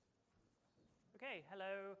Okay,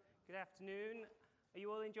 hello, good afternoon. Are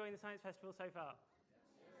you all enjoying the Science Festival so far?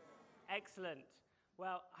 Excellent.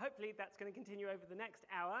 Well, hopefully that's going to continue over the next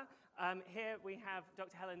hour. Here we have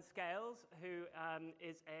Dr. Helen Scales, who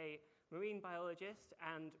is a marine biologist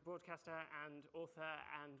and broadcaster and author,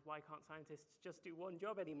 and why can't scientists just do one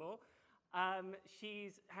job anymore?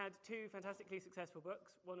 She's had two fantastically successful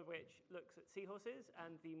books, one of which looks at seahorses,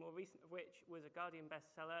 and the more recent of which was a Guardian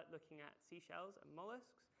bestseller looking at seashells and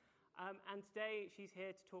mollusks. And today she's here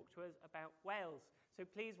to talk to us about whales. So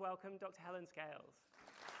please welcome Dr. Helen Scales.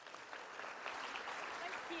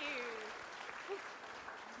 Thank you.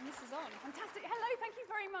 And this is on. Fantastic. Hello, thank you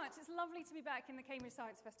very much. It's lovely to be back in the Cambridge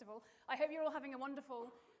Science Festival. I hope you're all having a wonderful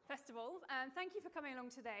festival, and thank you for coming along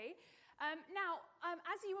today.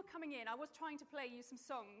 As you were coming in, I was trying to play you some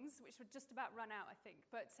songs, which would just about run out, I think,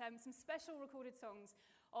 but some special recorded songs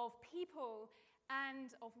of people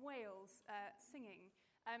and of whales singing.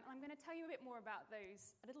 I'm going to tell you a bit more about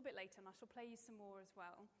those a little bit later, and I shall play you some more as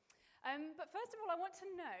well. But first of all, I want to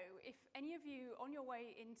know if any of you, on your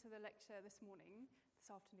way into the lecture this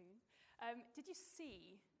afternoon, did you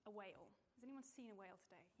see a whale? Has anyone seen a whale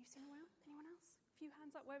today? You seen a whale? Anyone else? A few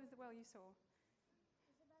hands up. Where was the whale you saw?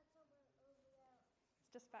 It's about somewhere over there.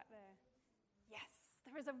 It's just back there. Yes,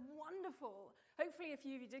 there is a wonderful, hopefully if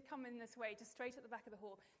you did come in this way, just straight at the back of the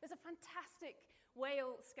hall, there's a fantastic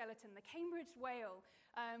whale skeleton, the Cambridge whale,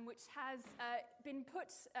 which has been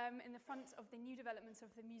put in the front of the new development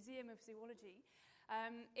of the Museum of Zoology.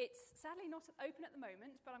 It's sadly not open at the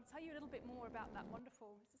moment, but I'll tell you a little bit more about that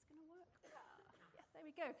wonderful, is this going to work? Yes, there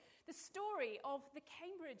we go. The story of the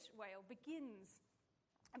Cambridge whale begins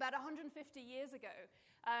about 150 years ago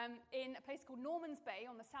in a place called Norman's Bay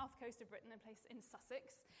on the south coast of Britain, a place in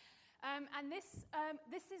Sussex. And this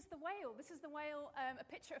is the whale. This is the whale, a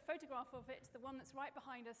photograph of it, the one that's right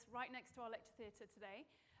behind us, right next to our lecture theatre today.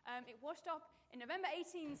 It washed up in November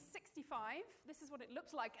 1865. This is what it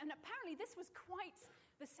looked like. And apparently this was quite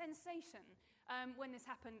the sensation when this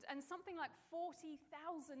happened. And something like 40,000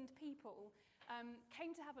 people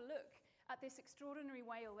came to have a look at this extraordinary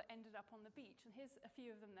whale that ended up on the beach. And here's a few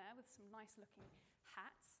of them there with some nice-looking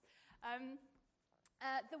hats.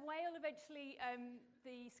 The whale eventually,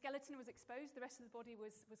 the skeleton was exposed, the rest of the body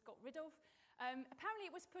was got rid of. Apparently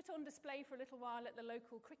it was put on display for a little while at the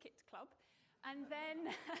local cricket club. And then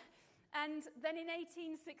in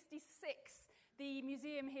 1866, the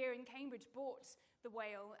museum here in Cambridge bought the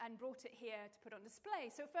whale and brought it here to put on display.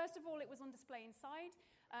 So first of all, it was on display inside.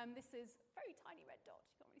 This is a very tiny red dot.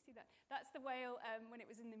 You can't really see that. That's the whale when it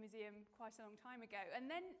was in the museum quite a long time ago. And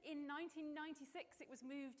then in 1996, it was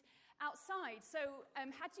moved outside. So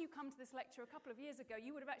had you come to this lecture a couple of years ago,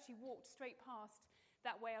 you would have actually walked straight past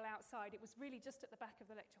that whale outside. It was really just at the back of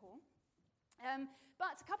the lecture hall.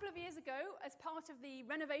 But a couple of years ago, as part of the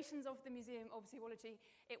renovations of the Museum of Zoology,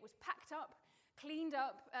 it was packed up, cleaned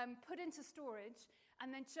up, put into storage, and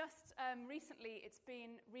then just recently it's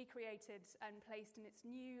been recreated and placed in its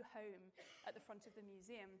new home at the front of the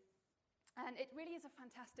museum. And it really is a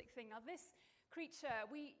fantastic thing. Now, this creature,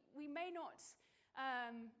 we may not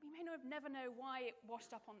never know why it washed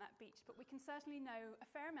up on that beach, but we can certainly know a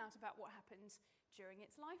fair amount about what happened during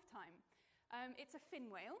its lifetime. It's a fin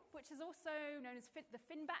whale, which is also known as the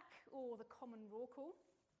finback or the common rorqual.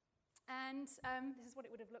 And this is what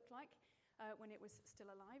it would have looked like when it was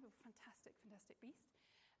still alive, a fantastic, fantastic beast.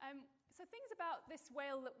 So things about this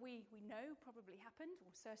whale that we know probably happened,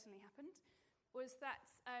 or certainly happened, was that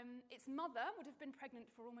its mother would have been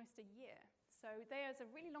pregnant for almost a year. So there's a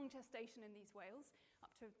really long gestation in these whales,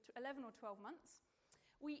 up to 11 or 12 months.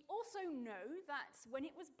 We also know that when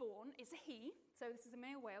it was born, it's a he, so this is a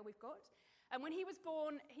male whale we've got, and when he was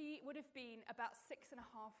born, he would have been about 6.5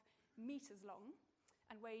 meters long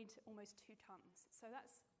and weighed almost 2 tons. So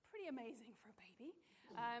that's pretty amazing for a baby,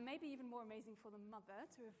 maybe even more amazing for the mother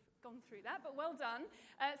to have gone through that, but well done.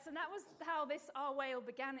 So that was how our whale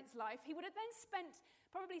began its life. He would have then spent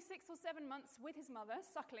probably 6 or 7 months with his mother,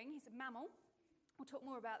 suckling. He's a mammal. We'll talk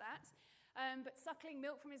more about that. But suckling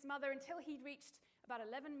milk from his mother until he'd reached about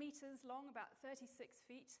 11 meters long, about 36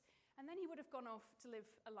 feet, and then he would have gone off to live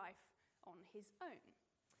a life on his own.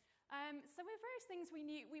 So there are various things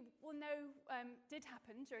we will know did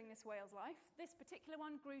happen during this whale's life. This particular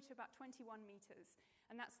one grew to about 21 meters,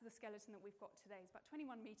 and that's the skeleton that we've got today. It's about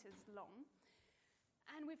 21 meters long.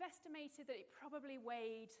 And we've estimated that it probably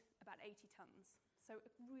weighed about 80 tons. So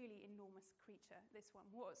a really enormous creature this one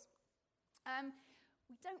was.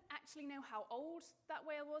 We don't actually know how old that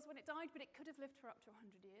whale was when it died, but it could have lived for up to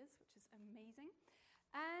 100 years, which is amazing.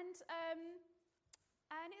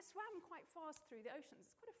 And it swam quite fast through the oceans.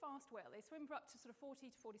 It's quite a fast whale. They swim for up to sort of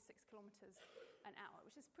 40 to 46 kilometers an hour,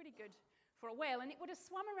 which is pretty good for a whale, and it would have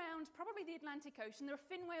swum around probably the Atlantic Ocean. There are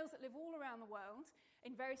fin whales that live all around the world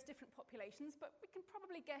in various different populations, but we can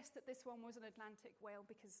probably guess that this one was an Atlantic whale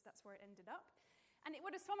because that's where it ended up. And it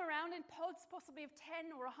would have swum around in pods, possibly of 10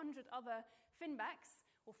 or 100 other finbacks,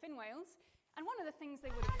 or fin whales. And one of the things they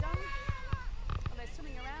would have done while they're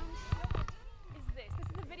swimming around is this. This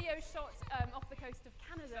is a video shot off the coast of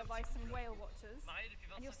Canada by some whale watchers.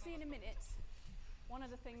 And you'll see in a minute one of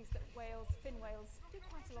the things that fin whales, do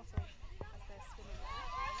quite a lot of as they're swimming around.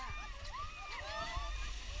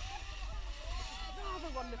 Which is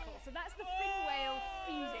rather wonderful. So that's the fin whale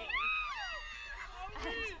feeding.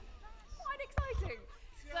 And quite exciting.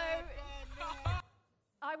 So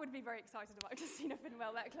I would be very excited about just seeing a fin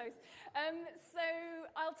whale that close. So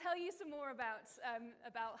I'll tell you some more about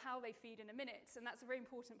how they feed in a minute, and that's a very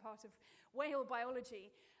important part of whale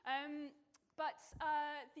biology. But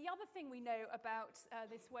the other thing we know about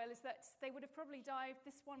this whale is that they would have probably dived,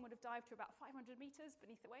 this one would have dived to about 500 meters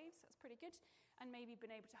beneath the waves, that's pretty good, and maybe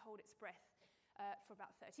been able to hold its breath for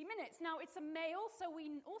about 30 minutes. Now, it's a male, so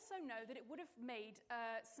we also know that it would have made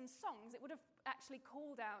some songs. It would have actually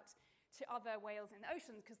called out to other whales in the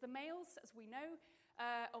ocean, because the males, as we know,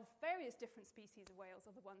 of various different species of whales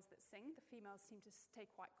are the ones that sing. The females seem to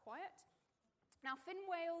stay quite quiet. Now, fin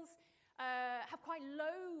whales have quite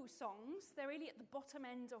low songs. They're really at the bottom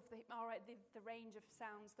end of the range of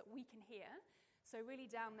sounds that we can hear. So really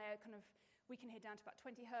down there, we can hear down to about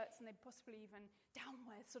 20 hertz, and then possibly even down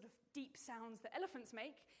where sort of deep sounds that elephants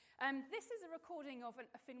make. This is a recording of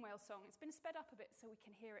a fin whale song. It's been sped up a bit so we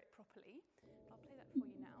can hear it properly. I'll play that for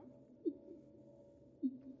you now.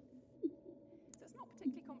 So it's not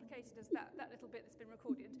particularly complicated as that little bit that's been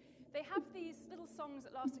recorded. They have these little songs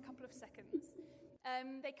that last a couple of seconds.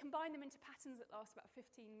 They combine them into patterns that last about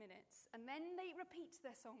 15 minutes, and then they repeat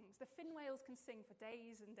their songs. The fin whales can sing for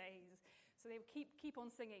days and days, so they keep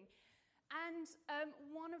on singing. And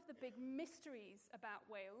one of the big mysteries about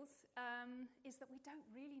whales is that we don't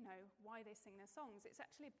really know why they sing their songs. It's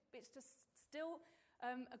just still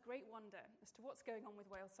a great wonder as to what's going on with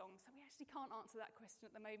whale songs. So we actually can't answer that question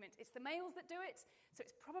at the moment. It's the males that do it, so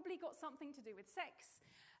it's probably got something to do with sex,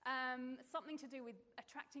 something to do with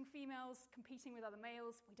attracting females, competing with other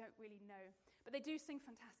males. We don't really know. But they do sing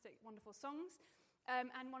fantastic, wonderful songs,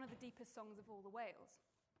 and one of the deepest songs of all the whales.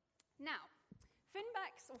 Now,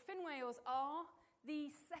 finbacks or fin whales are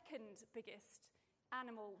the second biggest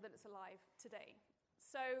animal that is alive today.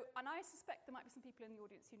 So, and I suspect there might be some people in the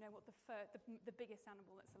audience who know what the biggest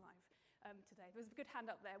animal that's alive today. There's a good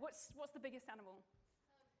hand up there. What's the biggest animal?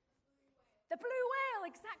 The blue whale,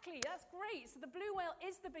 exactly. That's great. So the blue whale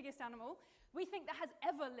is the biggest animal we think that has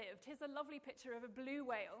ever lived. Here's a lovely picture of a blue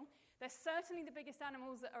whale. They're certainly the biggest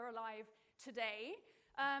animals that are alive today.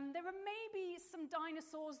 There are maybe some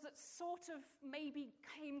dinosaurs that sort of maybe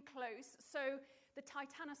came close. So the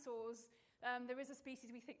titanosaurs, there is a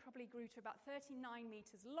species we think probably grew to about 39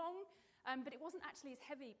 meters long, but it wasn't actually as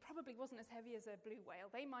heavy, probably wasn't as heavy as a blue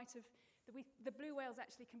whale. They might have, the blue whales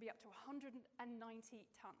actually can be up to 190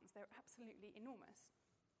 tons. They're absolutely enormous.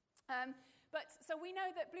 So we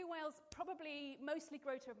know that blue whales probably mostly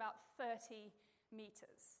grow to about 30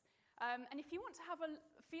 meters. And if you want to have a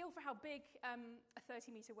feel for how big a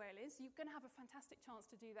 30-meter whale is, you're going to have a fantastic chance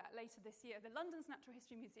to do that later this year. The London's Natural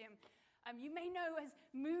History Museum, you may know, has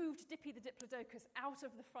moved Dippy the Diplodocus out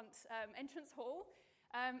of the front entrance hall.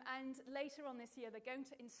 And later on this year, they're going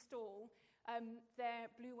to install their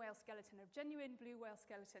blue whale skeleton. A genuine blue whale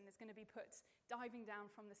skeleton is going to be put diving down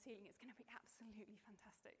from the ceiling. It's going to be absolutely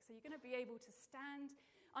fantastic. So you're going to be able to stand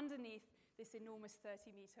underneath this enormous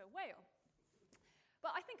 30-meter whale.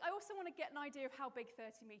 But I think I also want to get an idea of how big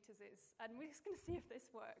 30 meters is. And we're just going to see if this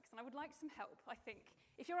works. And I would like some help, I think.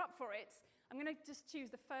 If you're up for it, I'm going to just choose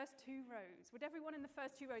the first two rows. Would everyone in the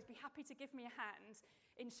first two rows be happy to give me a hand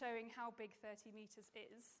in showing how big 30 meters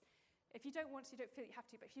is? If you don't want to, you don't feel you have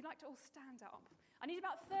to, but if you'd like to all stand up. I need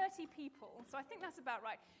about 30 people, so I think that's about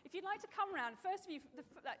right. If you'd like to come round, first of you,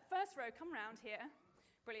 that first row, come round here.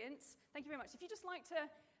 Brilliant. Thank you very much. If you'd just like to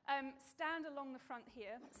stand along the front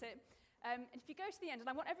here, that's it. And if you go to the end,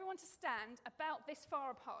 and I want everyone to stand about this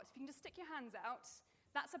far apart. If you can just stick your hands out,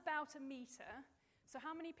 that's about 1 meter. So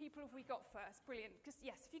how many people have we got first? Brilliant. Because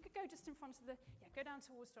yes, if you could go just in front of go down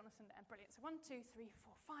towards Jonathan there. Brilliant. So 1, 2, 3,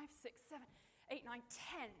 4, 5, 6, 7, 8, 9,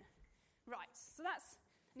 10. Right. So that's,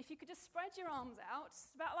 and if you could just spread your arms out,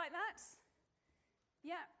 about like that.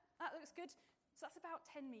 Yeah, that looks good. So that's about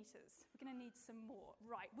 10 meters. We're going to need some more.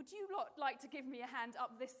 Right. Would you lot like to give me a hand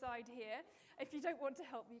up this side here? If you don't want to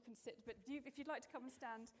help, you can sit. But if you'd like to come and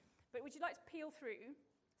stand. But would you like to peel through?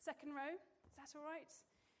 Second row? Is that all right?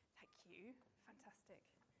 Thank you. Fantastic.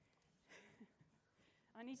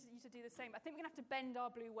 I need you to do the same. I think we're going to have to bend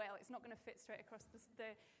our blue whale. It's not going to fit straight across the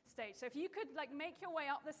stage. So if you could like make your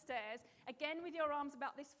way up the stairs, again with your arms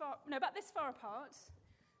about this far apart.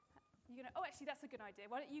 You're going to, oh, actually, that's a good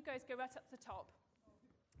idea. Why don't you guys go right up to the top?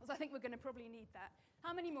 Because I think we're going to probably need that.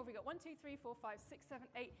 How many more have we got? 1, 2, 3, 4, 5, 6, 7,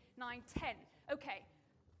 8, 9, 10. Okay,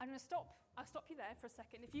 I'm going to stop. I'll stop you there for a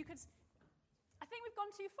second. If you could, I think we've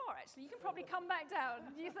gone too far, actually. You can probably come back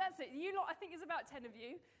down. That's it. You lot, I think there's about 10 of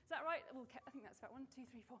you. Is that right? Okay, I think that's about 1, 2,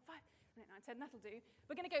 3, 4, 5, 8, 9, 10. That'll do.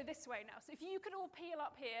 We're going to go this way now. So if you could all peel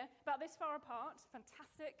up here, about this far apart.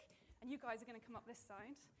 Fantastic. And you guys are going to come up this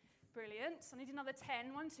side. Brilliant. So I need another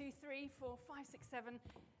 10. 1, 2, 3, 4, 5, 6, 7.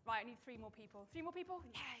 Right, I need 3 more people. 3 more people?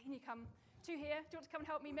 Yeah, can you come? 2 here. Do you want to come and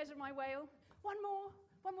help me measure my whale? 1 more.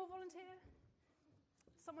 1 more volunteer.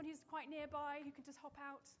 Someone who's quite nearby who can just hop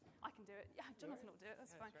out. I can do it. Yeah, Jonathan will do it.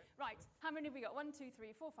 That's fine. Right. How many have we got? 1, 2,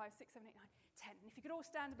 3, 4, 5, 6, 7, 8, 9, 10. And if you could all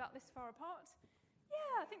stand about this far apart.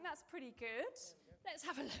 Yeah, I think that's pretty good. Let's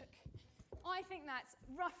have a look. I think that's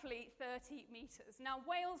roughly 30 meters. Now,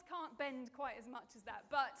 whales can't bend quite as much as that,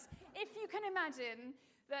 but if you can imagine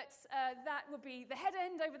that that would be the head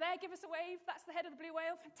end over there, give us a wave. That's the head of the blue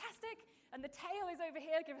whale, fantastic. And the tail is over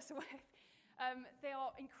here, give us a wave. They are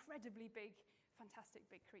incredibly big, fantastic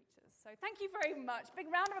big creatures. So thank you very much. Big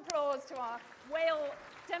round of applause to our whale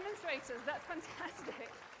demonstrators. That's fantastic.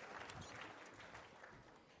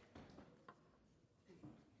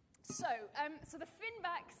 So the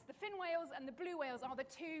finbacks, the fin whales, and the blue whales are the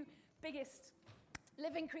 2 biggest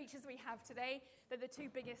living creatures we have today. They're the 2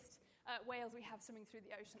 biggest whales we have swimming through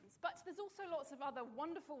the oceans. But there's also lots of other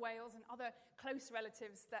wonderful whales and other close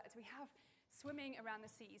relatives that we have swimming around the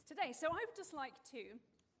seas today. So I would just like to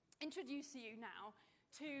introduce you now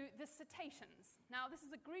to the cetaceans. Now, this is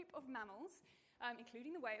a group of mammals,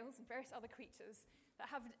 including the whales and various other creatures, that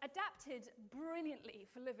have adapted brilliantly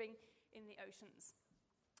for living in the oceans.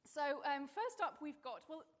 So first up, we've got,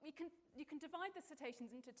 well, you can divide the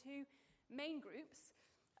cetaceans into 2 main groups,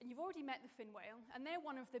 and you've already met the fin whale, and they're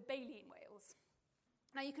one of the baleen whales.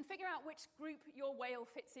 Now, you can figure out which group your whale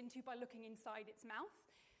fits into by looking inside its mouth,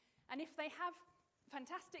 and if they have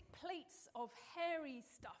fantastic plates of hairy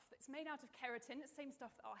stuff that's made out of keratin, the same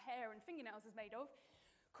stuff that our hair and fingernails is made of,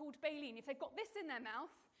 called baleen. If they've got this in their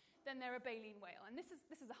mouth, then they're a baleen whale, and this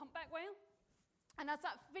is a humpback whale. And as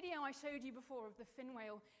that video I showed you before of the fin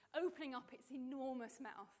whale opening up its enormous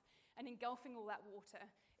mouth and engulfing all that water,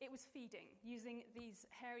 it was feeding using these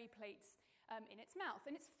hairy plates in its mouth,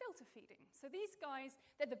 and it's filter feeding. So these guys,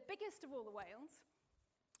 they're the biggest of all the whales,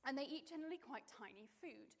 and they eat generally quite tiny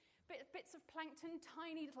food. Bits of plankton,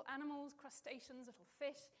 tiny little animals, crustaceans, little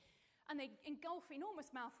fish, and they engulf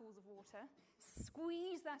enormous mouthfuls of water,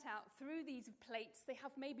 squeeze that out through these plates. They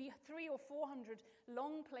have maybe 300 or 400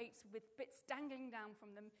 long plates with bits dangling down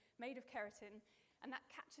from them, made of keratin, and that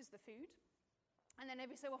catches the food. And then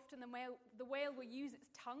every so often the whale will use its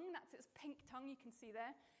tongue, that's its pink tongue you can see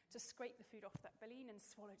there, to scrape the food off that baleen and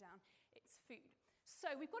swallow down its food.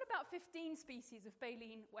 So we've got about 15 species of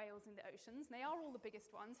baleen whales in the oceans. They are all the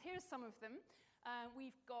biggest ones. Here's some of them.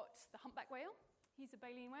 We've got the humpback whale. He's a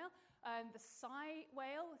baleen whale. The sei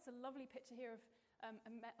whale, it's a lovely picture here of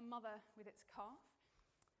a mother with its calf.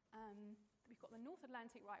 We've got the North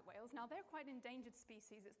Atlantic right whales. Now, they're quite an endangered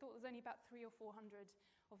species. It's thought there's only about 300 or 400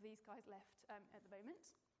 of these guys left at the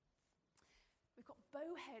moment. We've got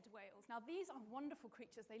bowhead whales. Now, these are wonderful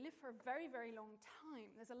creatures. They live for a very, very long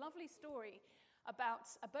time. There's a lovely story about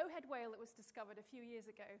a bowhead whale that was discovered a few years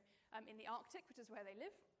ago in the Arctic, which is where they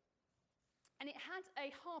live. And it had a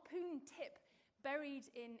harpoon tip buried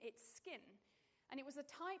in its skin. And it was a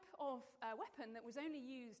type of weapon that was only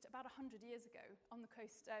used about 100 years ago on the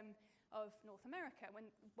coast of North America when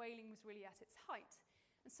whaling was really at its height.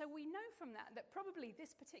 And so we know from that probably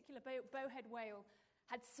this particular bowhead whale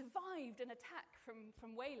had survived an attack from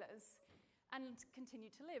whalers and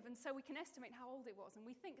continued to live. And so we can estimate how old it was. And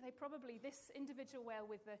we think this individual whale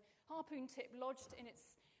with the harpoon tip lodged in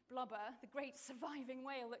its blubber, the great surviving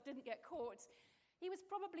whale that didn't get caught, he was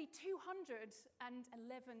probably 211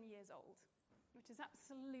 years old, which is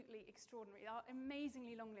absolutely extraordinary. They are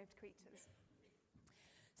amazingly long-lived creatures.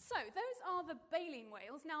 So those are the baleen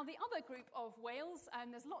whales. Now, the other group of whales,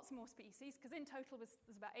 and there's lots more species, because in total there's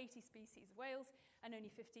about 80 species of whales, and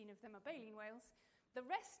only 15 of them are baleen whales. The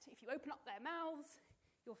rest, if you open up their mouths,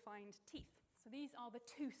 you'll find teeth. So these are the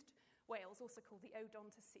toothed whales, also called the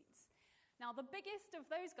odontocetes. Now, the biggest of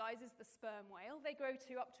those guys is the sperm whale. They grow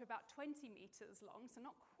up to about 20 meters long, so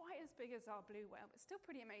not quite as big as our blue whale, but still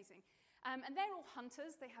pretty amazing. And they're all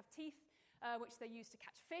hunters. They have teeth, which they use to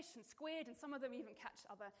catch fish and squid, and some of them even catch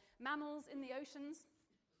other mammals in the oceans.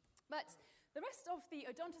 But The rest of the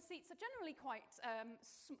odontocetes are generally quite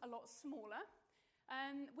a lot smaller.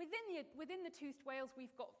 Within the toothed whales,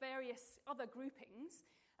 we've got various other groupings,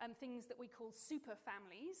 things that we call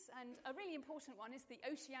superfamilies, and a really important one is the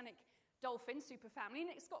oceanic dolphin superfamily,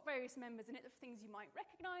 and it's got various members in it of things you might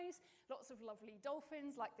recognize. Lots of lovely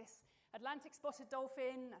dolphins, like this Atlantic spotted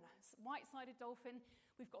dolphin and a white-sided dolphin.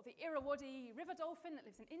 We've got the Irrawaddy river dolphin that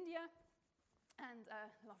lives in India, and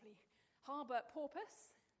a lovely harbour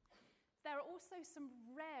porpoise. There are also some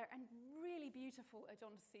rare and really beautiful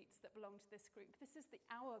odontocetes that belong to this group. This is the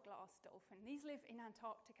hourglass dolphin. These live in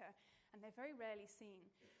Antarctica, and they're very rarely seen.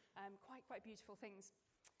 Quite beautiful things.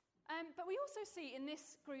 But we also see in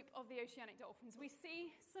this group of the oceanic dolphins, we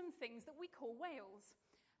see some things that we call whales.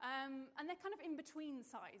 And they're kind of in between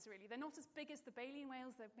size, really. They're not as big as the baleen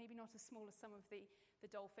whales. They're maybe not as small as some of the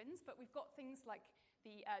dolphins. But we've got things like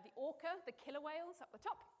the orca, the killer whales up the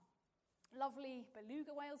top. Lovely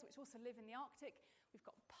beluga whales, which also live in the Arctic. We've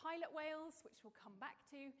got pilot whales, which we'll come back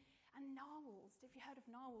to. And narwhals. Have you heard of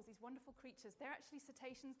narwhals? These wonderful creatures. They're actually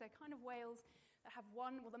cetaceans. They're kind of whales that have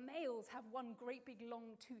the males have one great big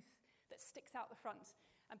long tooth that sticks out the front.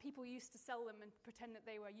 And people used to sell them and pretend that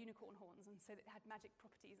they were unicorn horns and say that they had magic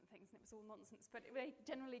properties and things, and it was all nonsense. But they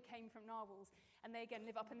generally came from narwhals, and they again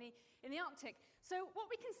live up in the Arctic. So what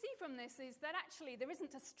we can see from this is that actually there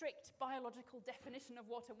isn't a strict biological definition of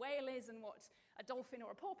what a whale is and what a dolphin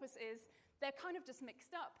or a porpoise is. They're kind of just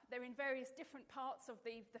mixed up. They're in various different parts of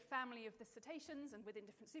the family of the cetaceans and within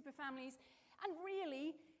different superfamilies. And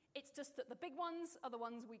really, it's just that the big ones are the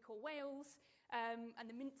ones we call whales, and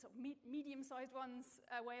the medium-sized ones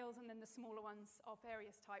are whales, and then the smaller ones are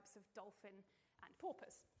various types of dolphin and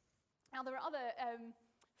porpoise. Now, there are other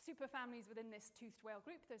superfamilies within this toothed whale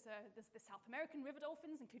group. There's the South American river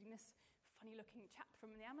dolphins, including this funny-looking chap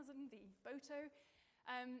from the Amazon, the boto.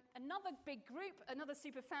 Another big group, another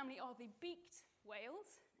superfamily, are the beaked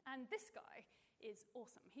whales, and this guy is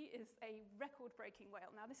awesome. He is a record-breaking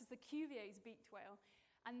whale. Now, this is the Cuvier's beaked whale,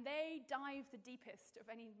 and they dive the deepest of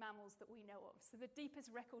any mammals that we know of. So the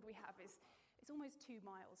deepest record we have is almost 2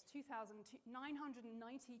 miles, 2,992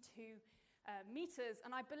 meters,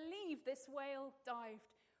 and I believe this whale dived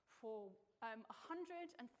for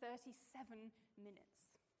 137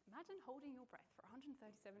 minutes. Imagine holding your breath for 137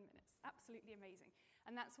 minutes. Absolutely amazing.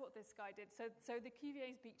 And that's what this guy did. So the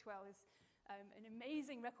Cuvier's beaked whale is an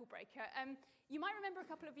amazing record breaker. You might remember a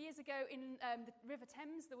couple of years ago in the River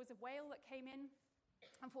Thames, there was a whale that came in.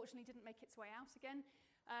 Unfortunately, didn't make its way out again.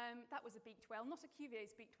 That was a beaked whale, not a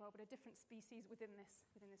Cuvier's beaked whale, but a different species within this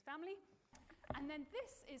family. And then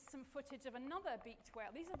this is some footage of another beaked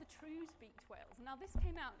whale. These are the True's beaked whales. Now, this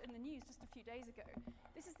came out in the news just a few days ago.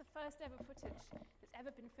 This is the first ever footage that's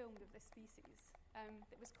ever been filmed of this species.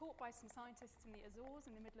 It was caught by some scientists in the Azores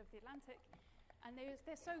in the middle of the Atlantic, and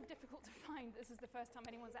they're so difficult to find. This is the first time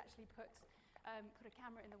anyone's actually put a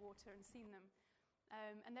camera in the water and seen them.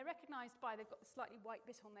 And they're recognised by, they've got the slightly white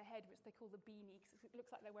bit on their head, which they call the beanie, because it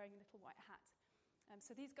looks like they're wearing a little white hat.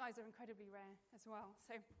 So these guys are incredibly rare as well.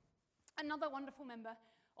 So another wonderful member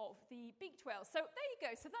of the beaked whales. So there you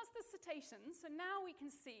go. So that's the cetaceans. So now we can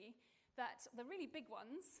see that the really big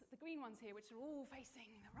ones, the green ones here, which are all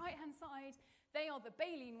facing the right-hand side, they are the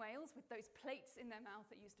baleen whales with those plates in their mouth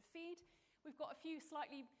that used to feed. We've got a few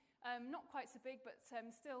slightly, not quite so big, but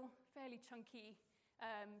still fairly chunky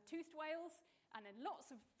toothed whales, and then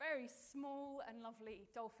lots of very small and lovely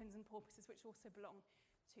dolphins and porpoises, which also belong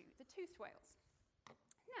to the toothed whales.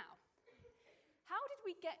 Now, how did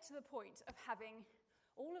we get to the point of having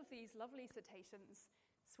all of these lovely cetaceans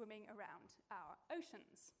swimming around our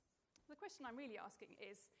oceans? The question I'm really asking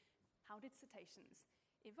is, how did cetaceans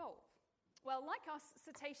evolve? Well, like us,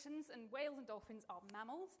 cetaceans and whales and dolphins are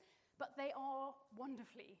mammals, but they are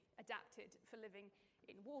wonderfully adapted for living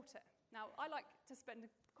in water. Now, I like to spend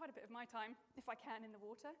quite a bit of my time, if I can, in the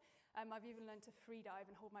water. I've even learned to free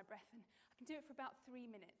dive and hold my breath, and I can do it for about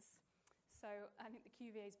 3 minutes. So I think the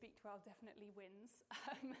Cuvier's beaked whale definitely wins.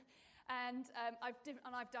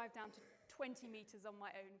 I've dived down to 20 meters on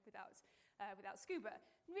my own without scuba.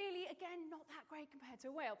 Really, again, not that great compared to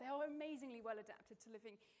a whale. They are amazingly well adapted to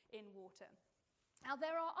living in water. Now,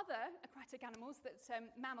 there are other aquatic animals,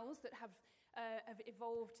 mammals that have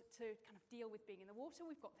evolved to kind of deal with being in the water.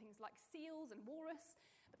 We've got things like seals and walrus,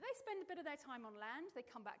 but they spend a bit of their time on land. They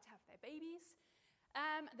come back to have their babies.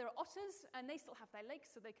 There are otters, and they still have their legs,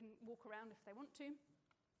 so they can walk around if they want to.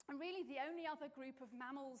 And really, the only other group of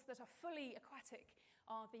mammals that are fully aquatic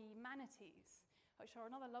are the manatees, which are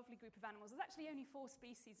another lovely group of animals. There's actually only 4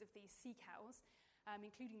 species of these sea cows,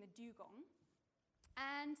 including the dugong.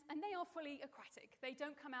 And they are fully aquatic. They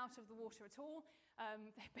don't come out of the water at all.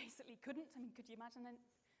 They basically couldn't. I mean, could you imagine then?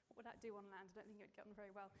 What would that do on land? I don't think it would get on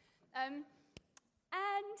very well.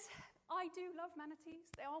 And I do love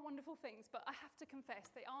manatees. They are wonderful things, but I have to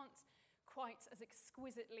confess, they aren't quite as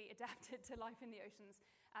exquisitely adapted to life in the oceans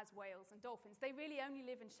as whales and dolphins. They really only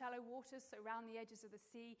live in shallow waters, so around the edges of the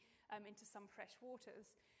sea, into some fresh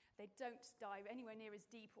waters. They don't dive anywhere near as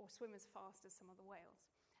deep or swim as fast as some of the whales.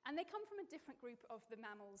 And they come from a different group of the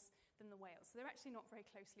mammals than the whales, so they're actually not very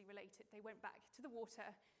closely related. They went back to the water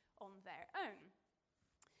on their own.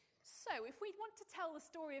 So if we want to tell the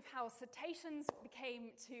story of how cetaceans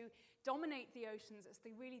became to dominate the oceans as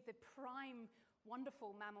the prime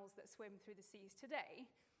wonderful mammals that swim through the seas today,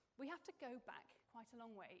 we have to go back quite a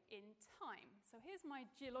long way in time. So here's my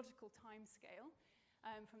geological time scale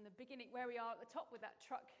from the beginning, where we are at the top with that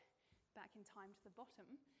truck back in time to the bottom.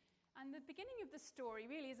 And the beginning of the story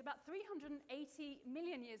really is about 380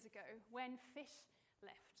 million years ago when fish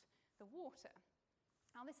left the water.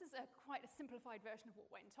 Now this is quite a simplified version of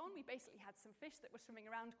what went on. We basically had some fish that were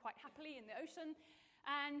swimming around quite happily in the ocean,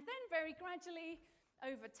 and then very gradually,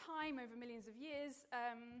 over time, over millions of years,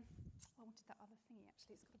 I wanted that other thingy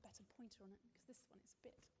actually, it's got a better pointer on it, because this one is a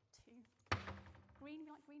bit too green.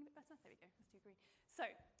 You like green a bit better? There we go, that's too green. So,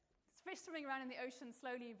 fish swimming around in the ocean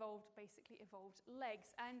slowly evolved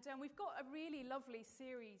legs, and we've got a really lovely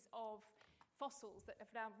series of fossils that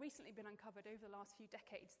have now recently been uncovered over the last few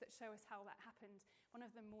decades that show us how that happened. One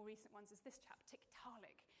of the more recent ones is this chap,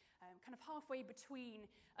 Tiktaalik, kind of halfway between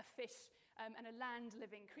a fish and a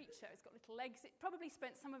land-living creature. It's got little legs. It probably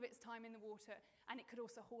spent some of its time in the water, and it could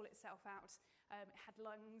also haul itself out. It had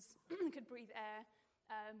lungs, it could breathe air,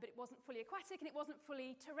 but it wasn't fully aquatic and it wasn't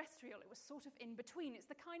fully terrestrial. It was sort of in between. It's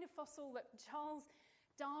the kind of fossil that Charles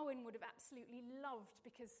Darwin would have absolutely loved,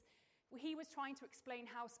 because he was trying to explain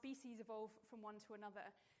how species evolve from one to another.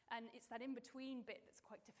 And it's that in-between bit that's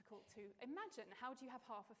quite difficult to imagine. How do you have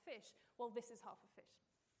half a fish? Well, this is half a fish.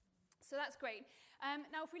 So that's great.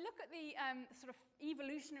 Now, if we look at the sort of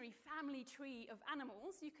evolutionary family tree of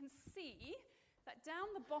animals, you can see that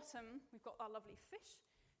down the bottom, we've got our lovely fish,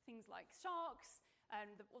 things like sharks,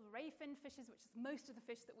 and the ray-finned fishes, which is most of the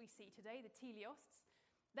fish that we see today, the teleosts.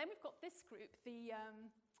 Then we've got this group, the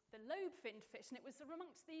lobe-finned fish, and it was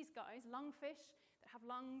amongst these guys, lungfish that have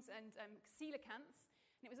lungs, and coelacanths,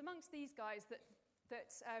 and it was amongst these guys that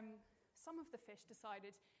some of the fish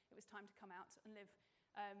decided it was time to come out and live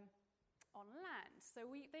on land. So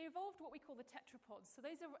they evolved what we call the tetrapods. So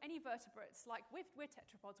those are any vertebrates, like we're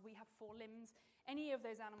tetrapods, we have 4 limbs, any of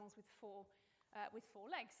those animals with four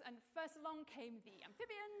legs. And first along came the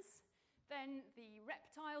amphibians, then the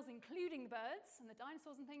reptiles, including the birds and the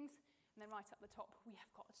dinosaurs and things, and then right up the top we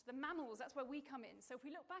have got the mammals. That's where we come in. So if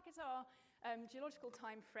we look back at our geological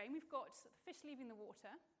time frame, we've got the fish leaving the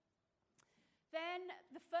water. Then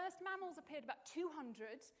the first mammals appeared about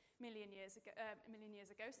 200 million years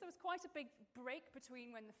ago. So there was quite a big break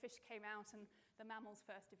between when the fish came out and the mammals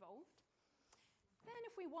first evolved. Then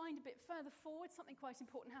if we wind a bit further forward, something quite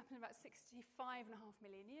important happened about 65.5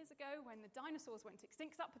 million years ago when the dinosaurs went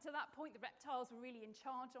extinct. Up to that point, the reptiles were really in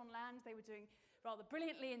charge on land. They were doing rather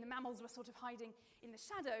brilliantly, and the mammals were sort of hiding in the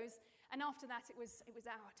shadows. And after that, it was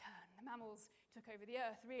our turn. The mammals took over the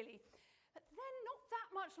earth, really. But then not that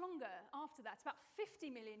much longer after that, about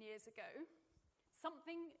 50 million years ago,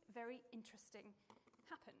 something very interesting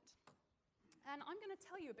happened. And I'm going to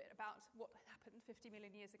tell you a bit about what happened 50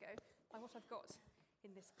 million years ago by what I've got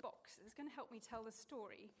in this box. It's going to help me tell the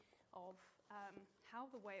story of how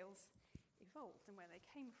the whales evolved and where they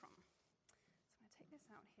came from. So I'm going to take this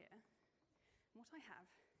out here. And what I have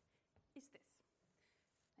is this.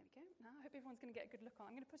 There we go. Now I hope everyone's going to get a good look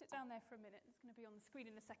on. I'm going to put it down there for a minute. It's going to be on the screen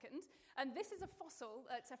in a second. And this is a fossil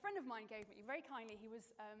that a friend of mine gave me very kindly. He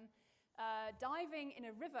was diving in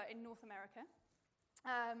a river in North America.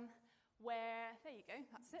 Where, there you go,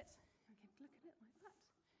 that's it. Okay, look at it like that.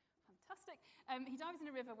 Fantastic. He dives in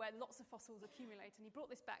a river where lots of fossils accumulate, and he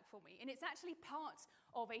brought this back for me. And it's actually part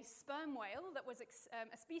of a sperm whale that was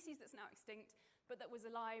a species that's now extinct, but that was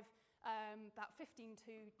alive about 10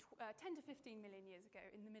 to 15 million years ago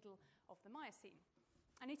in the middle of the Miocene.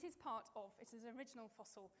 And it is an original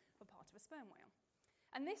fossil for part of a sperm whale.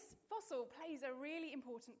 And this fossil plays a really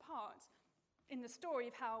important part in the story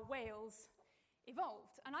of how whales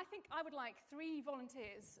evolved. And I think I would like 3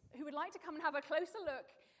 volunteers who would like to come and have a closer look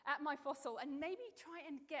at my fossil and maybe try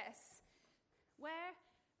and guess where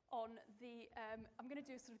on the, I'm going to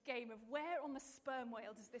do a sort of game of where on the sperm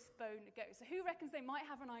whale does this bone go. So who reckons they might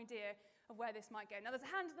have an idea of where this might go? Now there's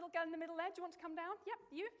a little girl in the middle there. Do you want to come down? Yep,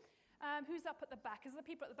 you. Who's up at the back? Because the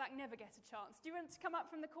people at the back never get a chance. Do you want to come up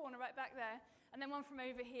from the corner right back there? And then one from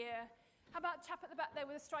over here. How about chap at the back there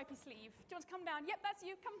with a stripy sleeve? Do you want to come down? Yep, that's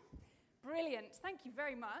you. Come. Brilliant. Thank you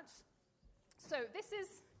very much. So this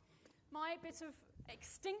is my bit of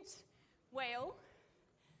extinct whale,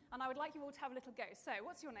 and I would like you all to have a little go. So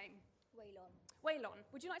what's your name? Waylon. Waylon.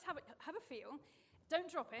 Would you like to have a feel?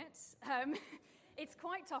 Don't drop it. It's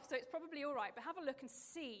quite tough, so it's probably all right, but have a look and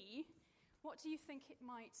see, what do you think it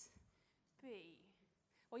might be?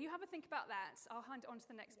 Well, you have a think about that. I'll hand it on to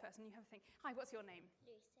the next person. You have a think. Hi, what's your name?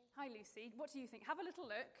 Lucy. Hi, Lucy. What do you think? Have a little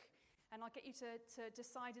look, and I'll get you to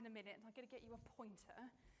decide in a minute. I'm going to get you a pointer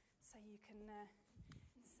so you can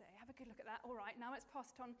say. Have a good look at that. All right, now let's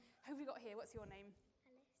pass it on. Who have we got here? What's your name?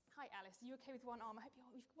 Alice. Hi, Alice. Are you okay with one arm? I hope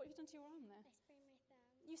what have you done to your arm there? I sprained my thumb.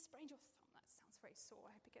 You sprained your thumb. That sounds very sore.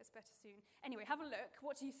 I hope it gets better soon. Anyway, have a look.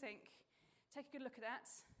 What do you think? Take a good look at that.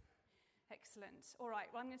 Excellent. All right,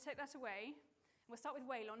 well, I'm going to take that away. We'll start with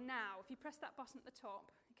Waylon. Now, if you press that button at the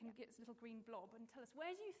top, you can get this little green blob and tell us,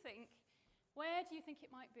 where do you think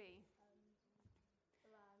it might be?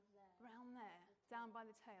 Around there. Around there, down by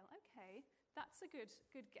the tail. Okay, that's a good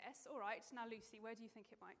guess. All right, now Lucy, where do you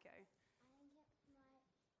think it might go? I think it might...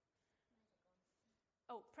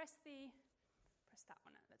 Oh, press that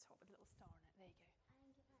one at the top with a little star on it. There you go. I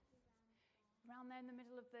think it might be round there. Around there in the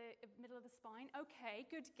middle of the spine. Okay,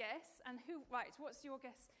 good guess. And who? Right, what's your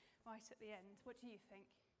guess? Right at the end. What do you think?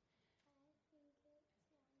 I think it's round there.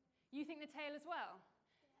 You think the tail as well?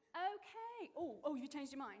 Yeah. Okay. Oh, you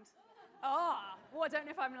changed your mind. Well, I don't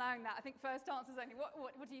know if I'm allowing that. I think first answers only.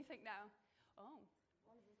 What do you think now? Oh.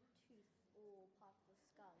 One of the tooth or part of the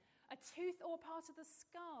skull. A tooth or part of the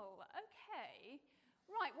skull. Okay.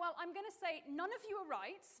 Right, well, I'm going to say none of you are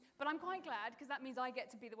right, but I'm quite glad because that means I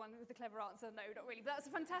get to be the one with the clever answer. No, not really, but that's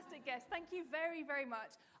a fantastic guess. Thank you very, very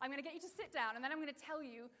much. I'm going to get you to sit down, and then I'm going to tell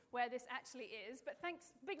you where this actually is. But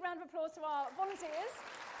thanks, big round of applause to our volunteers.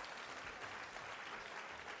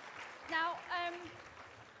 Now,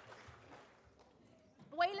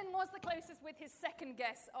 Waylon was the closest with his second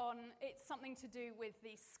guess on it's something to do with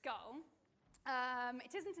the skull.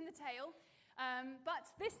 It isn't in the tail,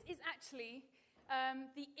 but this is actually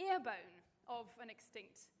the ear bone of an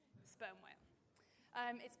extinct sperm whale.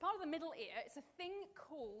 It's part of the middle ear. It's a thing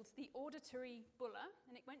called the auditory bulla,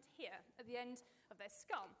 and it went here at the end of their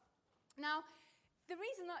skull. Now, the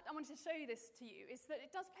reason that I wanted to show this to you is that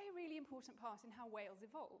it does play a really important part in how whales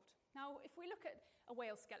evolved. Now, if we look at a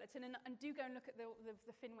whale skeleton, and do go and look at the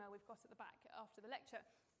fin whale we've got at the back after the lecture,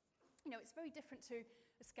 you know, it's very different to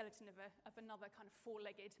a skeleton of another kind of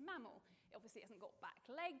four-legged mammal. It obviously hasn't got back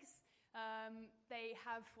legs. They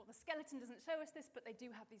have, well, the skeleton doesn't show us this, but they do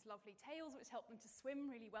have these lovely tails which help them to swim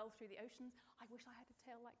really well through the oceans. I wish I had a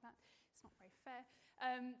tail like that. It's not very fair.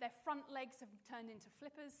 Their front legs have turned into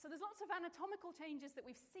flippers. So there's lots of anatomical changes that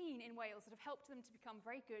we've seen in whales that have helped them to become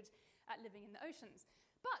very good at living in the oceans.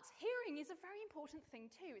 But hearing is a very important thing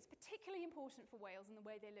too. It's particularly important for whales in the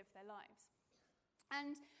way they live their lives.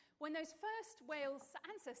 And when those first whales'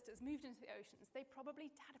 ancestors moved into the oceans, they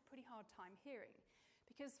probably had a pretty hard time hearing.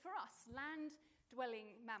 Because for us,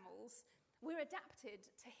 land-dwelling mammals, we're adapted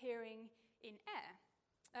to hearing in air.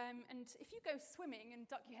 And if you go swimming and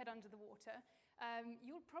duck your head under the water,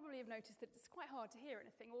 you'll probably have noticed that it's quite hard to hear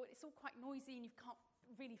anything, or it's all quite noisy and you can't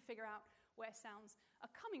really figure out where sounds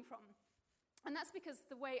are coming from. And that's because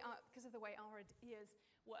of the way our ears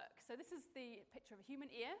work. So this is the picture of a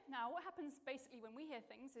human ear. Now, what happens basically when we hear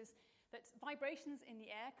things is that vibrations in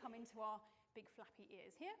the air come into our big flappy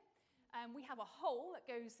ears here. We have a hole that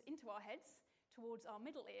goes into our heads towards our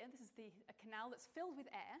middle ear. This is a canal that's filled with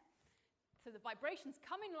air. So the vibrations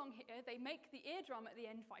coming along here, they make the eardrum at the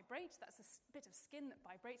end vibrate. That's a bit of skin that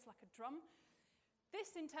vibrates like a drum.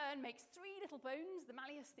 This, in turn, makes three little bones, the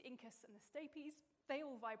malleus, the incus, and the stapes. They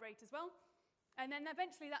all vibrate as well. And then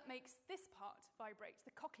eventually that makes this part vibrate,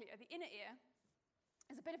 the cochlea, the inner ear.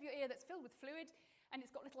 There's a bit of your ear that's filled with fluid, and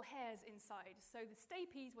it's got little hairs inside. So the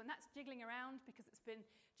stapes, when that's jiggling around, because it's been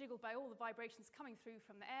jiggled by all the vibrations coming through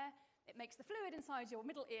from the air, it makes the fluid inside your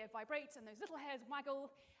middle ear vibrate, and those little hairs waggle,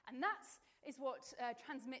 and that is what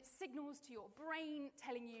transmits signals to your brain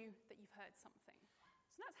telling you that you've heard something.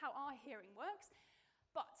 So that's how our hearing works.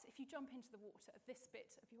 But if you jump into the water, this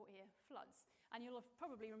bit of your ear floods. And you'll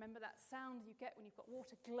probably remember that sound you get when you've got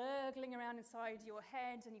water gurgling around inside your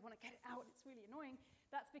head and you want to get it out. It's really annoying.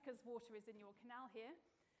 That's because water is in your canal here.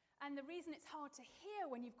 And the reason it's hard to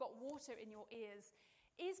hear when you've got water in your ears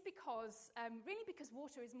is because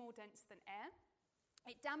water is more dense than air.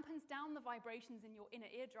 It dampens down the vibrations in your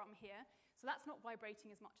inner eardrum here, so that's not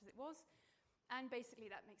vibrating as much as it was. And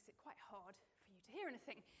basically that makes it quite hard for you to hear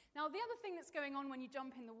anything. Now, the other thing that's going on when you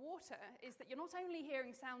jump in the water is that you're not only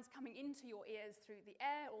hearing sounds coming into your ears through the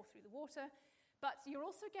air or through the water, but you're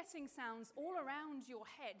also getting sounds all around your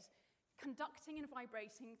head conducting and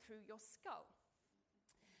vibrating through your skull.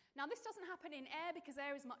 Now, this doesn't happen in air because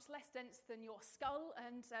air is much less dense than your skull,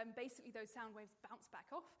 and basically those sound waves bounce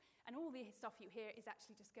back off, and all the stuff you hear is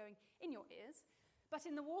actually just going in your ears. But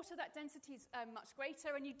in the water, that density is much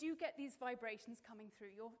greater, and you do get these vibrations coming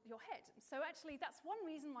through your head. So actually, that's one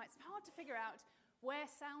reason why it's hard to figure out where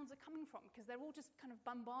sounds are coming from, because they're all just kind of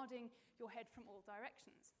bombarding your head from all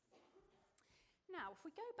directions. Now, if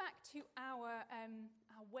we go back to our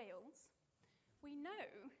whales, we know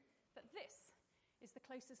that this is the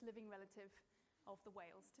closest living relative of the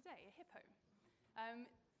whales today, a hippo.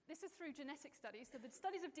 This is through genetic studies. So the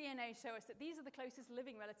studies of DNA show us that these are the closest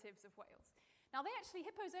living relatives of whales. Now,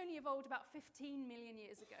 hippos only evolved about 15 million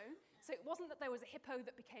years ago. So it wasn't that there was a hippo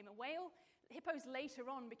that became a whale. Hippos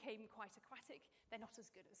later on became quite aquatic. They're not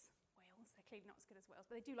as good as whales. They're clearly not as good as whales,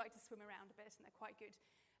 but they do like to swim around a bit, and they're quite good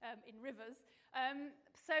in rivers.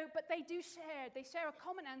 But they share a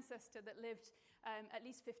common ancestor that lived at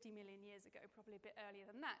least 50 million years ago, probably a bit earlier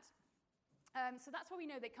than that. So that's where we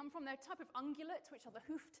know they come from. They're a type of ungulate, which are the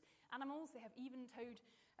hoofed animals. They have even-toed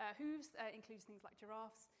hooves, includes things like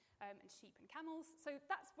giraffes and sheep and camels. So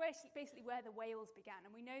that's basically where the whales began,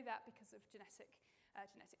 and we know that because of genetic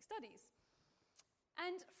studies.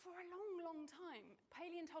 And for a long, long time,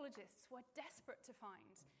 paleontologists were desperate to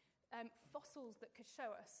find fossils that could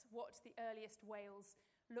show us what the earliest whales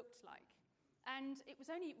looked like. And it was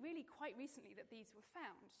only really quite recently that these were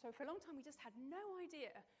found. So for a long time, we just had no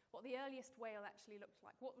idea what the earliest whale actually looked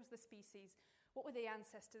like. What was the species? What were the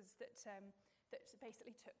ancestors that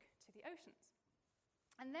basically took to the oceans?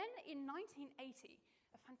 And then in 1980,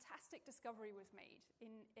 a fantastic discovery was made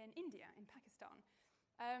in India, in Pakistan,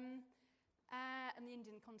 and the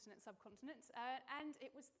Indian subcontinent, and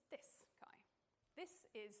it was this guy. This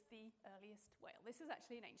is the earliest whale. This is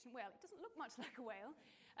actually an ancient whale. It doesn't look much like a whale.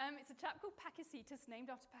 It's a chap called Pakicetus,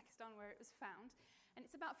 named after Pakistan where it was found, and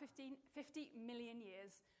it's about 50 million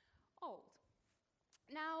years old.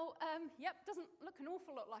 Now, doesn't look an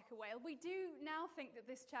awful lot like a whale. We do now think that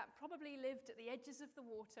this chap probably lived at the edges of the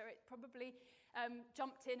water. It probably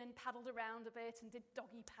jumped in and paddled around a bit and did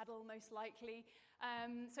doggy paddle, most likely.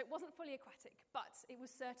 So it wasn't fully aquatic, but it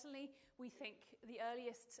was certainly, we think, the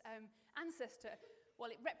earliest ancestor. Well,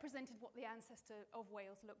 it represented what the ancestor of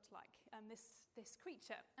whales looked like, this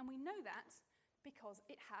creature. And we know that because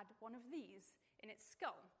it had one of these in its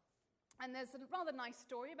skull. And there's a rather nice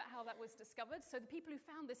story about how that was discovered. So the people who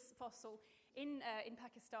found this fossil in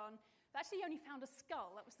Pakistan, they actually only found a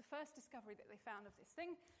skull. That was the first discovery that they found of this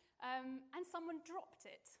thing. And someone dropped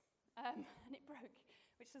it, and it broke,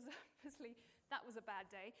 which is obviously, that was a bad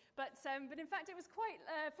day. But in fact, it was quite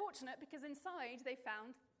fortunate, because inside they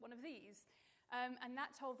found one of these. And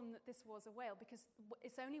that told them that this was a whale, because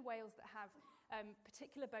it's only whales that have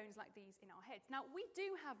particular bones like these in our heads. Now, we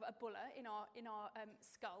do have a bulla in our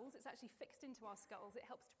skulls. It's actually fixed into our skulls. It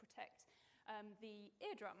helps to protect the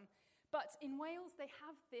eardrum. But in whales, they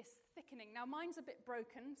have this thickening. Now, mine's a bit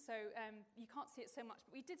broken, so you can't see it so much,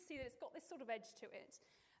 but we did see that it's got this sort of edge to it.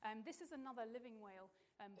 This is another living whale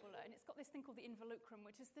bulla, and it's got this thing called the involucrum,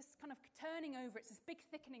 which is this kind of turning over. It's this big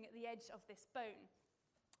thickening at the edge of this bone.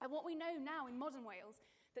 And what we know now in modern whales,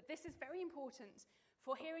 that this is very important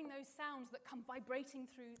for hearing those sounds that come vibrating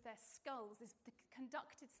through their skulls, the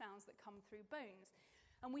conducted sounds that come through bones.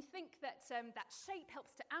 And we think that that shape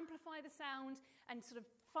helps to amplify the sound and sort of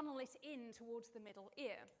funnel it in towards the middle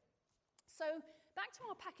ear. So back to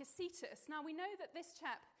our Pakicetus. Now, we know that this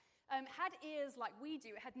chap had ears like we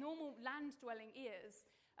do. It had normal land-dwelling ears.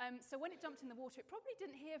 So when it jumped in the water, it probably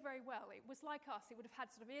didn't hear very well. It was like us. It would have had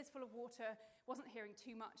sort of ears full of water, wasn't hearing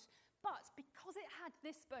too much. But because it had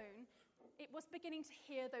this bone, it was beginning to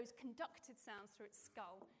hear those conducted sounds through its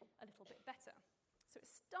skull a little bit better. So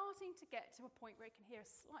it's starting to get to a point where it can hear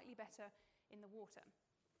slightly better in the water.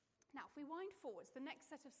 Now, if we wind forwards, the next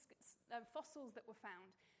set of fossils that were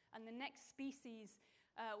found, and the next species,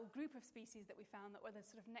 or group of species that we found that were the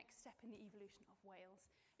sort of next step in the evolution of whales,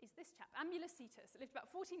 is this chap, Ambulocetus. It lived about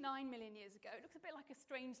 49 million years ago. It looks a bit like a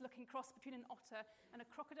strange-looking cross between an otter and a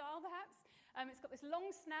crocodile, perhaps. It's got this long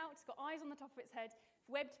snout. It's got eyes on the top of its head,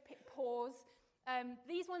 webbed paws.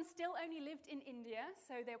 These ones still only lived in India,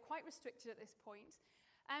 so they were quite restricted at this point.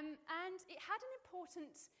 And it had an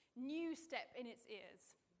important new step in its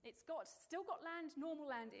ears. It's still got normal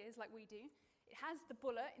land ears like we do. It has the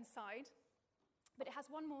bulla inside, but it has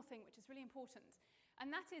one more thing which is really important. And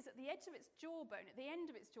that is at the edge of its jawbone, at the end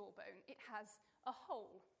of its jawbone, it has a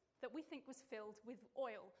hole that we think was filled with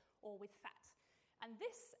oil or with fat. And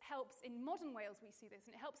this helps, in modern whales we see this,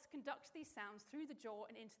 and it helps to conduct these sounds through the jaw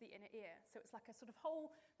and into the inner ear. So it's like a sort of hole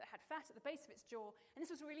that had fat at the base of its jaw, and this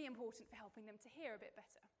was really important for helping them to hear a bit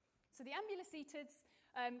better. So So the ambulocetids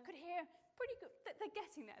could hear pretty good. They're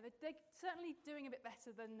getting there. They're certainly doing a bit better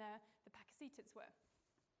than the pachycetids were.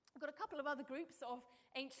 We've got a couple of other groups of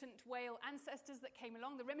ancient whale ancestors that came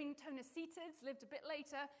along. The Remingtonocetids lived a bit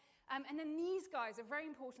later. And then these guys are very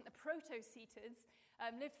important. The protocetids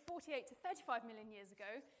lived 48 to 35 million years ago.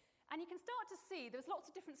 And you can start to see there's lots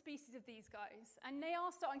of different species of these guys. And they are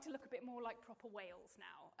starting to look a bit more like proper whales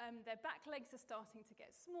now. Their back legs are starting to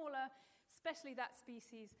get smaller, especially that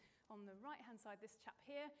species on the right-hand side, this chap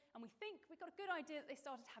here. And we think we've got a good idea that they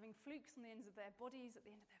started having flukes on the ends of their bodies, at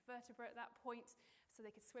the end of their vertebrae at that point, so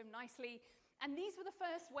they could swim nicely. And these were the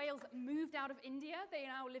first whales that moved out of India. They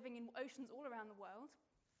are now living in oceans all around the world.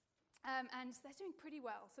 And they're doing pretty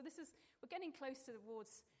well. So we're getting close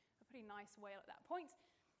towards a pretty nice whale at that point.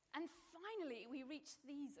 And finally, we reach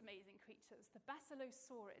these amazing creatures, the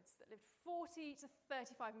basilosaurids, that lived 40 to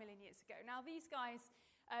 35 million years ago. Now, these guys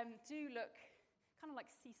do look kind of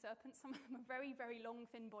like sea serpents. Some of them are very, very long,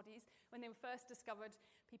 thin bodies. When they were first discovered,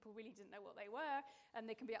 people really didn't know what they were, and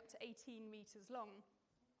they can be up to 18 meters long.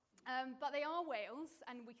 But they are whales,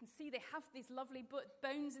 and we can see they have these lovely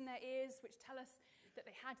bones in their ears, which tell us that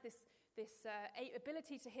they had this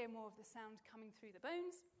ability to hear more of the sound coming through the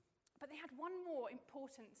bones. But they had one more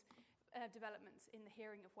important development in the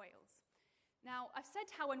hearing of whales. Now, I've said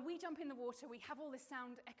how when we jump in the water, we have all this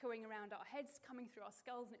sound echoing around our heads, coming through our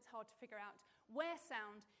skulls, and it's hard to figure out where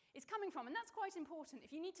sound is coming from. And that's quite important.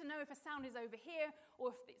 If you need to know if a sound is over here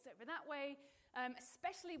or if it's over that way,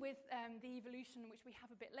 especially with the evolution which we have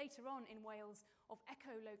a bit later on in whales of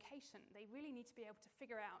echolocation, they really need to be able to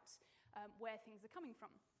figure out where things are coming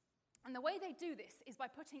from. And the way they do this is by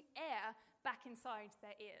putting air back inside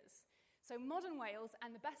their ears. So modern whales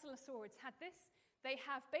and the basilosaurids had this. They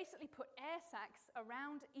have basically put air sacs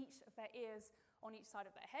around each of their ears on each side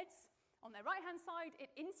of their heads. On their right-hand side,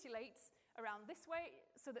 it insulates around this way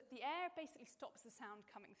so that the air basically stops the sound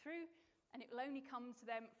coming through, and it will only come to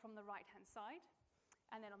them from the right-hand side.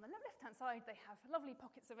 And then on the left-hand side, they have lovely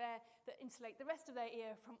pockets of air that insulate the rest of their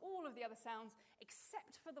ear from all of the other sounds,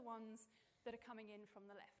 except for the ones that are coming in from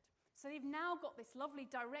the left. So they've now got this lovely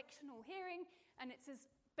directional hearing, and it's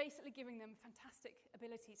basically giving them fantastic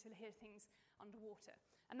ability to hear things underwater.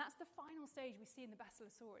 And that's the final stage we see in the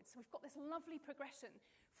basilosaurids. So we've got this lovely progression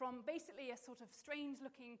from basically a sort of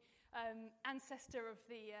strange-looking ancestor of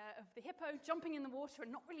the hippo jumping in the water and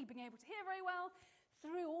not really being able to hear very well,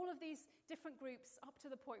 through all of these different groups up to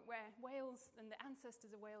the point where whales and the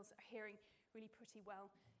ancestors of whales are hearing really pretty well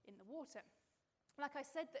in the water. Like I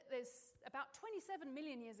said, that there's about 27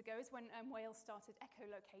 million years ago is when whales started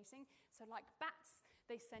echolocating. So like bats,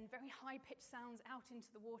 they send very high-pitched sounds out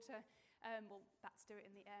into the water. Well, bats do it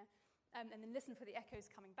in the air. And then listen for the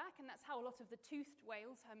echoes coming back. And that's how a lot of the toothed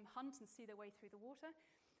whales hunt and see their way through the water.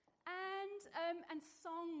 And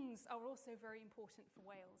songs are also very important for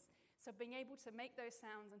whales. So being able to make those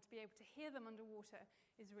sounds and to be able to hear them underwater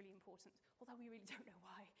is really important, although we really don't know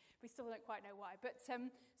why. We still don't quite know why. But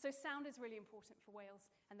so sound is really important for whales,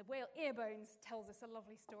 and the whale ear bones tells us a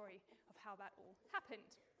lovely story of how that all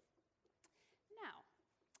happened. Now,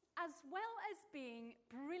 as well as being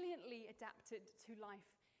brilliantly adapted to life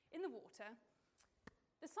in the water,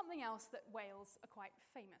 there's something else that whales are quite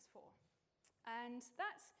famous for, and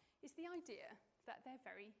that is the idea that they're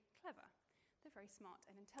very clever. They're very smart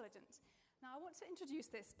and intelligent. Now, I want to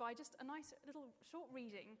introduce this by just a nice little short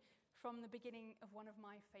reading from the beginning of one of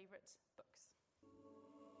my favourite books.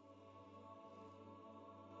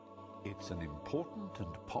 It's an important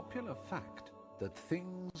and popular fact that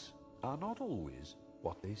things are not always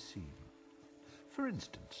what they seem. For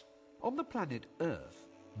instance, on the planet Earth,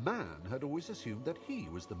 man had always assumed that he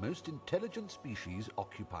was the most intelligent species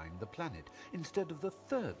occupying the planet, instead of the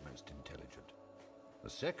third most intelligent. The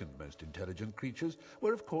second most intelligent creatures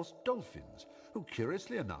were, of course, dolphins, who,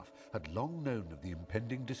 curiously enough, had long known of the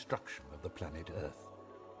impending destruction of the planet Earth.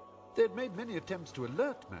 They had made many attempts to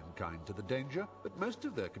alert mankind to the danger, but most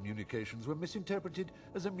of their communications were misinterpreted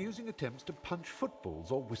as amusing attempts to punch footballs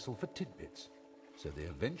or whistle for tidbits. So they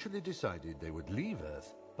eventually decided they would leave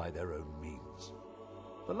Earth by their own means.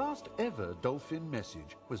 The last ever dolphin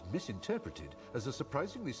message was misinterpreted as a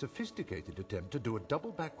surprisingly sophisticated attempt to do a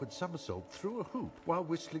double backward somersault through a hoop while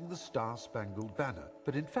whistling the Star-Spangled Banner.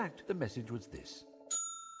 But in fact, the message was this: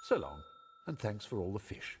 "So long, and thanks for all the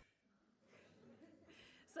fish."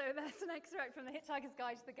 So that's an extract from The Hitchhiker's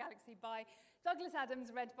Guide to the Galaxy by Douglas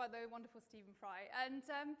Adams, read by the wonderful Stephen Fry. And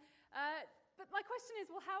but my question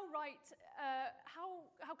is, well, how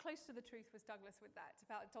close to the truth was Douglas with that,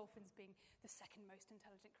 about dolphins being the second most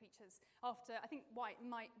intelligent creatures after, I think, white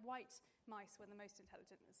mice were the most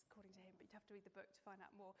intelligent, according to him, but you'd have to read the book to find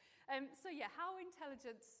out more. So yeah, how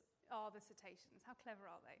intelligent are the cetaceans? How clever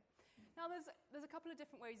are they? Now, there's a couple of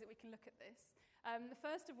different ways that we can look at this. The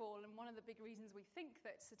first of all, and one of the big reasons we think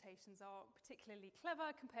that cetaceans are particularly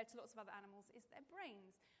clever compared to lots of other animals, is their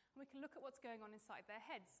brains. And we can look at what's going on inside their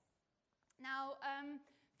heads. Now,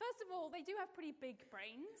 first of all, they do have pretty big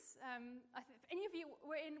brains. Any of you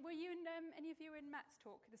any of you in Matt's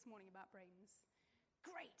talk this morning about brains?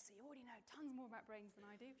 Great, so you already know tons more about brains than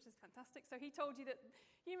I do, which is fantastic. So he told you that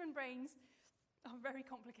human brains are very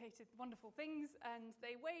complicated, wonderful things, and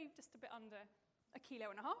they weigh just a bit under 1.5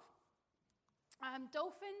 kilos.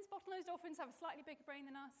 Dolphins, bottlenose dolphins, have a slightly bigger brain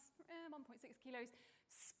than us, 1.6 kilos.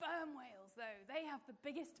 Sperm whales, though, they have the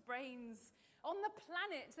biggest brains on the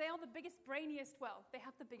planet. They are the biggest, brainiest, well, they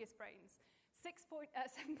have the biggest brains.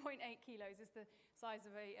 7.8 kilos is the size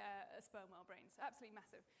of a sperm whale brain, so absolutely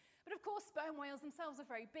massive. But of course, sperm whales themselves are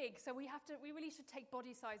very big, so we really should take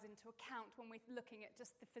body size into account when we're looking at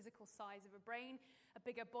just the physical size of a brain. A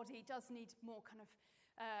bigger body does need more kind of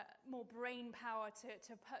more brain power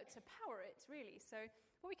to power it, really. So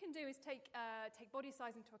what we can do is take body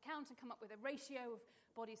size into account and come up with a ratio of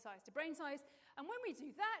body size to brain size. And when we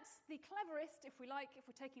do that, the cleverest, if we're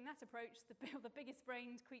taking that approach, the biggest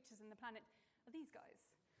brained creatures on the planet are these guys,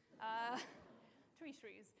 tree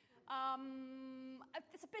shrews.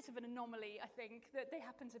 It's a bit of an anomaly, I think, that they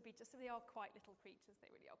happen to be they are quite little creatures.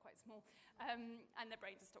 They really are quite small, and their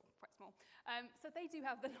brains are still quite small. So they do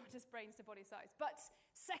have the largest brains to body size. But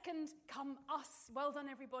second come us. Well done,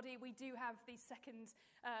 everybody. We do have the second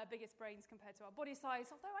biggest brains compared to our body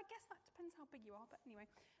size, although I guess that depends how big you are. But anyway,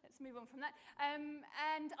 let's move on from that.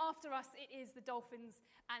 And after us, it is the dolphins,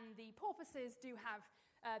 and the porpoises do have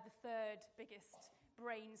the third biggest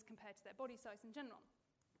brains compared to their body size in general.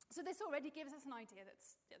 So this already gives us an idea that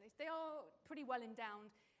they are pretty well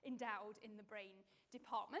endowed in the brain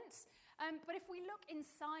department. But if we look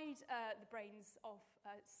inside the brains of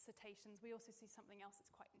cetaceans, we also see something else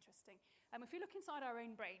that's quite interesting. If we look inside our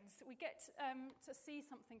own brains, we get to see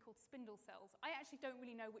something called spindle cells. I actually don't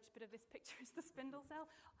really know which bit of this picture is the spindle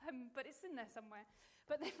cell, but it's in there somewhere.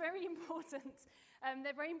 But they're very important.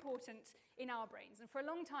 They're very important in our brains. And for a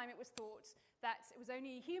long time, it was thought that it was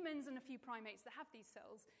only humans and a few primates that have these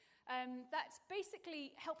cells that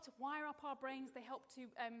basically help to wire up our brains. They help to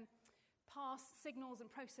pass signals and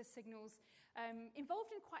process signals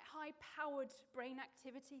involved in quite high-powered brain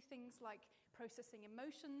activity, things like processing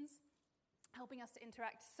emotions, helping us to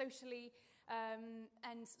interact socially,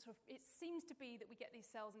 and sort of it seems to be that we get these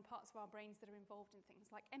cells in parts of our brains that are involved in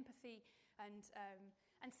things like empathy and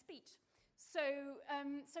speech. So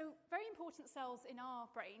very important cells in our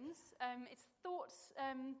brains. It's thought,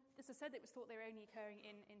 as I said, it was thought they were only occurring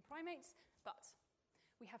in primates, but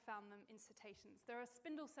we have found them in cetaceans. There are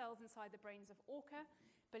spindle cells inside the brains of orca,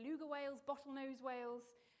 beluga whales, bottlenose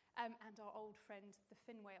whales, and our old friend, the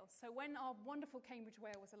fin whale. So when our wonderful Cambridge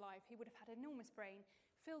whale was alive, he would have had an enormous brain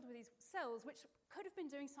filled with these cells, which could have been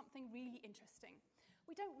doing something really interesting.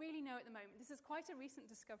 We don't really know at the moment. This is quite a recent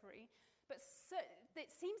discovery, but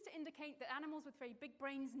it seems to indicate that animals with very big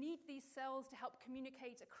brains need these cells to help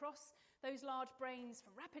communicate across those large brains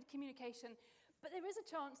for rapid communication. But there is a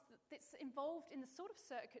chance that it's involved in the sort of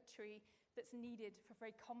circuitry that's needed for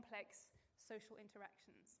very complex social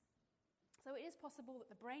interactions. So it is possible that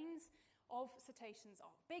the brains of cetaceans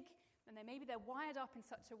are big, and maybe they're wired up in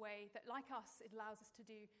such a way that, like us, it allows us to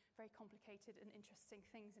do very complicated and interesting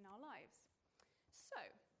things in our lives. So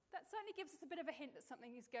that certainly gives us a bit of a hint that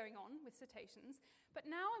something is going on with cetaceans. But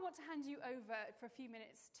now I want to hand you over for a few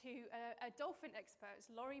minutes to a dolphin expert,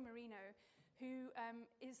 Laurie Marino, who's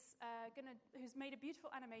made a beautiful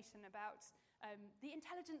animation about the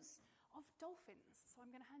intelligence of dolphins. So I'm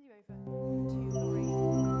going to hand you over to Laurie.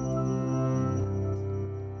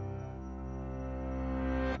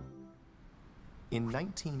 In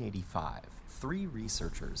 1985, 3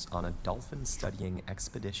 researchers on a dolphin studying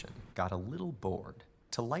expedition got a little bored.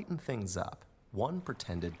 To lighten things up, one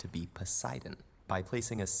pretended to be Poseidon by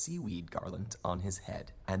placing a seaweed garland on his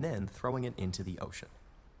head and then throwing it into the ocean.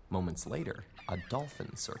 Moments later, a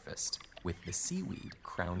dolphin surfaced, with the seaweed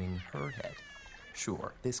crowning her head.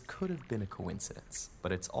 Sure, this could have been a coincidence,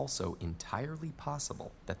 but it's also entirely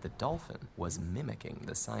possible that the dolphin was mimicking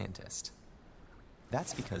the scientist.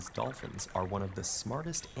 That's because dolphins are one of the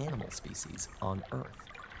smartest animal species on Earth.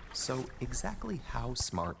 So exactly how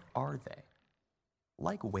smart are they?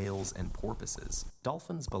 Like whales and porpoises,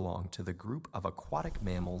 dolphins belong to the group of aquatic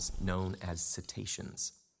mammals known as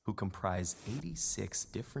cetaceans, who comprise 86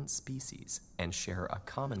 different species and share a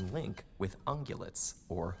common link with ungulates,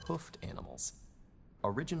 or hoofed animals.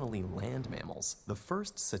 Originally land mammals, the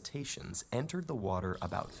first cetaceans entered the water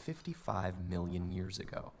about 55 million years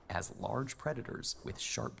ago as large predators with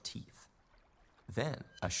sharp teeth. Then,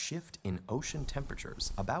 a shift in ocean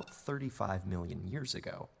temperatures about 35 million years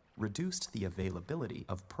ago reduced the availability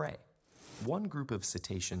of prey. One group of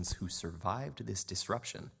cetaceans who survived this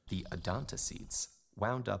disruption, the odontocetes,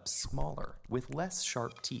 wound up smaller with less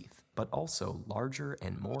sharp teeth, but also larger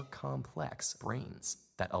and more complex brains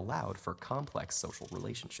that allowed for complex social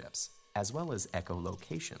relationships, as well as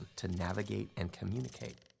echolocation to navigate and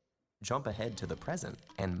communicate. Jump ahead to the present,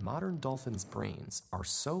 and modern dolphins' brains are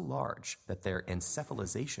so large that their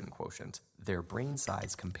encephalization quotient, their brain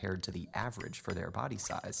size compared to the average for their body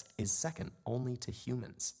size, is second only to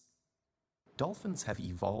humans. Dolphins have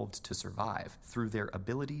evolved to survive through their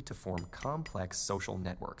ability to form complex social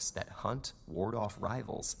networks that hunt, ward off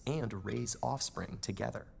rivals, and raise offspring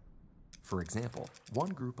together. For example, one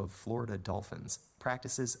group of Florida dolphins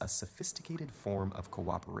practices a sophisticated form of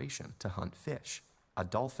cooperation to hunt fish. A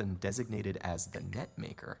dolphin designated as the net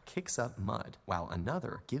maker kicks up mud, while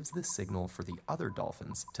another gives the signal for the other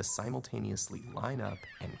dolphins to simultaneously line up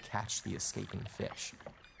and catch the escaping fish.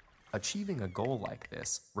 Achieving a goal like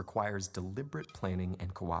this requires deliberate planning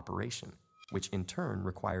and cooperation, which in turn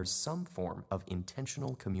requires some form of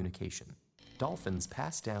intentional communication. Dolphins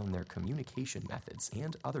pass down their communication methods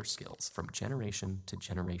and other skills from generation to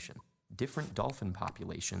generation. Different dolphin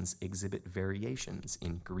populations exhibit variations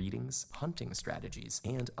in greetings, hunting strategies,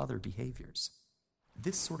 and other behaviors.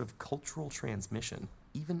 This sort of cultural transmission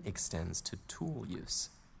even extends to tool use.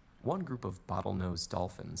 One group of bottlenose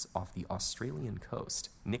dolphins off the Australian coast,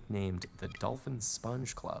 nicknamed the Dolphin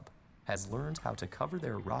Sponge Club, has learned how to cover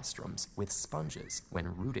their rostrums with sponges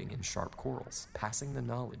when rooting in sharp corals, passing the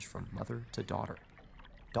knowledge from mother to daughter.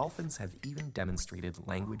 Dolphins have even demonstrated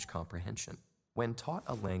language comprehension. When taught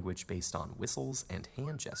a language based on whistles and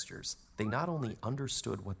hand gestures, they not only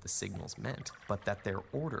understood what the signals meant, but that their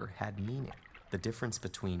order had meaning, the difference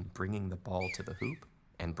between bringing the ball to the hoop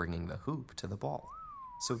and bringing the hoop to the ball.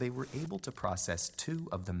 So they were able to process two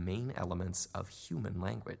of the main elements of human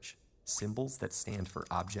language: symbols that stand for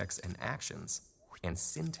objects and actions, and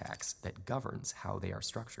syntax that governs how they are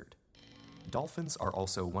structured. Dolphins are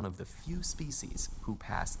also one of the few species who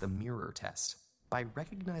pass the mirror test. By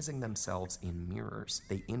recognizing themselves in mirrors,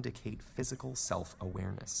 they indicate physical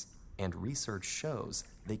self-awareness, and research shows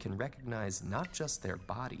they can recognize not just their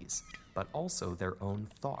bodies, but also their own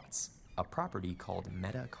thoughts, a property called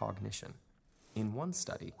metacognition. In one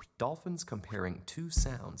study, dolphins comparing two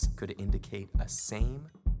sounds could indicate a same,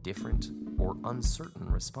 different, or uncertain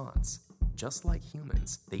response. Just like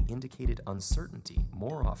humans, they indicated uncertainty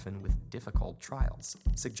more often with difficult trials,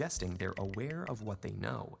 suggesting they're aware of what they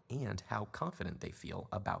know and how confident they feel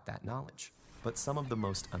about that knowledge. But some of the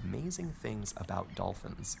most amazing things about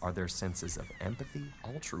dolphins are their senses of empathy,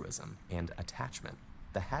 altruism, and attachment.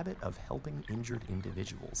 The habit of helping injured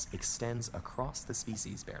individuals extends across the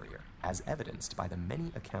species barrier, as evidenced by the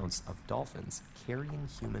many accounts of dolphins carrying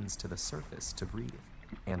humans to the surface to breathe.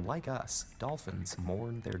 And like us, dolphins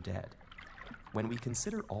mourn their dead. When we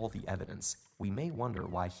consider all the evidence, we may wonder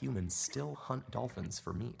why humans still hunt dolphins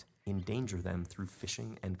for meat, endanger them through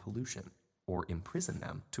fishing and pollution, or imprison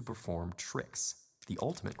them to perform tricks. The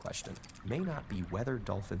ultimate question may not be whether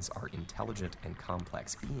dolphins are intelligent and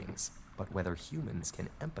complex beings, but whether humans can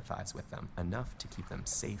empathize with them enough to keep them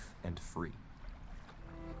safe and free.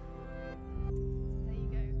 There you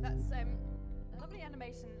go. That's a lovely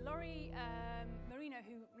animation. Laurie Marino,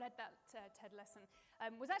 who led that TED lesson,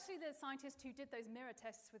 was actually the scientist who did those mirror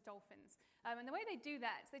tests with dolphins. And the way they do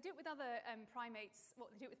that, they do it with other primates. Well,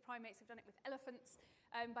 they do it with primates. They've done it with elephants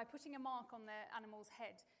by putting a mark on their animal's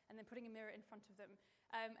head and then putting a mirror in front of them.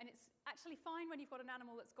 And it's actually fine when you've got an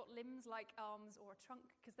animal that's got limbs like arms or a trunk,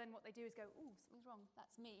 because then what they do is go, "Ooh, something's wrong,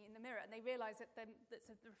 that's me," in the mirror. And they realize that that's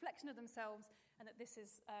a reflection of themselves and that this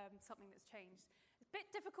is something that's changed. It's a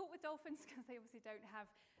bit difficult with dolphins because they obviously don't have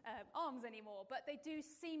arms anymore, but they do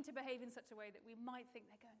seem to behave in such a way that we might think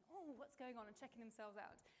they're going, "Oh, what's going on?" and checking themselves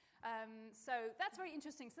out. So that's very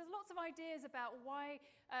interesting. So there's lots of ideas about why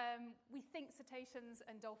we think cetaceans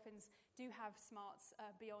and dolphins do have smarts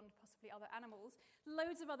beyond possibly other animals.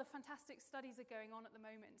 Loads of other fantastic studies are going on at the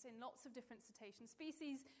moment in lots of different cetacean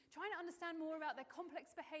species, trying to understand more about their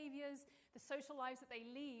complex behaviors, the social lives that they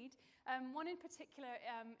lead. One in particular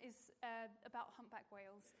is about humpback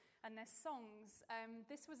whales and their songs.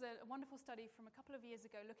 This was a wonderful study from a couple of years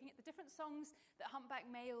ago looking at the different songs that humpback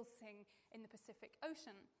males sing in the Pacific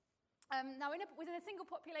Ocean. Now, within a single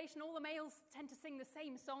population, all the males tend to sing the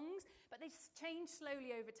same songs, but they change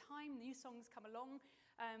slowly over time. New songs come along,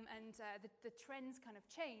 and the trends kind of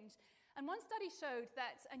change. And one study showed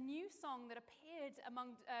that a new song that appeared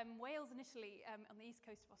among whales initially on the east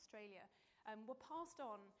coast of Australia were passed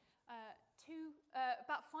on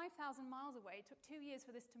about 5,000 miles away. It took 2 years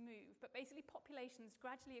for this to move, but basically populations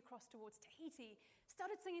gradually across towards Tahiti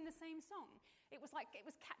started singing the same song. It was like it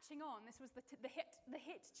was catching on. This was the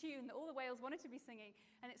hit tune that all the whales wanted to be singing,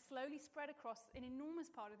 and it slowly spread across an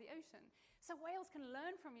enormous part of the ocean. So whales can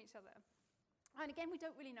learn from each other. And again, we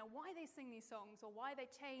don't really know why they sing these songs or why they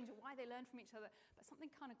change or why they learn from each other, but something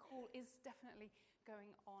kind of cool is definitely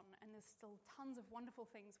going on, and there's still tons of wonderful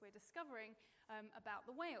things we're discovering about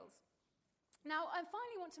the whales. Now, I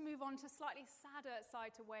finally want to move on to a slightly sadder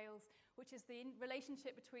side to whales, which is the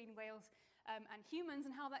relationship between whales and humans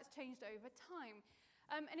and how that's changed over time.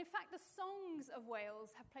 And in fact, the songs of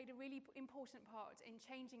whales have played a really important part in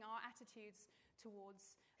changing our attitudes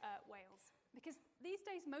towards whales. Because these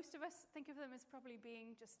days, most of us think of them as probably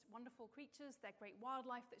being just wonderful creatures. They're great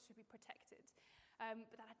wildlife that should be protected.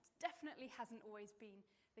 But that definitely hasn't always been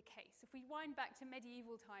the case. If we wind back to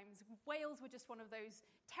medieval times, whales were just one of those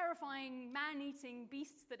terrifying, man-eating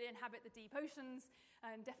beasts that inhabit the deep oceans,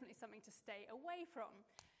 and definitely something to stay away from.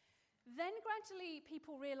 Then gradually,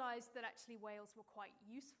 people realized that actually whales were quite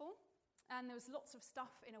useful. And there was lots of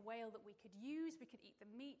stuff in a whale that we could use. We could eat the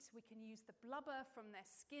meat. We can use the blubber from their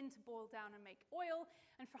skin to boil down and make oil.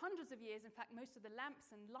 And for hundreds of years, in fact, most of the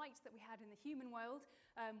lamps and lights that we had in the human world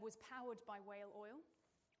was powered by whale oil.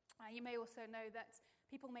 You may also know that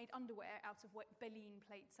people made underwear out of baleen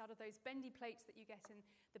plates, out of those bendy plates that you get in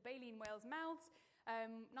the baleen whales' mouths.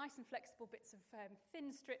 Nice and flexible bits of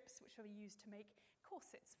thin strips, which were used to make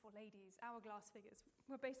corsets for ladies. Hourglass figures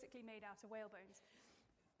were basically made out of whale bones.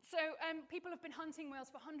 So people have been hunting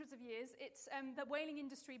whales for hundreds of years. The whaling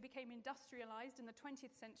industry became industrialized in the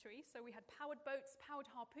 20th century. So we had powered boats, powered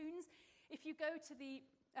harpoons. If you go to the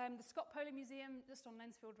Scott Polar Museum just on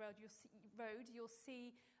Lensfield Road, you'll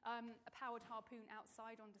see a powered harpoon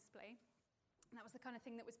outside on display. And that was the kind of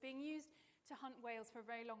thing that was being used to hunt whales for a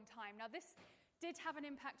very long time. Now this did have an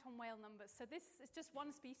impact on whale numbers. So this is just one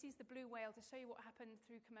species, the blue whale, to show you what happened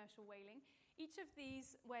through commercial whaling. Each of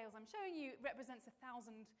these whales I'm showing you represents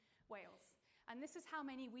 1,000 whales. And this is how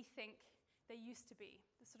many we think there used to be.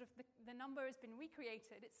 The number has been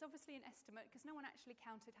recreated. It's obviously an estimate because no one actually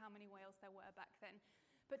counted how many whales there were back then.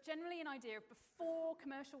 But generally an idea of before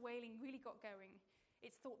commercial whaling really got going,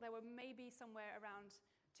 it's thought there were maybe somewhere around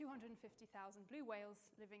 250,000 blue whales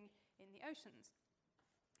living in the oceans.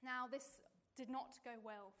 Now this did not go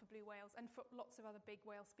well for blue whales and for lots of other big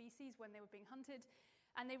whale species when they were being hunted.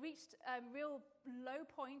 And they reached a real low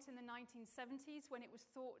point in the 1970s when it was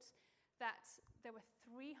thought that there were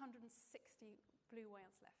 360 blue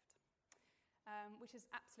whales left, which is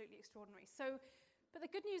absolutely extraordinary. But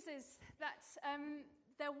the good news is that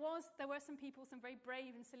there were some people, some very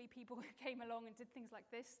brave and silly people who came along and did things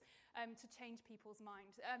like this to change people's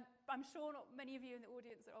mind. I'm sure not many of you in the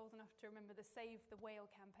audience are old enough to remember the Save the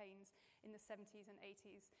Whale campaigns in the 70s and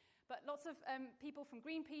 80s. But lots of people from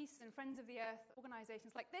Greenpeace and Friends of the Earth,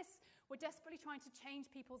 organizations like this, were desperately trying to change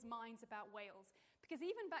people's minds about whales. Because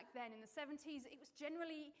even back then in the 70s, it was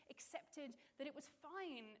generally accepted that it was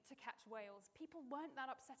fine to catch whales. People weren't that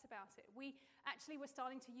upset about it. We actually were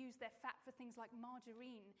starting to use their fat for things like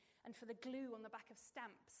margarine and for the glue on the back of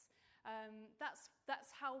stamps.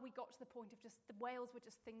 That's how we got to the point of just the whales were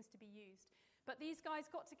just things to be used. But these guys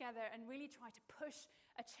got together and really tried to push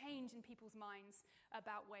a change in people's minds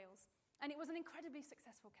about whales. And it was an incredibly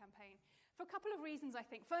successful campaign for a couple of reasons, I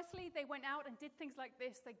think. Firstly, they went out and did things like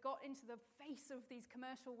this. They got into the face of these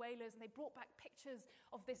commercial whalers and they brought back pictures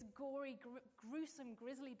of this gory, gruesome,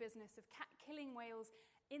 grisly business of killing whales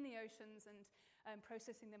in the oceans and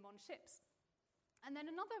processing them on ships. And then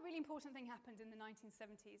another really important thing happened in the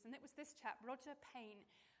 1970s, and it was this chap, Roger Payne,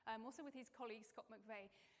 also with his colleague Scott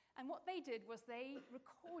McVeigh. And what they did was they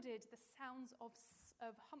recorded the sounds of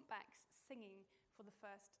humpbacks singing for the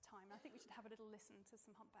first time. I think we should have a little listen to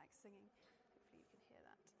some humpbacks singing. Hopefully you can hear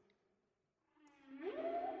that.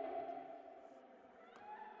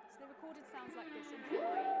 So they recorded sounds like this in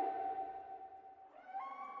Hawaii.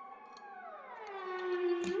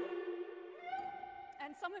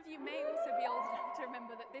 And some of you may also be old enough to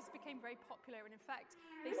remember that this became very popular, and in fact,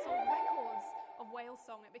 they sold records of whale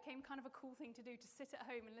song. It became kind of a cool thing to do, to sit at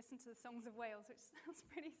home and listen to the songs of whales, which sounds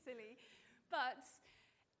pretty silly. But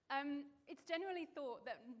it's generally thought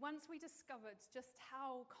that once we discovered just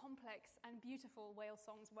how complex and beautiful whale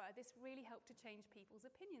songs were, this really helped to change people's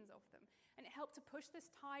opinions of them. And it helped to push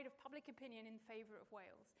this tide of public opinion in favor of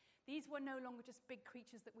whales. These were no longer just big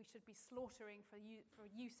creatures that we should be slaughtering for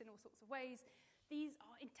use in all sorts of ways. These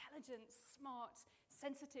are intelligent, smart,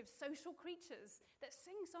 sensitive, social creatures that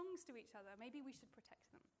sing songs to each other. Maybe we should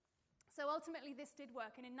protect them. So ultimately, this did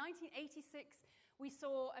work. And in 1986, we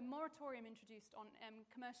saw a moratorium introduced on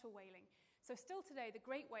commercial whaling. So still today, the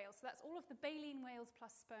great whales, so that's all of the baleen whales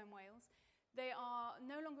plus sperm whales, they are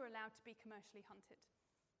no longer allowed to be commercially hunted.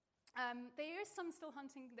 There is some still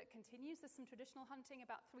hunting that continues. There's some traditional hunting.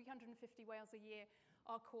 About 350 whales a year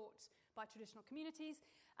are caught by traditional communities.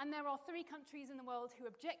 And there are 3 countries in the world who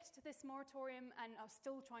object to this moratorium and are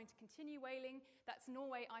still trying to continue whaling. That's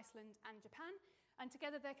Norway, Iceland, and Japan. And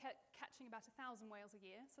together they're catching about 1,000 whales a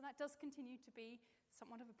year. So that does continue to be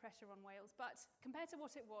somewhat of a pressure on whales. But compared to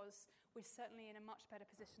what it was, we're certainly in a much better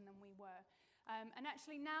position than we were. And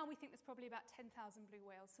actually now we think there's probably about 10,000 blue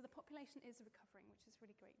whales. So the population is recovering, which is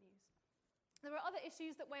really great news. There are other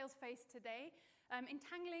issues that whales face today.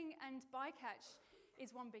 Entangling and bycatch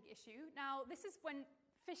is one big issue. Now, this is when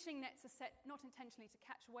fishing nets are set not intentionally to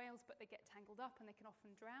catch whales, but they get tangled up and they can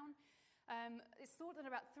often drown. It's thought that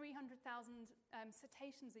about 300,000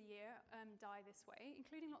 cetaceans a year die this way,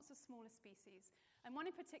 including lots of smaller species. And one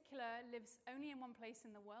in particular lives only in one place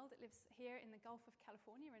in the world. It lives here in the Gulf of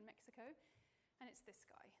California in Mexico. And it's this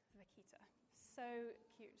guy, the vaquita. So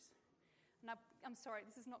cute. Now, I'm sorry,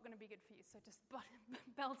 this is not going to be good for you, so just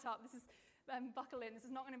belt up. This is, buckle in. This is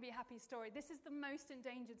not going to be a happy story. This is the most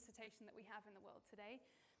endangered cetacean that we have in the world today.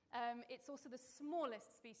 It's also the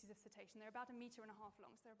smallest species of cetacean. They're about 1.5 meters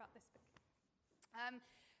long, so they're about this big.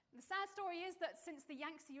 The sad story is that since the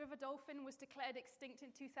Yangtze River dolphin was declared extinct in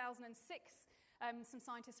 2006, some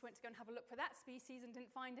scientists went to go and have a look for that species and didn't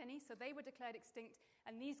find any, so they were declared extinct,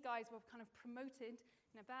 and these guys were kind of promoted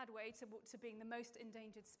in a bad way to being the most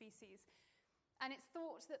endangered species. And it's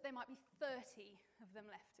thought that there might be 30 of them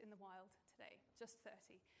left in the wild today, just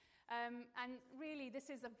 30. And really, this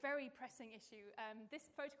is a very pressing issue. This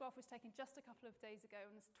photograph was taken just a couple of days ago,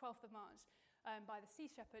 on the 12th of March, by the Sea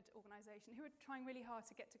Shepherd organization, who are trying really hard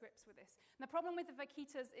to get to grips with this. And the problem with the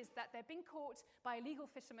vaquitas is that they're being caught by illegal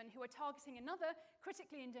fishermen who are targeting another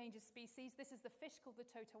critically endangered species. This is the fish called the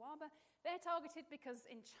totoaba. They're targeted because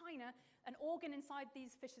in China, an organ inside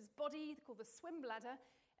these fish's body, called the swim bladder,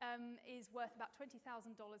 is worth about $20,000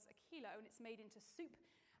 a kilo, and it's made into soup.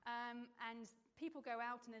 And people go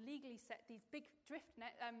out and illegally set these big drift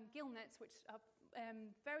gill nets, which are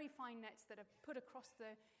very fine nets that are put across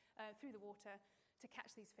through the water to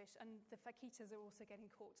catch these fish. And the vaquitas are also getting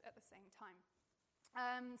caught at the same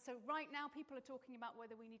time. So right now, people are talking about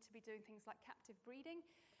whether we need to be doing things like captive breeding.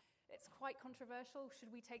 It's quite controversial. Should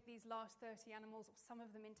we take these last 30 animals, or some of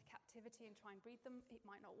them, into captivity and try and breed them? It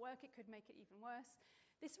might not work. It could make it even worse.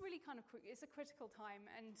 This really is a critical time,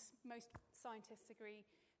 and most scientists agree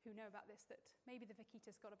who know about this that maybe the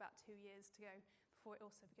vaquita's got about 2 years to go before it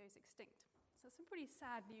also goes extinct. So some pretty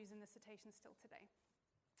sad news in the cetaceans still today.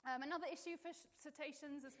 Another issue for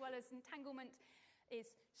cetaceans, as well as entanglement,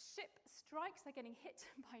 is ship strikes. They're getting hit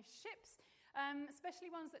by ships,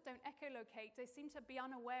 especially ones that don't echolocate. They seem to be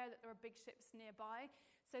unaware that there are big ships nearby.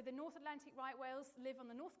 So the North Atlantic right whales live on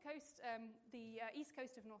the north coast, the east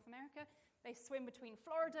coast of North America. They swim between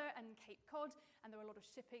Florida and Cape Cod, and there are a lot of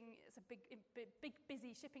shipping. It's a big,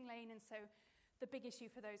 busy shipping lane, and so the big issue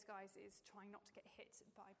for those guys is trying not to get hit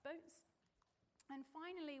by boats. And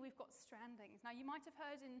finally, we've got strandings. Now, you might have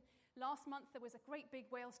heard last month there was a great big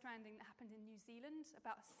whale stranding that happened in New Zealand.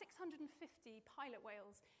 About 650 pilot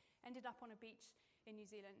whales ended up on a beach in New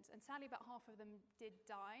Zealand, and sadly about half of them did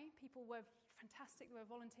die. People were fantastic. There were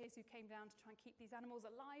volunteers who came down to try and keep these animals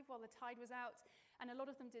alive while the tide was out, and a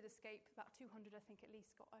lot of them did escape. About 200, I think, at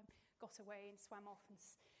least got away and swam off and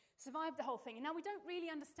survived the whole thing. And now we don't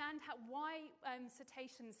really understand why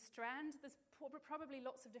cetaceans strand. There's probably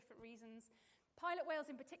lots of different reasons. Pilot whales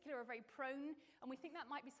in particular are very prone, and we think that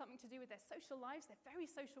might be something to do with their social lives. They're very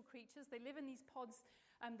social creatures. They live in these pods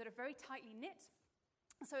that are very tightly knit.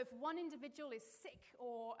 So if one individual is sick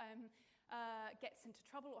or gets into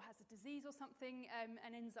trouble or has a disease or something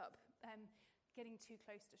and ends up getting too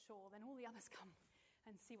close to shore, then all the others come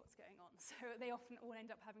and see what's going on. So they often all end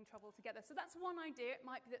up having trouble together. So that's one idea. It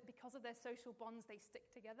might be that because of their social bonds, they stick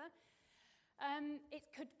together. It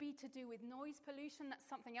could be to do with noise pollution. That's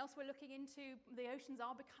something else we're looking into. The oceans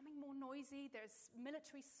are becoming more noisy. There's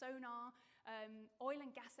military sonar. Oil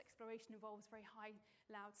and gas exploration involves very high,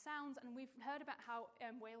 loud sounds. And we've heard about how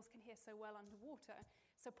whales can hear so well underwater.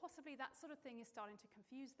 So possibly that sort of thing is starting to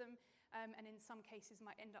confuse them, and in some cases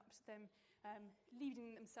might end up them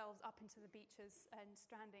leading themselves up into the beaches and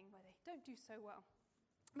stranding where they don't do so well.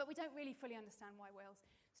 But we don't really fully understand why whales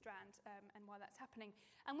strand and why that's happening.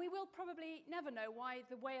 And we will probably never know why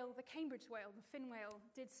the whale, the Cambridge whale, the fin whale,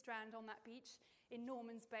 did strand on that beach in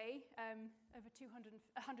Norman's Bay over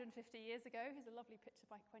 150 years ago. Here's a lovely picture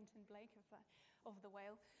by Quentin Blake of the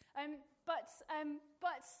whale. But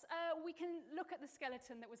we can look at the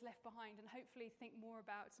skeleton that was left behind and hopefully think more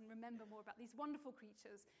about and remember more about these wonderful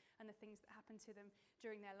creatures and the things that happened to them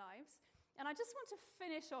during their lives. And I just want to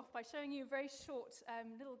finish off by showing you a very short,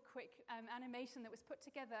 little quick animation that was put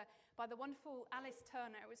together by the wonderful Alice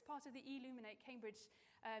Turner. It was part of the Illuminate Cambridge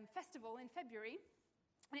Festival in February.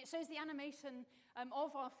 And it shows the animation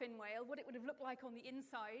of our fin whale, what it would have looked like on the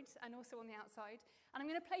inside and also on the outside. And I'm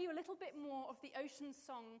going to play you a little bit more of the Ocean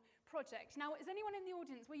Song project. Now, is anyone in the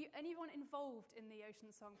audience, anyone involved in the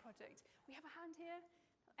Ocean Song project? We have a hand here?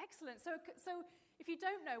 Excellent. So if you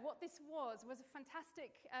don't know, what this was a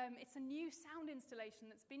fantastic, it's a new sound installation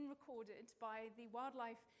that's been recorded by the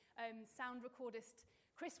wildlife sound recordist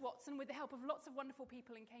Chris Watson with the help of lots of wonderful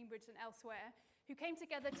people in Cambridge and elsewhere who came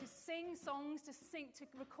together to sing songs, to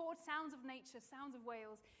record sounds of nature, sounds of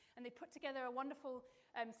whales, and they put together a wonderful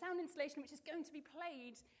sound installation which is going to be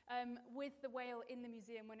played with the whale in the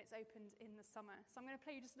museum when it's opened in the summer. So I'm going to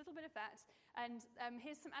play you just a little bit of that, and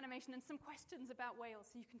here's some animation and some questions about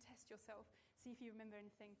whales so you can test yourself, see if you remember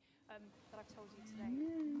anything that I've told you today.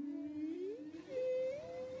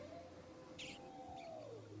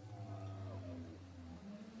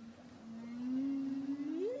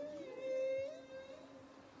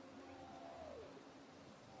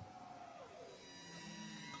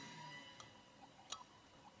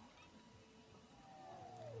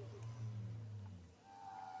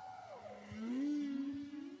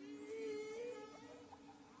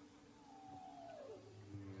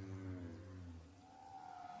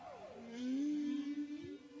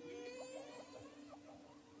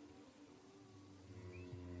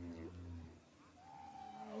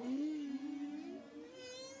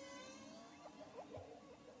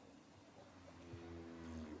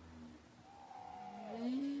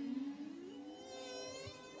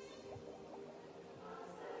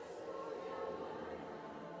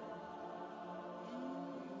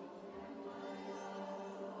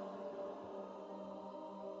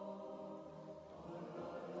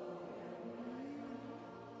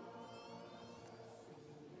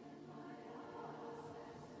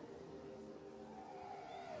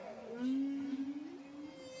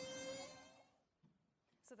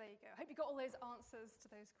 So there you go. I hope you got all those answers to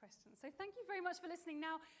those questions. So thank you very much for listening.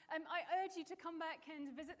 Now, I urge you to come back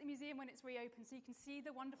and visit the museum when it's reopened so you can see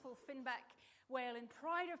the wonderful finback whale in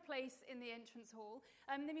pride of place in the entrance hall.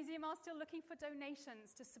 The museum are still looking for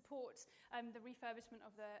donations to support the refurbishment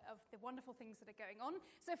of the wonderful things that are going on.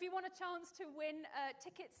 So if you want a chance to win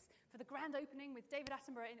tickets for the grand opening with David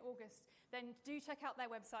Attenborough in August, then do check out their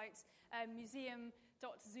website,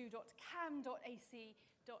 museum.zoo.cam.ac.uk.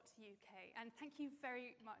 And thank you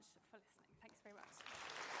very much for listening. Thanks very much.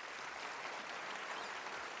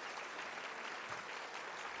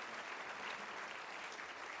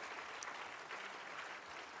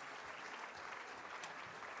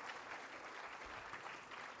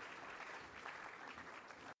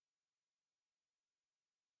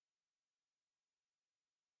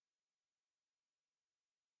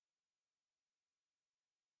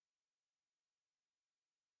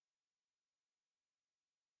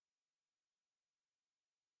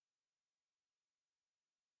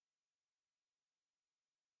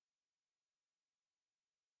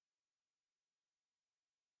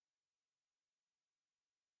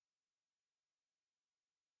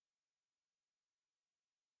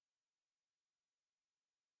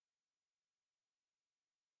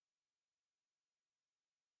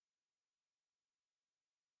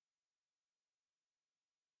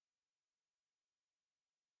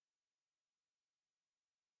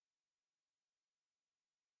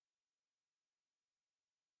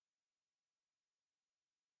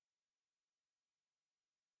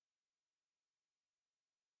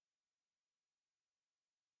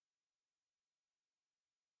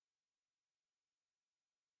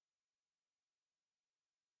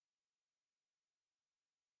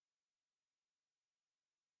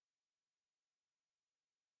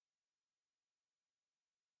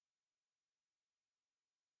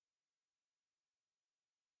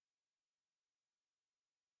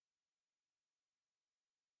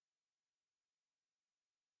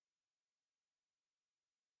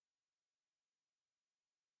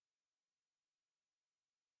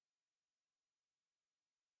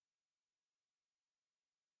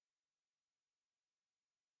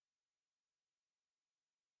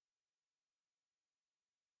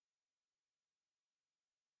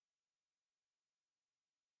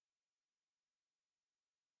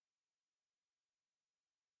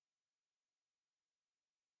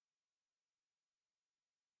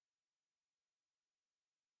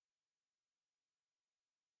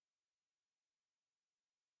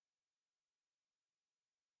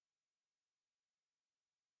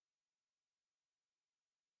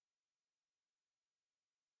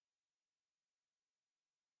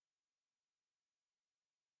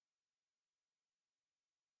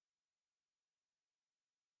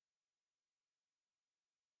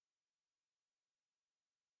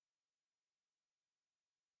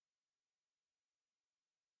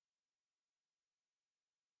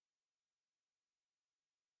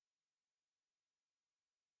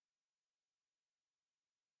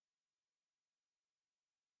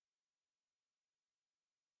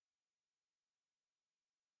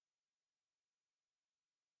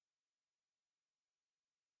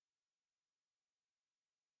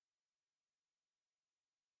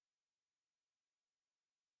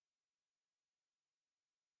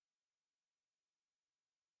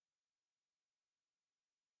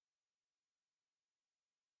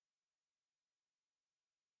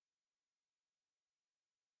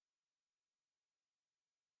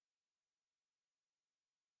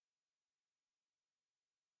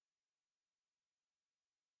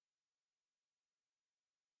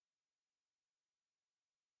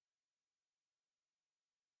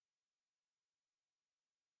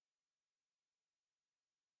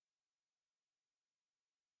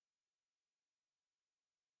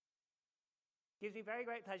 Gives me very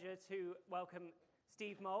great pleasure to welcome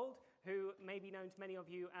Steve Mould, who may be known to many of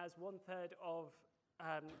you as one-third of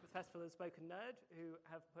the Festival of the Spoken Nerd, who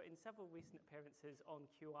have put in several recent appearances on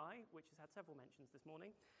QI, which has had several mentions this morning.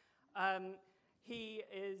 He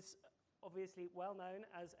is obviously well known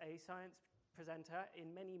as a science presenter in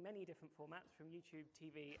many, many different formats, from YouTube,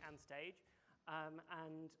 TV, and stage.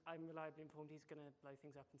 And I'm reliably informed he's going to blow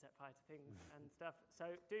things up and set fire to things and stuff.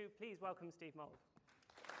 So do please welcome Steve Mould.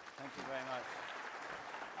 Thank you very much.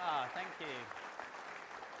 Thank you.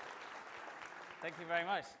 Thank you very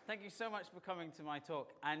much. Thank you so much for coming to my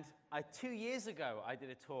talk. And 2 years ago, I did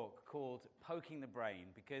a talk called Poking the Brain,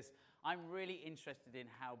 because I'm really interested in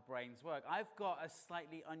how brains work. I've got a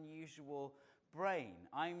slightly unusual brain.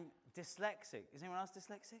 I'm dyslexic. Is anyone else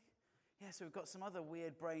dyslexic? Yeah, so we've got some other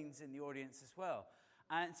weird brains in the audience as well.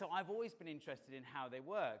 And so I've always been interested in how they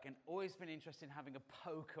work, and always been interested in having a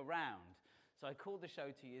poke around. So I called the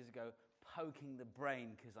show 2 years ago Poking the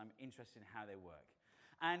Brain, because I'm interested in how they work.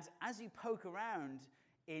 And as you poke around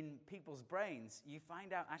in people's brains, you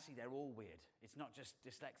find out actually they're all weird. It's not just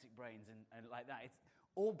dyslexic brains and like that.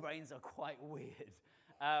 All brains are quite weird.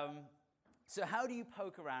 So how do you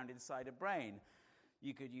poke around inside a brain?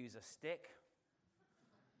 You could use a stick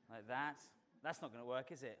like that. That's not going to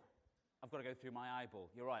work, is it? I've got to go through my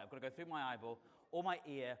eyeball. You're right, I've got to go through my eyeball or my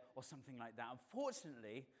ear or something like that.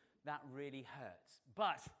 Unfortunately, that really hurts.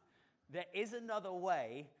 But there is another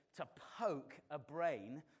way to poke a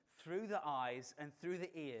brain through the eyes and through the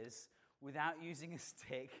ears without using a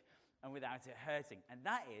stick and without it hurting. And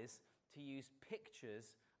that is to use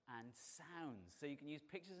pictures and sounds. So you can use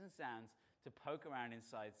pictures and sounds to poke around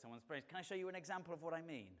inside someone's brain. Can I show you an example of what I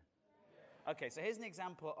mean? Yeah. Okay, so here's an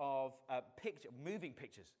example of moving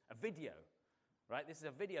pictures, a video. Right? This is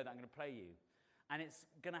a video that I'm going to play you. And it's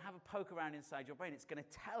going to have a poke around inside your brain. It's going to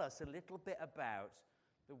tell us a little bit about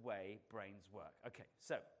the way brains work. Okay,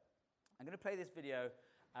 so I'm going to play this video,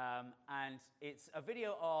 and it's a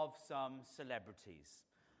video of some celebrities.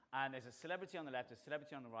 And there's a celebrity on the left, a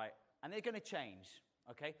celebrity on the right, and they're going to change,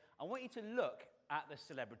 okay? I want you to look at the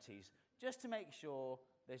celebrities just to make sure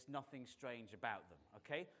there's nothing strange about them,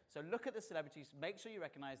 okay? So look at the celebrities, make sure you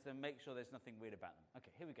recognize them, make sure there's nothing weird about them.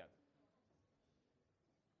 Okay, here we go.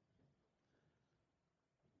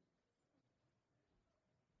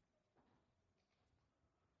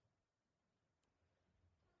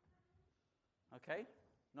 Okay,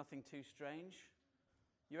 nothing too strange.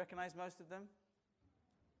 You recognize most of them?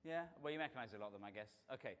 Yeah? Well, you recognize a lot of them, I guess.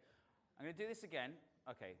 Okay, I'm going to do this again.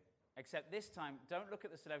 Okay, except this time, don't look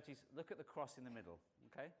at the celebrities, look at the cross in the middle,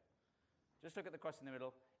 okay? Just look at the cross in the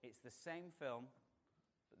middle. It's the same film,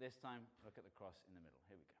 but this time, look at the cross in the middle.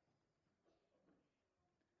 Here we go.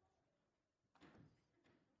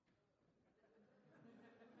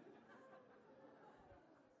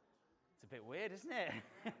 It's a bit weird, isn't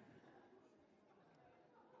it?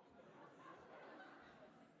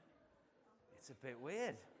 It's a bit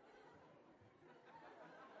weird.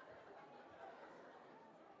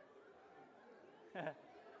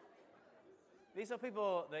 These are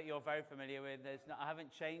people that you're very familiar with. I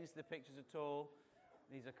haven't changed the pictures at all.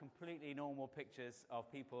 These are completely normal pictures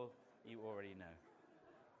of people you already know.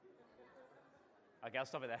 Okay, I'll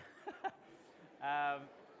stop it there.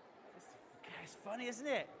 It's funny, isn't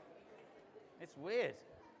it? It's weird.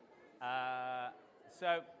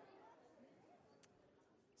 So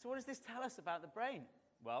what does this tell us about the brain?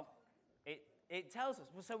 Well, it tells us,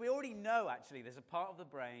 so we already know, actually, there's a part of the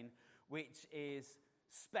brain which is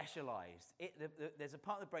specialized. There's a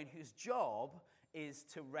part of the brain whose job is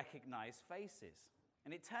to recognize faces.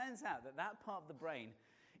 And it turns out that part of the brain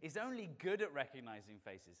is only good at recognizing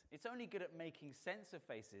faces. It's only good at making sense of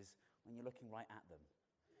faces when you're looking right at them.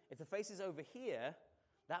 If the face is over here,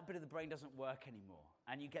 that bit of the brain doesn't work anymore.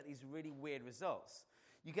 And you get these really weird results.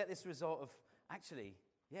 You get this result of, actually,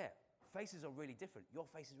 yeah, faces are really different. Your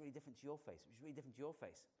face is really different to your face, which is really different to your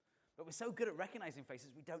face. But we're so good at recognizing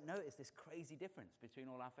faces, we don't notice this crazy difference between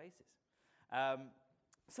all our faces.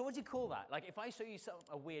 So what do you call that? Like, if I show you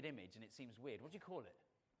a weird image and it seems weird, what do you call it?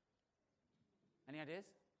 Any ideas?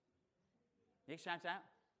 You shout out?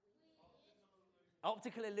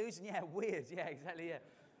 Optical illusion, yeah, weird, yeah, exactly, yeah.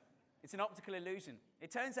 It's an optical illusion.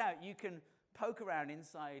 It turns out you can poke around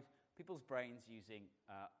inside people's brains using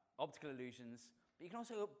optical illusions, but you can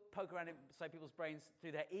also poke around inside people's brains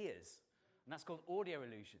through their ears, and that's called audio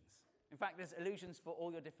illusions. In fact, there's illusions for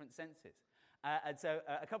all your different senses. And so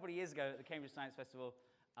a couple of years ago at the Cambridge Science Festival,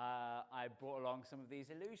 I brought along some of these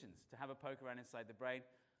illusions to have a poke around inside the brain.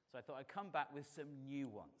 So I thought I'd come back with some new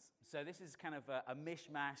ones. So this is kind of a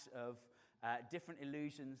mishmash of different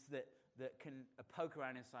illusions that that can poke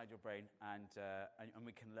around inside your brain, and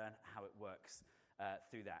we can learn how it works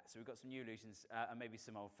through that. So we've got some new illusions and maybe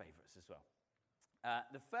some old favorites as well.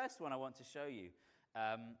 The first one I want to show you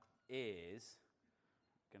is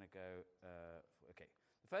going to go. Okay,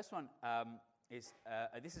 the first one is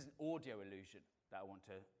this is an audio illusion that I want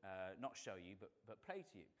to not show you, but play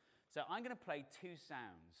to you. So I'm going to play two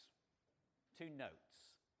sounds, two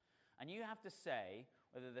notes, and you have to say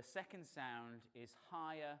whether the second sound is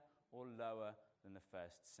higher or lower than the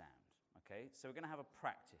first sound. Okay, so we're going to have a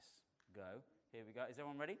practice go. Here we go. Is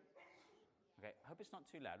everyone ready? Okay, I hope it's not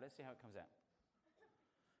too loud. Let's see how it comes out.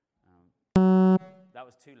 That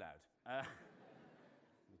was too loud. Let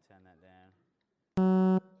me turn that down.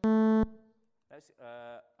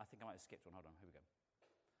 I think I might have skipped one. Hold on, here we go.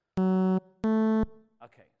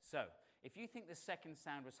 Okay, so if you think the second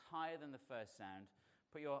sound was higher than the first sound,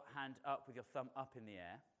 put your hand up with your thumb up in the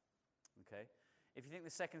air. Okay. If you think the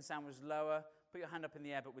second sound was lower, put your hand up in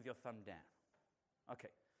the air but with your thumb down. Okay.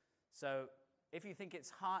 So if you think it's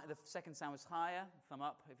high, the second sound was higher, thumb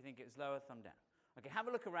up. If you think it was lower, thumb down. Okay, have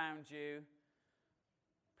a look around you.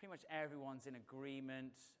 Pretty much everyone's in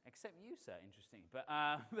agreement, except you, sir, interesting. But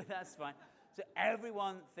that's fine. So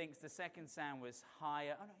everyone thinks the second sound was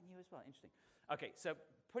higher. Oh, no, and you as well, interesting. Okay, so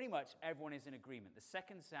pretty much everyone is in agreement. The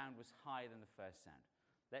second sound was higher than the first sound.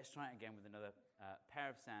 Let's try it again with another pair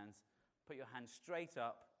of sounds. Put your hand straight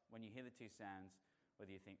up when you hear the two sounds,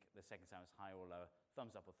 whether you think the second sound was higher or lower.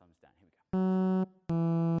 Thumbs up or thumbs down. Here we go.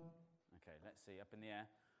 Okay, let's see, up in the air.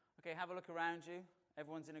 Okay, have a look around you.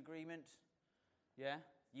 Everyone's in agreement? Yeah?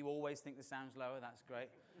 You always think the sound's lower. That's great.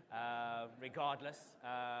 Regardless.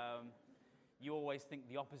 You always think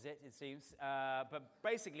the opposite, it seems. But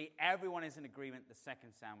basically, everyone is in agreement the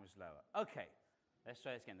second sound was lower. Okay, let's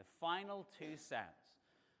try this again. The final two sounds.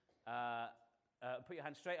 Put your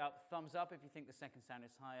hand straight up. Thumbs up if you think the second sound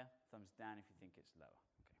is higher. Thumbs down if you think it's lower.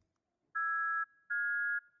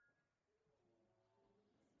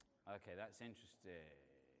 Okay, that's interesting.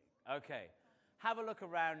 Okay, have a look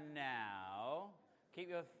around now. Keep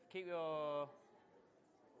your.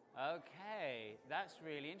 Okay, that's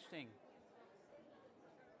really interesting.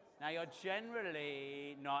 Now you're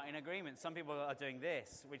generally not in agreement. Some people are doing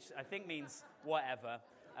this, which I think means whatever.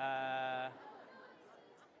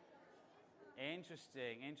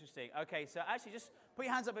 Interesting. Okay, so actually just put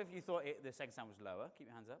your hands up if you thought the second sound was lower. Keep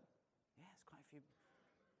your hands up. Yeah, it's quite a few.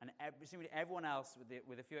 And presumably everyone else,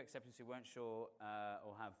 with a few exceptions who weren't sure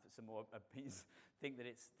or have some more opinions, think that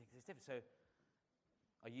it's different. So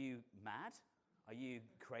are you mad? Are you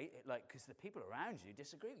crazy? Like, because the people around you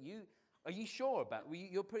disagree. Are you sure about?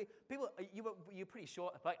 You're pretty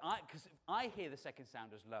sure. Like, because I hear the second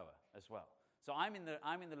sound as lower as well. So I'm in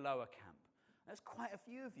the lower camp. There's quite a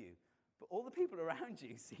few of you, but all the people around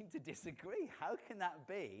you seem to disagree. How can that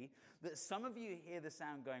be that some of you hear the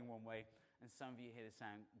sound going one way and some of you hear the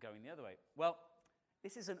sound going the other way? Well,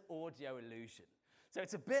 this is an audio illusion. So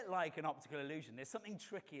it's a bit like an optical illusion. There's something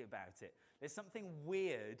tricky about it. There's something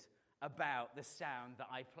weird about the sound that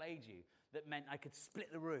I played you that meant I could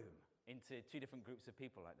split the room into two different groups of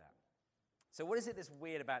people like that. So what is it that's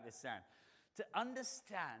weird about this sound? To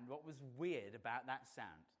understand what was weird about that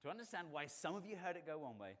sound, to understand why some of you heard it go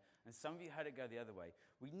one way and some of you heard it go the other way,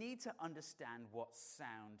 we need to understand what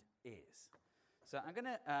sound is. So I'm going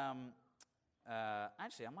to,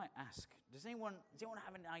 actually, I might ask, does anyone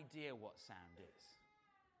have an idea what sound is?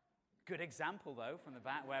 Good example, though, from the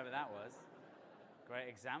back, wherever that was. Great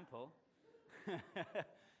example.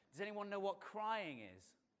 Does anyone know what crying is?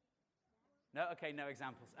 No? Okay, no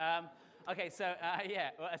examples. Okay, so, yeah.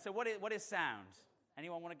 So what is sound?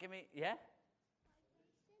 Anyone want to give me, yeah?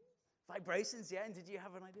 Vibrations, yeah? And did you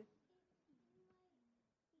have an idea?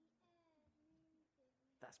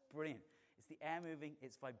 That's brilliant. It's the air moving,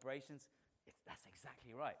 it's vibrations. That's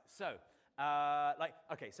exactly right. So,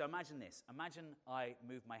 so imagine this. Imagine I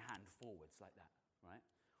move my hand forwards like that, right?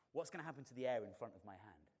 What's going to happen to the air in front of my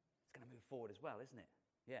hand? It's going to move forward as well, isn't it?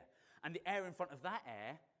 Yeah. And the air in front of that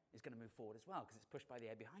air is going to move forward as well because it's pushed by the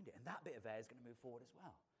air behind it. And that bit of air is going to move forward as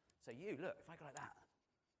well. So look, if I go like that,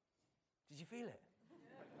 did you feel it?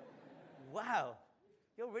 Wow.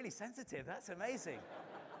 You're really sensitive. That's amazing.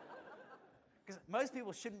 Because most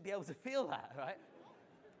people shouldn't be able to feel that, right?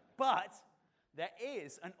 But there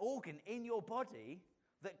is an organ in your body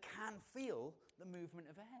that can feel the movement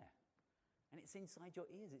of air. And it's inside your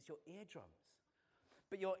ears. It's your eardrums.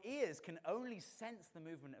 But your ears can only sense the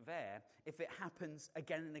movement of air if it happens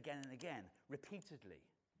again and again and again, repeatedly,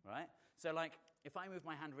 right? So, like, if I move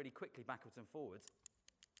my hand really quickly backwards and forwards,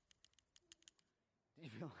 did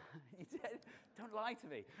you feel you did? Don't lie to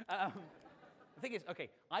me. The thing is, okay,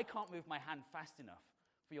 I can't move my hand fast enough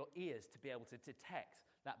for your ears to be able to detect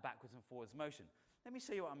that backwards and forwards motion. Let me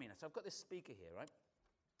show you what I mean. So I've got this speaker here, right?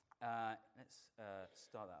 Let's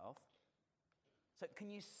start that off. So can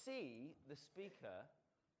you see the speaker?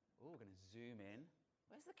 Oh, we're going to zoom in.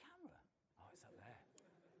 Where's the camera? Oh, it's up there.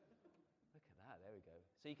 Look at that. There we go.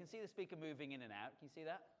 So you can see the speaker moving in and out. Can you see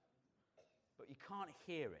that? But you can't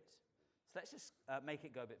hear it. So let's just make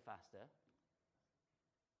it go a bit faster.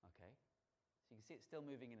 Okay. So you can see it's still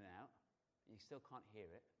moving in and out. You still can't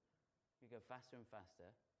hear it. You go faster and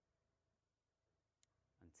faster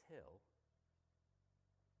until...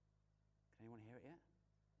 Can anyone hear it yet?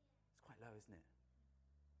 It's quite low, isn't it?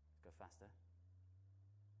 Let's go faster.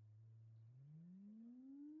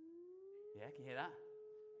 Yeah, can you hear that?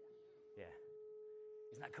 Yeah.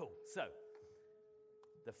 Isn't that cool? So,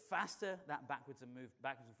 the faster that backwards and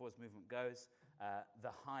forwards movement goes,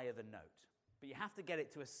 the higher the note. But you have to get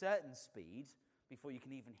it to a certain speed before you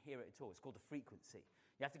can even hear it at all. It's called a frequency.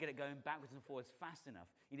 You have to get it going backwards and forwards fast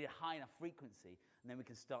enough. You need a high enough frequency, and then we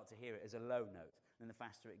can start to hear it as a low note. And the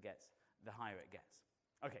faster it gets, the higher it gets.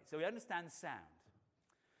 Okay, so we understand sound.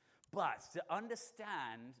 But to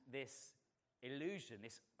understand this illusion,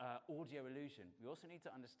 this audio illusion, we also need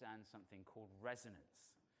to understand something called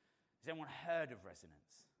resonance. Has anyone heard of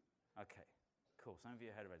resonance? Okay, cool. Some of you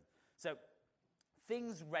have heard of resonance. So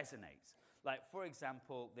things resonate. Like, for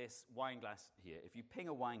example, this wine glass here. If you ping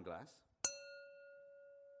a wine glass,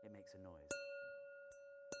 it makes a noise.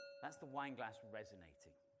 That's the wine glass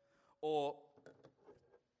resonating. Or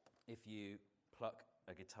if you pluck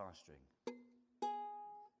a guitar string.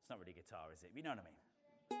 It's not really guitar, is it? You know what I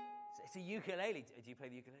mean? It's a ukulele. Do you play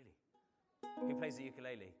the ukulele? Who plays the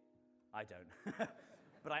ukulele? I don't.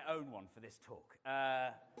 But I own one for this talk.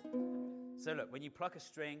 So look, when you pluck a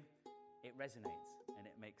string, it resonates and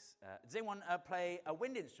it makes... does anyone play a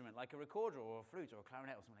wind instrument like a recorder or a flute or a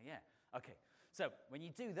clarinet or something? Yeah. Okay. So when you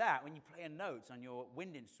do that, when you play a note on your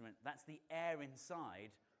wind instrument, that's the air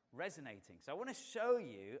inside resonating. So I want to show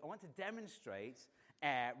you, I want to demonstrate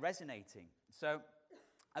air resonating. So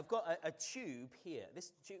I've got a tube here.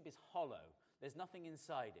 This tube is hollow. There's nothing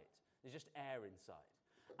inside it. There's just air inside.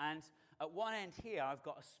 And at one end here, I've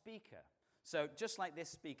got a speaker. So just like this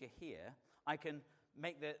speaker here, I can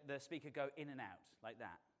make the speaker go in and out like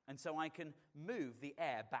that. And so I can move the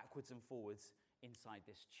air backwards and forwards inside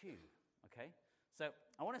this tube. Okay? So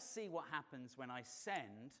I want to see what happens when I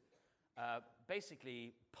send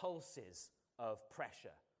basically pulses of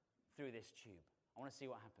pressure through this tube. I want to see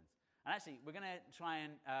what happens. And actually, we're going to try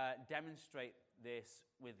and demonstrate this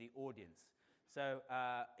with the audience. So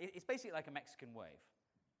it's basically like a Mexican wave,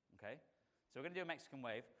 okay? So we're going to do a Mexican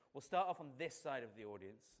wave. We'll start off on this side of the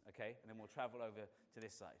audience, okay? And then we'll travel over to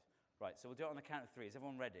this side. Right, so we'll do it on the count of three. Is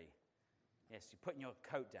everyone ready? Yes, you're putting your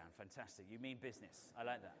coat down. Fantastic. You mean business. I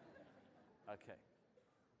like that. Okay.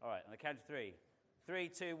 All right, on the count of three. 3,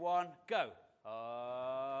 2, 1, go.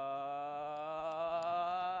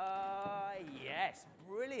 Yes,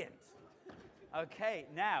 brilliant. Okay,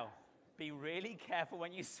 now, be really careful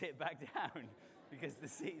when you sit back down because the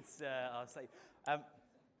seats are safe.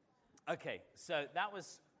 Okay, so that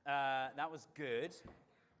was good,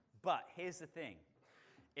 but here's the thing.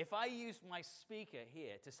 If I use my speaker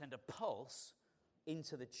here to send a pulse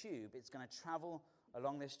into the tube, it's going to travel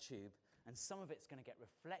along this tube, and some of it's going to get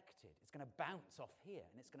reflected. It's going to bounce off here,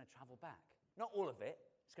 and it's going to travel back. Not all of it.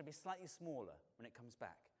 It's going to be slightly smaller when it comes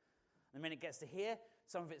back. And the minute it gets to here,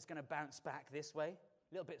 some of it's going to bounce back this way,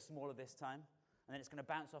 a little bit smaller this time, and then it's going to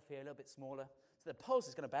bounce off here a little bit smaller. So the pulse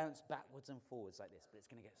is going to bounce backwards and forwards like this, but it's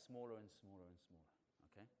going to get smaller and smaller and smaller.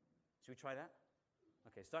 Okay? Should we try that?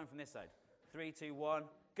 Okay, starting from this side. 3, 2, 1,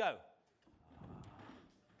 go.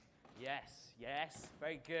 Yes, yes,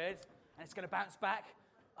 very good. And it's going to bounce back.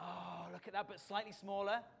 Oh, look at that, but slightly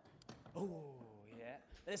smaller. Oh, yeah.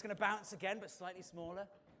 Then it's going to bounce again, but slightly smaller.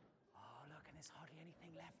 Oh, look, and there's hardly anything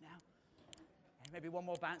left now. And maybe one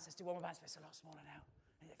more bounce. Let's do one more bounce, but it's a lot smaller now.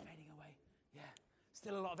 And it's fading away. Yeah.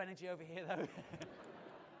 Still a lot of energy over here, though.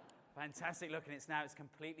 Fantastic. Look, and it's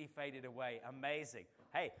completely faded away. Amazing.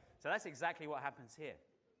 Hey, so that's exactly what happens here.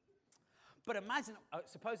 But imagine,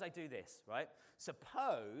 suppose I do this, right?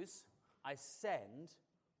 Suppose I send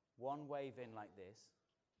one wave in like this,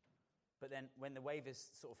 but then when the wave is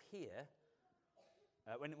sort of here,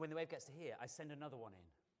 when the wave gets to here, I send another one in.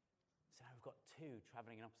 So now we've got two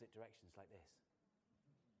traveling in opposite directions like this.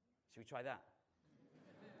 Should we try that?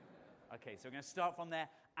 Okay, so we're going to start from there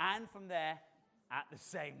and from there at the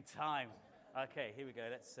same time. Okay, here we go.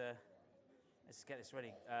 Let's get this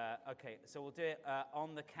ready. Okay, so we'll do it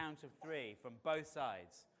on the count of 3 from both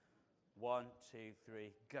sides. 1, 2,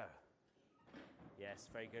 3, go. Yes,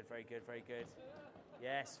 very good, very good, very good.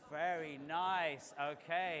 Yes, very nice.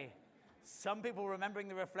 Okay. Some people remembering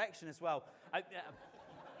the reflection as well.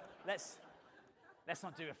 Let's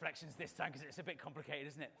not do reflections this time because it's a bit complicated,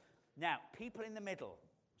 isn't it? Now, people in the middle,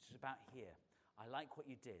 which is about here. I like what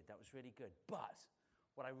you did. That was really good. But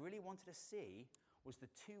what I really wanted to see was the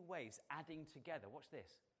two waves adding together. Watch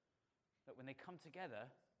this. Look, when they come together,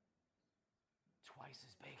 twice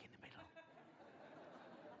as big in the middle.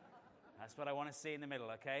 That's what I want to see in the middle,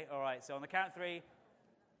 okay? All right, so on the count of 3,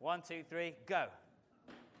 1, 2, 3, go.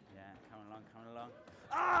 Yeah, coming along.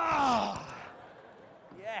 Ah!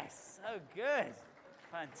 Yes, so good.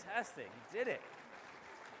 Fantastic, you did it.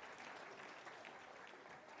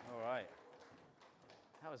 All right.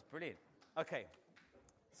 That was brilliant. Okay,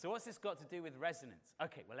 so what's this got to do with resonance?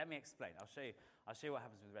 Okay, well, let me explain. I'll show you what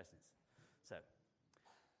happens with resonance. So,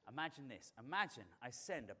 imagine this. Imagine I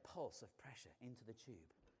send a pulse of pressure into the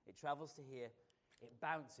tube. It travels to here, it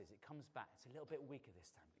bounces, it comes back. It's a little bit weaker this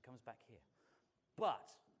time. It comes back here. But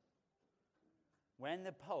when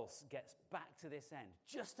the pulse gets back to this end,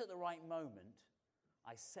 just at the right moment,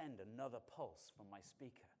 I send another pulse from my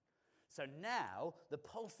speaker. So now the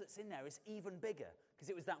pulse that's in there is even bigger because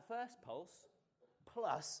it was that first pulse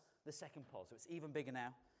plus the second pulse. So it's even bigger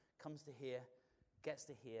now. Comes to here, gets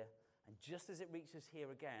to here, and just as it reaches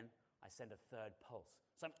here again, I send a third pulse.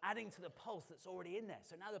 So I'm adding to the pulse that's already in there.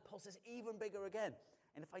 So now the pulse is even bigger again.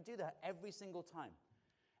 And if I do that every single time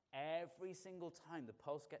the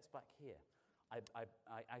pulse gets back here,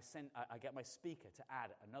 I get my speaker to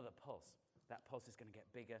add another pulse. That pulse is going to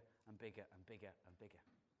get bigger and bigger and bigger and bigger.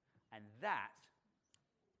 And that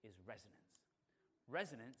is resonance.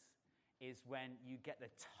 Resonance is when you get the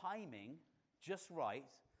timing just right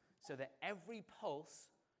so that every pulse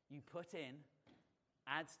you put in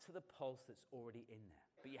adds to the pulse that's already in there.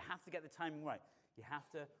 But you have to get the timing right. You have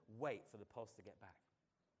to wait for the pulse to get back.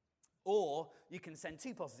 Or you can send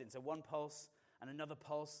two pulses in. So one pulse and another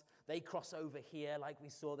pulse. They cross over here like we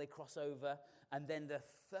saw. They cross over. And then the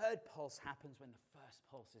third pulse happens when the first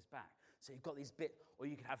pulse is back. So you've got these or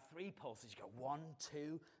you can have three pulses. You go 1,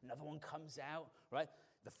 2, another one comes out, right?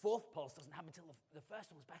 The fourth pulse doesn't happen until the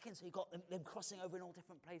first one's back in. So you've got them crossing over in all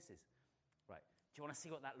different places. Right. Do you want to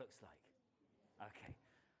see what that looks like? Okay.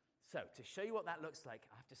 So, to show you what that looks like,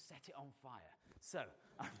 I have to set it on fire. So,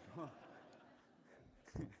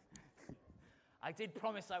 I did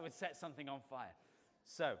promise I would set something on fire.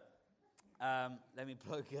 So, let me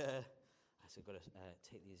plug, so I've got to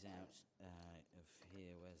take these out of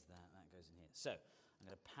here. Where's that? That goes in here. So, I'm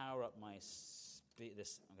going to power up I'm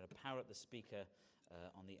going to power up the speaker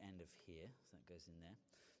on the end of here. So that goes in there.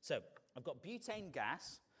 So, I've got butane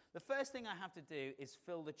gas. The first thing I have to do is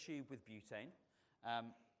fill the tube with butane.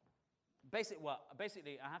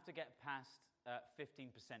 Basically, I have to get past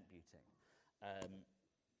 15% butane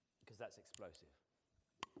because that's explosive.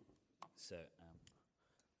 So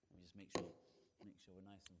let me just make sure we're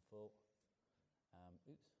nice and full.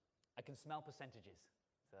 Oops, I can smell percentages.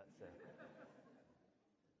 So that's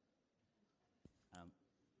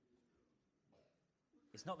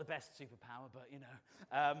it's not the best superpower, but you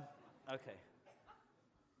know. Okay.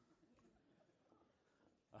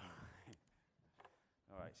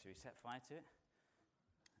 All right, should we set fire to it?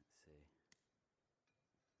 Let's see.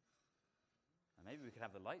 And maybe we could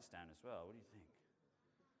have the lights down as well. What do you think?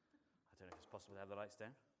 I don't know if it's possible to have the lights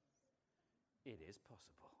down. It is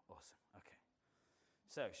possible. Awesome. Okay.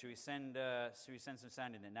 So, should we send some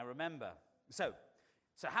sound in there? Now, remember. So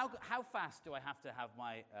how fast do I have to have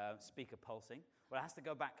my speaker pulsing? Well, it has to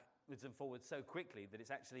go backwards and forwards so quickly that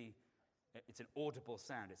it's an audible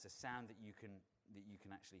sound. It's a sound that you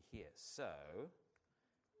can actually hear. So.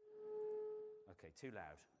 Okay, too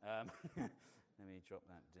loud. Let me drop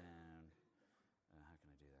that down. How can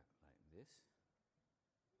I do that? Like this?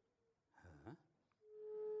 Huh?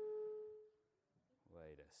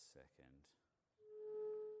 Wait a second.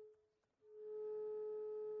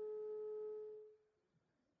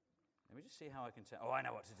 Let me just see how I can tell. Oh, I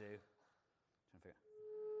know what to do. I'm trying to figure out.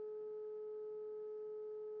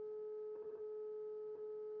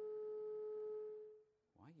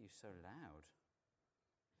 Why are you so loud?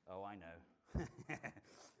 Oh, I know.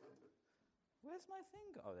 Where's my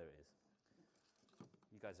thing? Oh, there it is.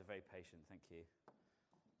 You guys are very patient, thank you.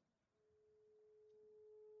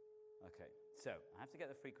 Okay, so I have to get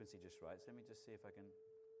the frequency just right, so let me just see if I can...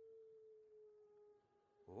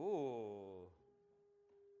 Ooh.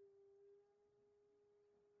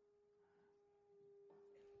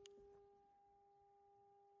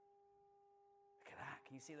 Look at that,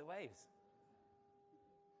 can you see the waves?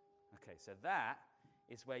 Okay, so that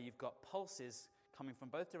is where you've got pulses coming from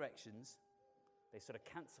both directions. They sort of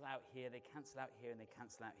cancel out here, they cancel out here, and they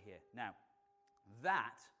cancel out here. Now,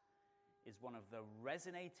 That is one of the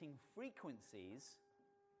resonating frequencies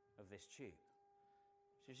of this tube.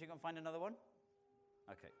 So she can find another one?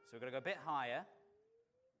 Okay, so we're going to go a bit higher.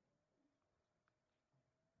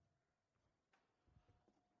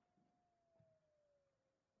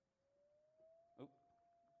 Oop.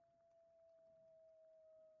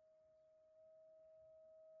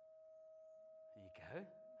 There you go.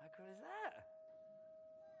 How cool is that?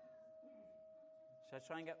 Should I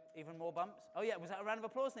try and get even more bumps? Oh yeah, was that a round of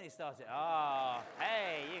applause when you started? Oh,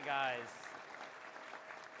 hey, you guys.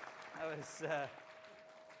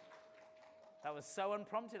 That was so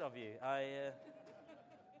unprompted of you.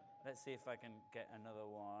 Let's see if I can get another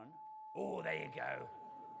one. Oh, there you go.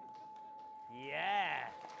 Yeah.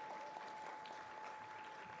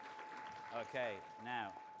 Okay,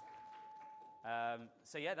 now.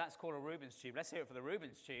 So yeah, that's called a Rubens tube. Let's hear it for the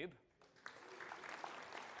Rubens tube.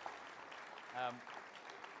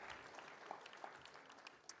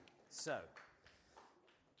 So,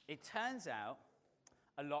 it turns out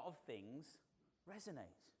a lot of things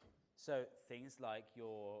resonate. So things like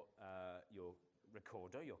your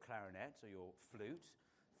recorder, your clarinet, or your flute,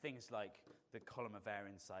 things like the column of air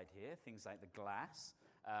inside here, things like the glass,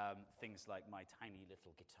 things like my tiny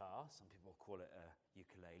little guitar. Some people call it a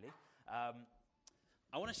ukulele.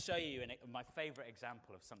 I want to show you my favorite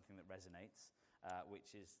example of something that resonates,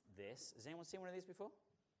 which is this. Has anyone seen one of these before?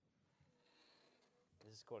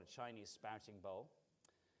 This is called a Chinese spouting bowl.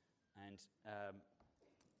 And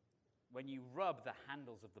when you rub the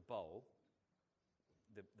handles of the bowl,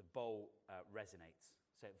 the bowl resonates,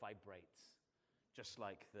 so it vibrates, just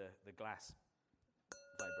like the glass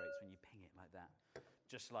vibrates when you ping it like that,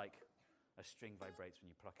 just like a string vibrates when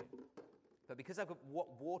you pluck it. But because I've got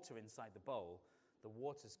water inside the bowl, the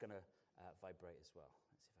water's going to vibrate as well. Let's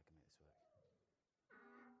see if I can make this work.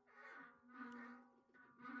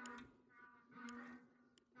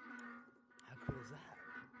 How cool is that?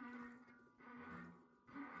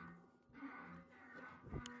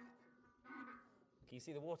 Can you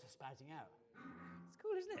see the water spouting out? It's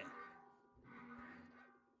cool, isn't it?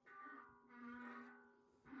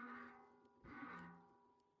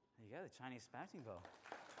 There you go, the Chinese spouting bowl.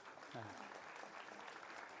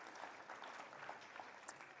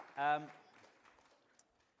 I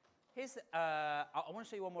want to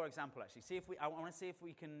show you one more example, actually. I want to see if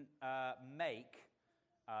we can make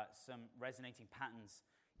some resonating patterns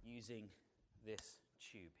using this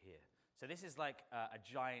tube here. So this is like a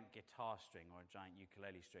giant guitar string or a giant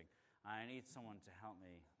ukulele string. I need someone to help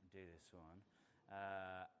me do this one.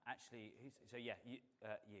 Actually, you.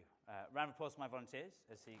 Round of applause for my volunteers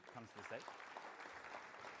as he comes to the stage.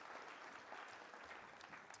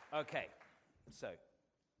 Okay, so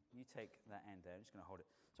you take that end there. I'm just going to hold it.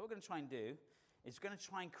 So what we're going to try and do is we're going to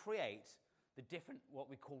try and create the different, what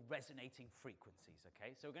we call resonating frequencies,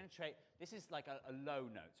 okay? So we're going to try, this is like a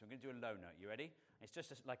low note. So we're going to do a low note. You ready? It's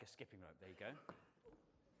just like a skipping rope. There you go.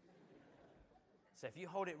 So if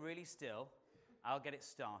you hold it really still, I'll get it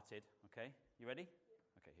started, okay? You ready?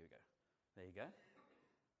 Okay, here we go. There you go.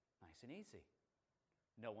 Nice and easy.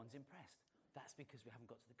 No one's impressed. That's because we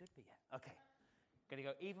haven't got to the good bit yet. Okay. Going to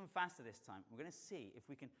go even faster this time. We're going to see if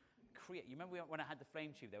we can create. You remember when I had the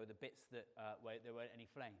flame tube, there were the bits that where there weren't any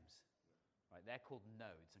flames? Right, they're called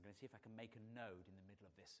nodes. I'm going to see if I can make a node in the middle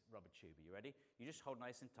of this rubber tube. Are you ready? You just hold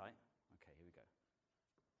nice and tight. Okay, here we go.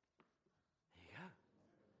 There you go.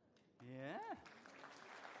 Yeah.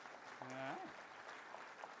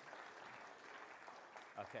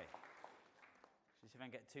 Okay. Should we see if I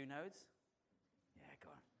can get two nodes? Yeah,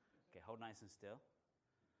 go on. Okay, hold nice and still.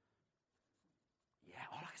 Yeah,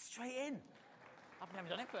 oh, like straight in. I've never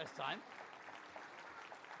done it first time.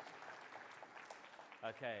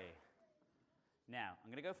 Okay. Now,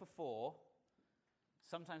 I'm going to go for 4.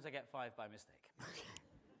 Sometimes I get 5 by mistake. Okay,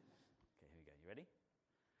 here we go. You ready?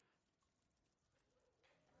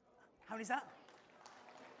 How many is that?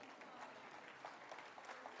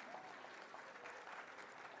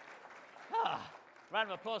 Round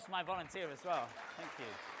of applause for my volunteer as well. Thank you.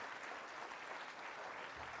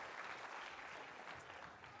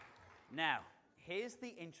 Now, here's the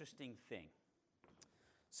interesting thing.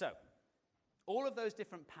 So, all of those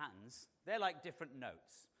different patterns, they're like different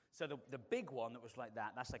notes. So the big one that was like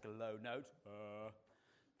that, that's like a low note.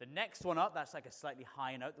 The next one up, that's like a slightly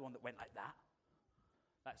higher note, the one that went like that.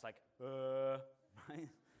 That's like, right?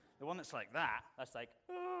 The one that's like that, that's like,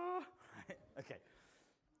 right? Okay.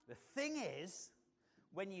 The thing is,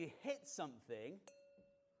 when you hit something,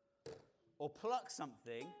 or pluck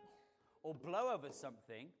something, or blow over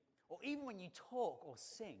something, or even when you talk or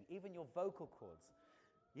sing, even your vocal cords.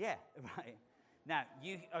 Yeah, right. Now,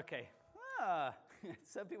 okay.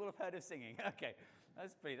 Some people have heard of singing. Okay,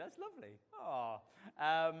 that's lovely. Oh,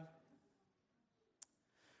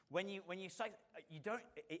 when you cite, you don't.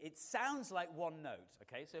 It sounds like one note.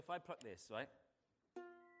 Okay, so if I pluck this, right?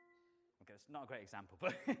 Okay, it's not a great example,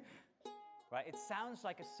 but right, it sounds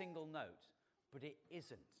like a single note, but it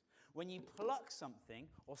isn't. When you pluck something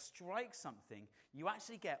or strike something, you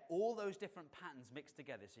actually get all those different patterns mixed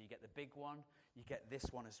together. So you get the big one, you get this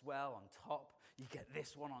one as well on top, you get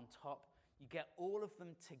this one on top, you get all of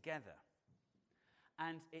them together.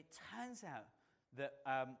 And it turns out that,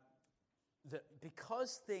 that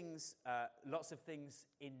because things, lots of things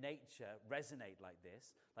in nature resonate like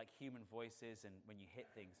this, like human voices and when you hit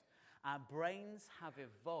things, our brains have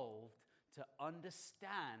evolved to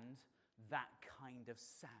understand that kind of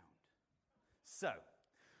sound. So,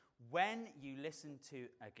 when you listen to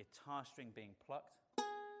a guitar string being plucked,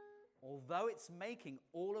 although it's making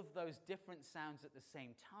all of those different sounds at the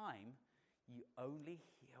same time, you only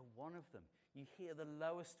hear one of them. You hear the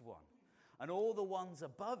lowest one. And all the ones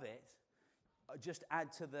above it just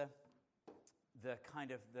add to the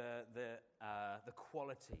kind of the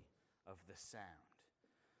quality of the sound.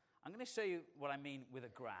 I'm going to show you what I mean with a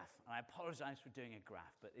graph. And I apologize for doing a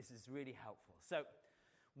graph, but this is really helpful. So,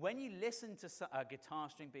 when you listen to a guitar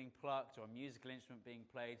string being plucked or a musical instrument being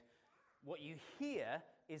played, what you hear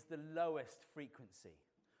is the lowest frequency.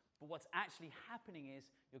 But what's actually happening is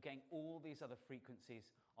you're getting all these other frequencies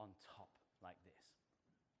on top, like this.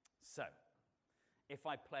 So, if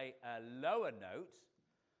I play a lower note,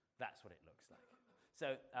 that's what it looks like.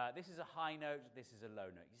 So, this is a high note, this is a low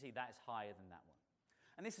note. You see, that's higher than that one.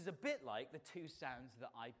 And this is a bit like the two sounds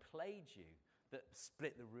that I played you, that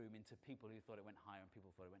split the room into people who thought it went higher and people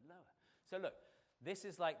who thought it went lower. So look, this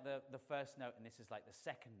is like the first note and this is like the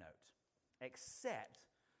second note. Except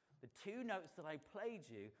the two notes that I played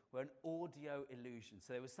you were an audio illusion.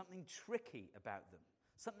 So there was something tricky about them,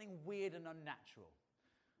 something weird and unnatural.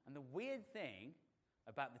 And the weird thing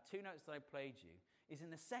about the two notes that I played you is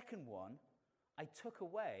in the second one, I took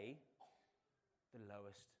away the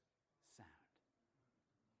lowest sound.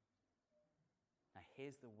 Now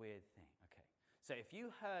here's the weird thing. So if you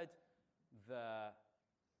heard the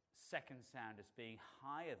second sound as being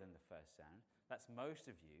higher than the first sound, that's most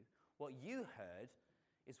of you. What you heard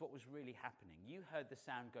is what was really happening. You heard the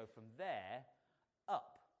sound go from there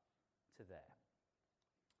up to there.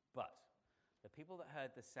 But the people that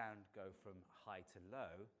heard the sound go from high to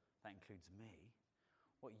low, that includes me,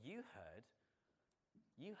 what you heard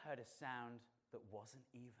a sound that wasn't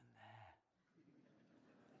even there.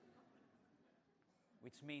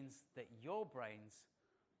 Which means that your brains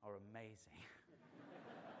are amazing.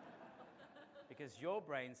 Because your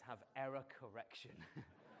brains have error correction.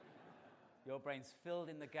 Your brains filled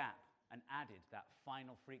in the gap and added that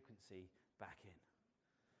final frequency back in.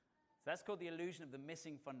 So that's called the illusion of the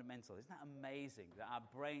missing fundamental. Isn't that amazing that our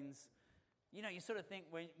brains, you sort of think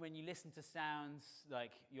when you listen to sounds,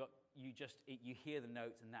 like you hear the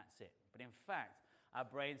notes and that's it. But in fact, our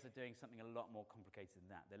brains are doing something a lot more complicated than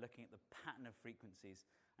that. They're looking at the pattern of frequencies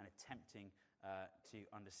and attempting to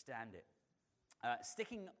understand it.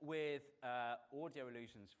 Sticking with audio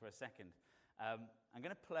illusions for a second, I'm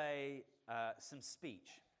going to play some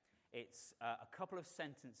speech. It's a couple of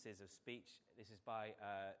sentences of speech. This is by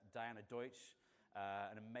Diana Deutsch,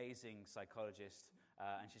 an amazing psychologist,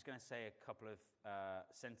 and she's going to say a couple of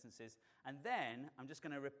sentences. And then I'm just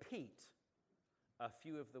going to repeat a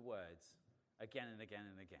few of the words again and again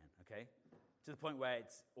and again, okay? To the point where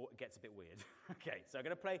it gets a bit weird. Okay, so I'm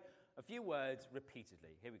going to play a few words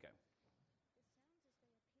repeatedly. Here we go.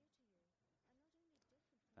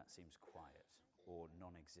 That seems quiet or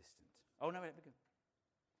non-existent. Oh, no, wait, we go.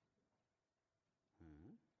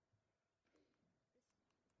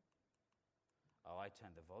 Oh, I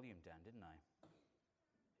turned the volume down, didn't I?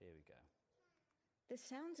 Here we go. The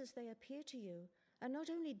sounds as they appear to you are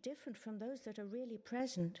not only different from those that are really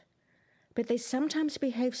present, but they sometimes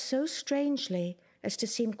behave so strangely as to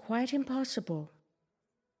seem quite impossible.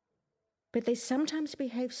 But they sometimes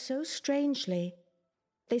behave so strangely,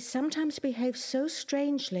 sometimes behave so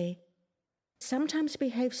strangely, sometimes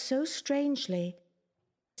behave so strangely,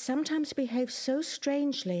 sometimes behave so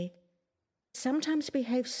strangely, sometimes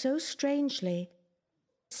behave so strangely,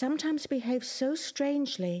 sometimes behave so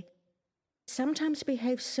strangely, sometimes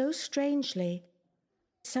behave so strangely,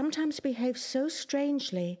 sometimes behave so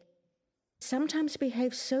strangely, sometimes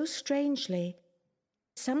behave so strangely,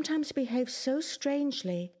 sometimes behave so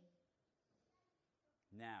strangely.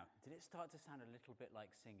 Now, did it start to sound a little bit like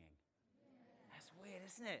singing? That's weird,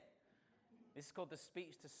 isn't it? This is called the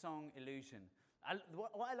speech-to-song illusion.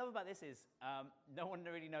 What I love about this is no one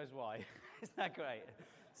really knows why. Isn't that great?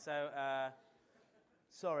 So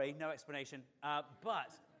Sorry, no explanation.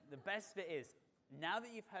 But the best bit is, now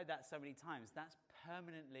that you've heard that so many times, that's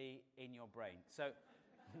permanently in your brain. So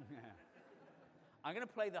I'm going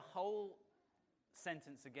to play the whole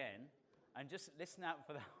sentence again, and just listen out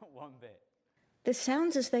for that one bit. The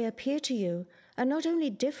sounds as they appear to you are not only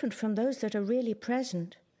different from those that are really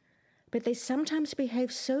present, but they sometimes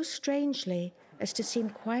behave so strangely as to seem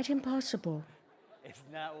quite impossible.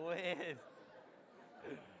 Isn't that weird?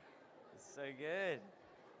 It's so good.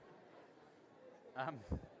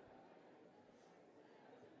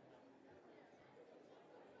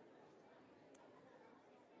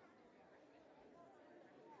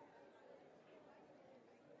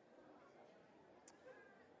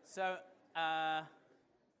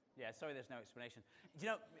 Yeah, sorry there's no explanation. You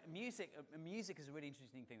know, music is a really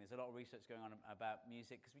interesting thing. There's a lot of research going on about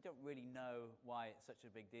music because we don't really know why it's such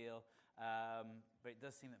a big deal. But it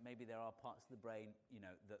does seem that maybe there are parts of the brain, you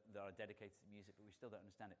know, that are dedicated to music, but we still don't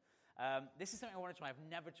understand it. This is something I want to try. I've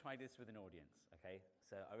never tried this with an audience, okay?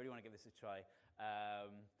 So I really want to give this a try.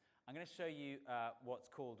 I'm going to show you what's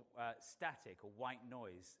called static or white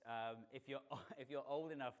noise. If you're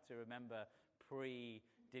old enough to remember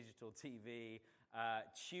pre-digital TV,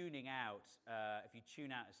 tuning out, if you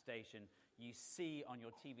tune out a station, you see on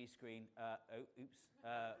your TV screen,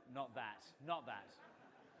 not that.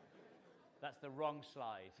 That's the wrong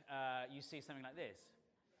slide. You see something like this.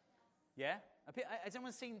 Yeah? Has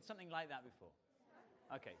anyone seen something like that before?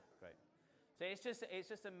 Okay, great. So it's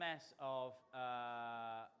just a mess of,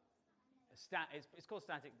 it's called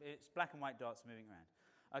static, it's black and white dots moving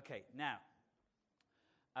around. Okay, now,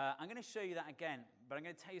 I'm going to show you that again, but I'm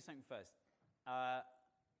going to tell you something first.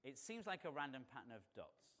 It seems like a random pattern of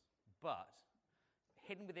dots, but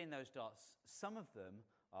hidden within those dots, some of them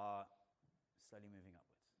are slowly moving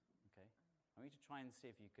upwards, okay? I want you to try and see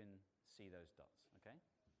if you can see those dots, okay?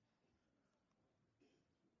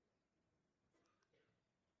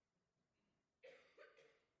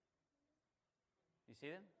 You see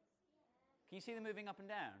them? Can you see them moving up and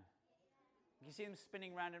down? Can you see them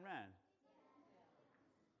spinning round and round?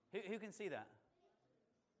 Who can see that?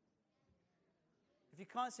 If you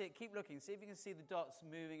can't see it, keep looking. See if you can see the dots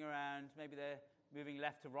moving around. Maybe they're moving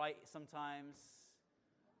left to right sometimes.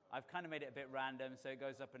 I've kind of made it a bit random, so it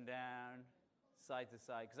goes up and down, side to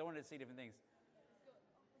side, because I wanted to see different things.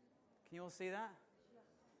 Can you all see that?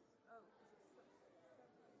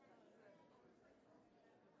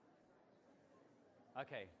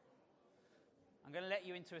 Okay. I'm going to let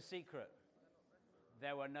you into a secret.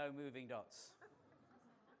 There were no moving dots.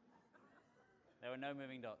 There were no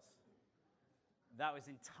moving dots. That was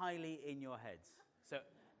entirely in your heads. So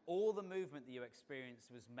all the movement that you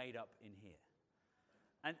experienced was made up in here.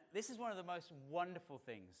 And this is one of the most wonderful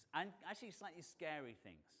things, and actually slightly scary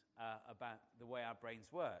things about the way our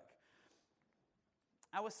brains work.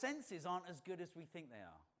 Our senses aren't as good as we think they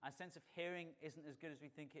are. Our sense of hearing isn't as good as we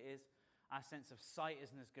think it is. Our sense of sight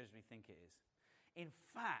isn't as good as we think it is. In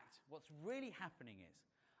fact, what's really happening is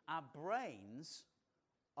our brains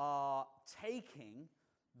are taking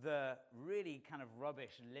the really kind of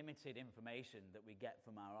rubbish, limited information that we get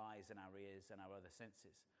from our eyes and our ears and our other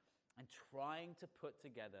senses and trying to put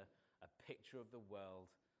together a picture of the world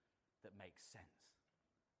that makes sense.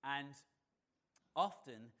 And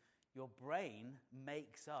often, your brain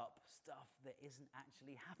makes up stuff that isn't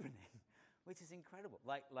actually happening, which is incredible.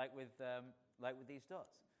 Like with these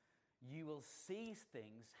dots. You will see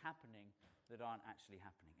things happening that aren't actually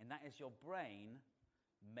happening. And that is your brain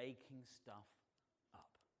making stuff up.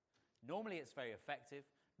 Normally it's very effective.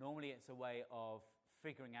 Normally it's a way of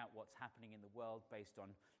figuring out what's happening in the world based on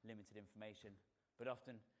limited information. But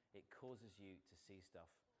often it causes you to see stuff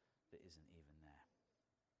that isn't even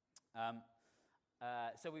there.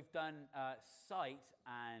 So we've done sight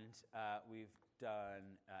and we've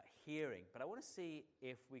done hearing. But I want to see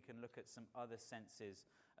if we can look at some other senses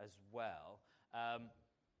as well. I'm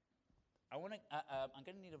going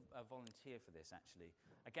to need a volunteer for this, actually.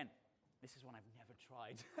 Again, this is one I've never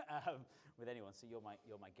tried with anyone, so you're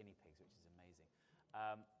my guinea pigs, which is amazing.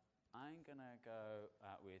 I'm going to go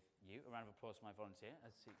with you. A round of applause for my volunteer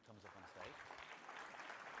as he comes up on stage.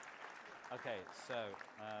 Okay, so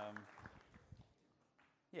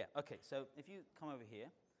so if you come over here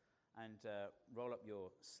and roll up your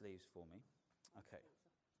sleeves for me. Okay,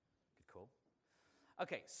 good call.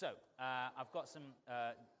 Okay, so I've got some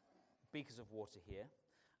beakers of water here,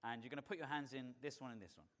 and you're going to put your hands in this one and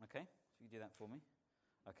this one, okay? So you do that for me.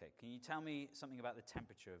 Okay, can you tell me something about the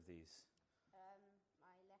temperature of these? My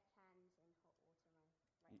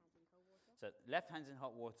left hand's in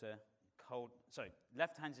hot water, my right hand's in cold water. So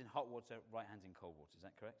left hand's in hot water, left hand's in hot water, right hand's in cold water, is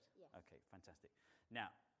that correct? Yeah. Okay, fantastic.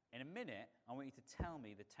 Now, In a minute, I want you to tell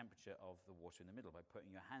me the temperature of the water in the middle by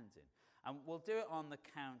putting your hands in. And we'll do it on the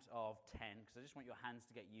count of 10, because I just want your hands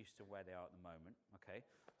to get used to where they are at the moment. Okay?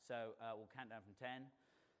 So we'll count down from 10,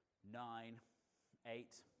 9,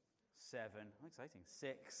 8, 7, how exciting,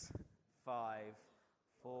 6, 5,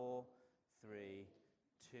 4, 3,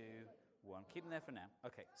 2, 1. Keep them there for now.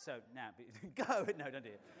 Okay, so now, go. No, don't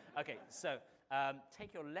do it. Okay, so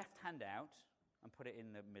take your left hand out and put it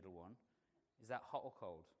in the middle one. Is that hot or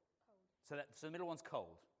cold? Cold. So the middle one's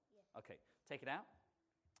cold? Yeah. Okay, take it out.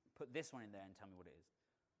 Put this one in there and tell me what it is.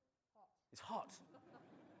 Hot. It's hot.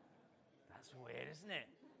 That's weird, isn't it?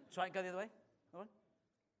 Try it, go the other way. Go on.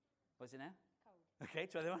 What's it now? Cold. Okay,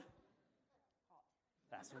 try the other one. Hot.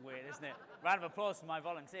 That's weird, isn't it? Round of applause for my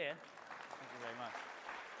volunteer. Thank you very much.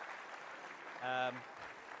 There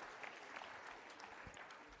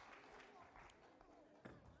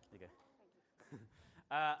you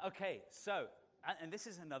go. Okay, so, and this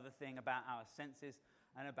is another thing about our senses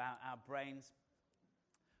and about our brains.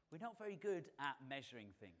 We're not very good at measuring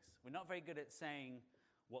things. We're not very good at saying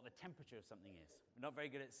what the temperature of something is. We're not very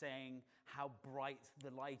good at saying how bright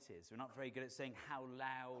the light is. We're not very good at saying how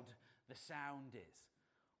loud the sound is.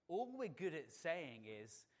 All we're good at saying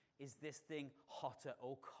is this thing hotter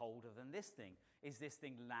or colder than this thing? Is this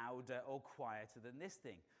thing louder or quieter than this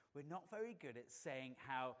thing? We're not very good at saying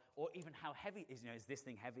how, or even how heavy it is. Is this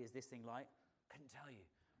thing heavy? Is this thing light? Couldn't tell you.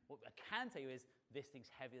 What I can tell you is this thing's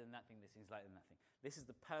heavier than that thing, this thing's lighter than that thing. This is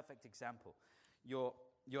the perfect example. Your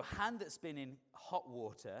hand that's been in hot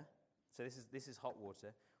water, so this is hot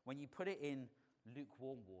water. When you put it in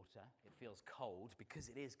lukewarm water, it feels cold because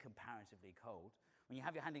it is comparatively cold. When you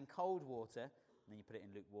have your hand in cold water, and then you put it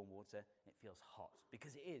in lukewarm water, it feels hot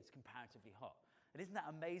because it is comparatively hot. And isn't that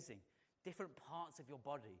amazing? Different parts of your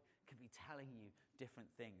body can be telling you different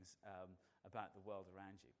things about the world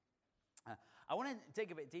around you. I want to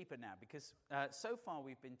dig a bit deeper now because so far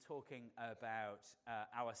we've been talking about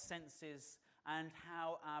our senses and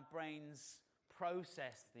how our brains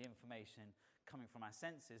process the information coming from our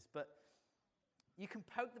senses. But you can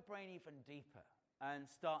poke the brain even deeper and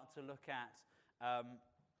start to look at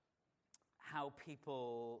how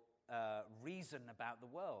people reason about the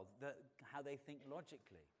world, how they think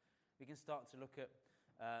logically. We can start to look at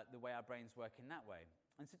the way our brains work in that way.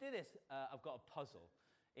 And to do this, I've got a puzzle.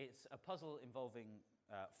 It's a puzzle involving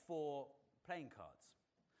 4 playing cards.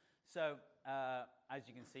 So, as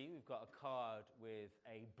you can see, we've got a card with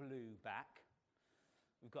a blue back.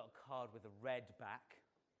 We've got a card with a red back.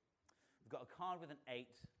 We've got a card with an 8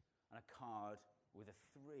 and a card with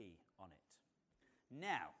a 3 on it.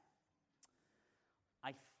 Now,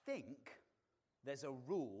 I think there's a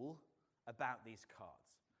rule about these cards.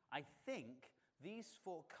 I think these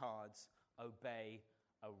 4 cards obey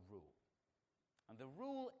a rule. And the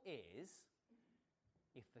rule is,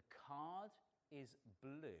 if the card is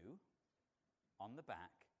blue on the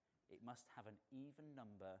back, it must have an even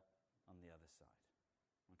number on the other side.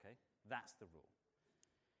 Okay? That's the rule.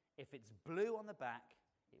 If it's blue on the back,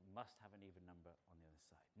 it must have an even number on the other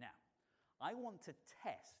side. Now, I want to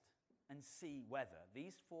test and see whether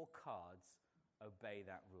these 4 cards obey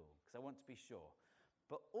that rule, because I want to be sure.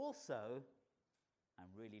 But also,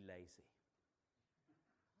 I'm really lazy.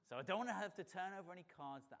 So I don't want to have to turn over any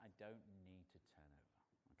cards that I don't need to turn over,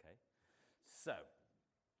 okay? So,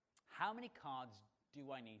 how many cards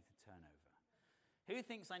do I need to turn over? Who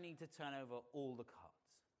thinks I need to turn over all the cards?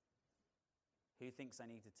 Who thinks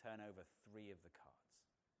I need to turn over 3 of the cards?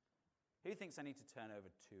 Who thinks I need to turn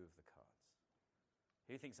over 2 of the cards?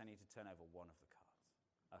 Who thinks I need to turn over 1 of the cards?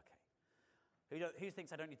 Okay. Who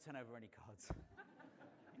thinks I don't need to turn over any cards?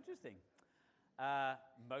 Interesting.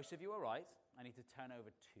 Most of you are right. I need to turn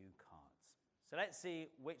over 2 cards. So let's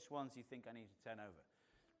see which ones you think I need to turn over.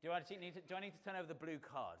 Do I need to turn over the blue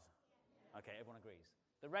card? Okay, everyone agrees.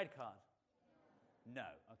 The red card? No.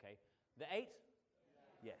 Okay. The 8?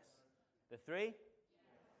 Yes. The 3?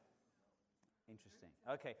 Interesting.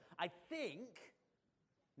 Okay. I think,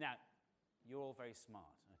 now, you're all very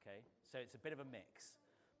smart, okay? So it's a bit of a mix.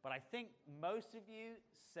 But I think most of you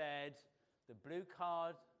said the blue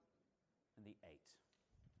card and the 8.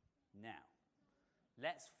 Now,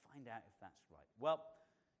 let's find out if that's right. Well,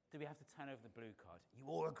 do we have to turn over the blue card? You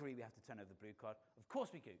all agree we have to turn over the blue card? Of course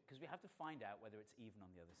we do, because we have to find out whether it's even on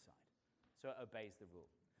the other side. So it obeys the rule.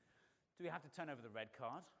 Do we have to turn over the red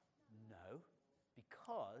card? No,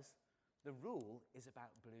 because the rule is about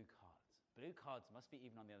blue cards. Blue cards must be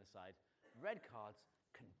even on the other side. Red cards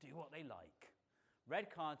can do what they like. Red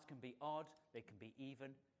cards can be odd, they can be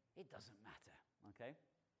even. It doesn't matter, okay?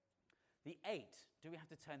 The 8, do we have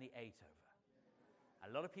to turn the 8 over? A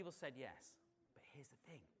lot of people said yes, but here's the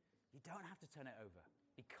thing. You don't have to turn it over.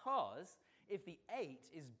 Because if the 8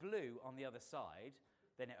 is blue on the other side,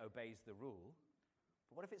 then it obeys the rule.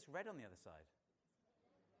 But what if it's red on the other side?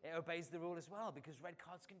 It obeys the rule as well, because red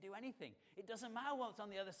cards can do anything. It doesn't matter what's on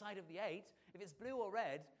the other side of the 8. If it's blue or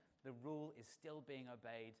red, the rule is still being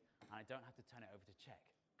obeyed, and I don't have to turn it over to check,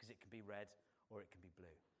 because it can be red or it can be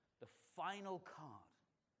blue. The final card.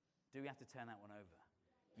 Do we have to turn that one over?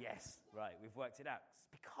 Yes, right, we've worked it out.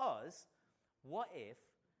 Because what if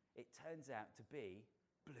it turns out to be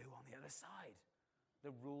blue on the other side?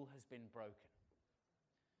 The rule has been broken,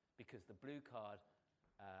 because the blue card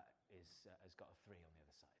has got a 3 on the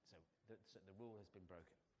other side. So the rule has been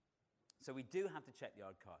broken. So we do have to check the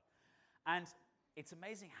odd card. And it's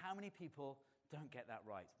amazing how many people don't get that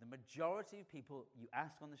right. The majority of people you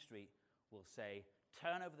ask on the street will say,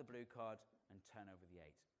 turn over the blue card and turn over the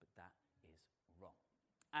 8. But that is wrong.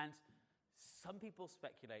 And some people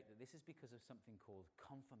speculate that this is because of something called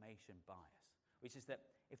confirmation bias, which is that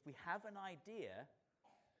if we have an idea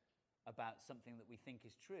about something that we think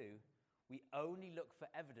is true, we only look for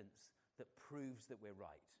evidence that proves that we're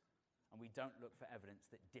right. And we don't look for evidence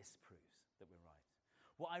that disproves that we're right.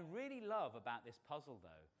 What I really love about this puzzle,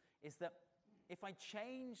 though, is that if I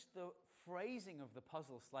change the phrasing of the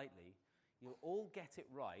puzzle slightly, you'll all get it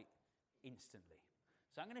right instantly.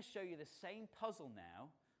 So I'm going to show you the same puzzle now,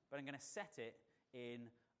 but I'm going to set it in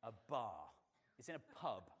a bar. It's in a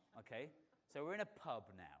pub, okay? So we're in a pub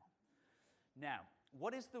now. Now,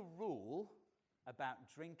 what is the rule about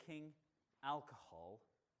drinking alcohol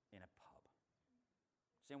in a pub?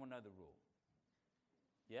 Does anyone know the rule?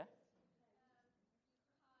 Yeah?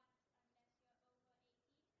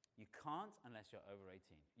 You can't unless you're over 18.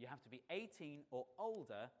 You have to be 18 or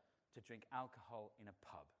older to drink alcohol in a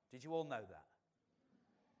pub. Did you all know that?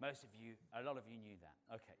 Most of you, a lot of you knew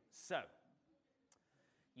that. Okay, so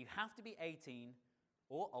you have to be 18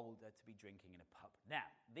 or older to be drinking in a pub. Now,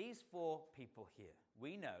 these 4 people here,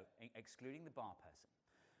 we know, excluding the bar person,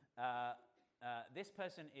 this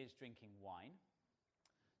person is drinking wine.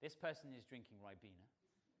 This person is drinking Ribena.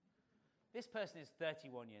 This person is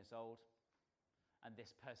 31 years old. And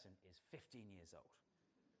this person is 15 years old.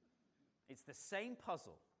 It's the same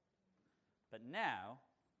puzzle, but now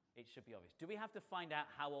it should be obvious. Do we have to find out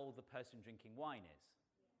how old the person drinking wine is?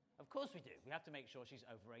 Of course we do. We have to make sure she's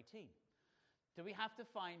over 18. Do we have to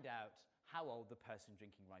find out how old the person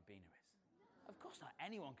drinking Ribena is? Of course not.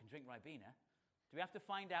 Anyone can drink Ribena. Do we have to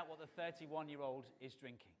find out what the 31-year-old is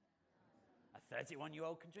drinking? A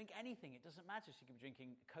 31-year-old can drink anything. It doesn't matter. She could be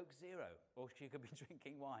drinking Coke Zero, or she could be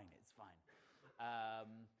drinking wine. It's fine.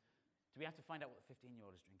 Do we have to find out what the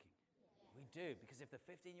 15-year-old is drinking? Yes. We do, because if the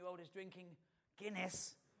 15-year-old is drinking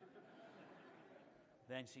Guinness,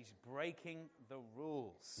 then she's breaking the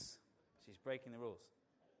rules. She's breaking the rules.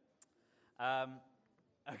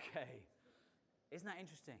 Okay. Isn't that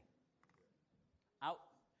interesting?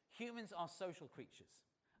 Humans are social creatures,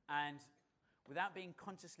 and without being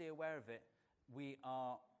consciously aware of it, we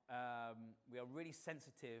are really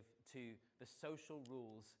sensitive to the social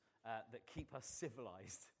rules that keep us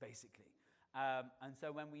civilized, basically. And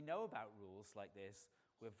so when we know about rules like this,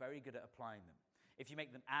 we're very good at applying them. If you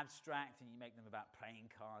make them abstract and you make them about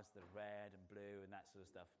playing cards that are red and blue and that sort of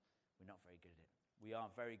stuff, we're not very good at it. We are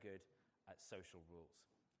very good at social rules.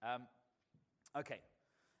 Okay.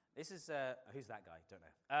 This is... who's that guy? Don't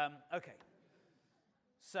know. Okay.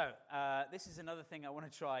 So this is another thing I want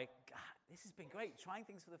to try. God, this has been great. Trying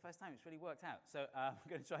things for the first time. It's really worked out. So I'm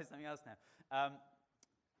going to try something else now.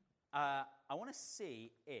 I want to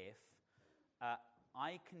see if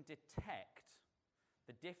I can detect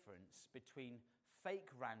the difference between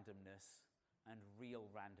fake randomness and real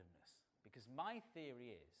randomness. Because my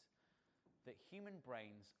theory is that human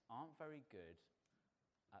brains aren't very good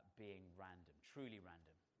at being random, truly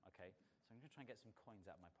random. Okay? So I'm going to try and get some coins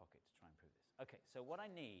out of my pocket to try and prove this. Okay, so what I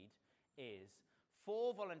need is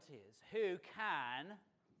 4 volunteers who can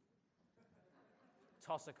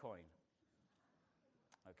toss a coin.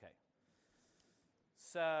 Okay.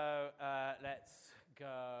 So let's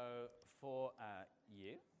go for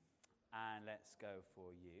you, and let's go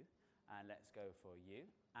for you, and let's go for you,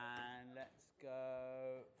 and let's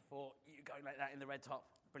go for you, going like that in the red top.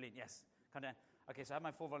 Brilliant, yes. Come down. Okay, so I have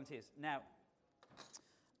my 4 volunteers. Now,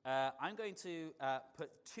 I'm going to put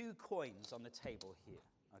 2 coins on the table here,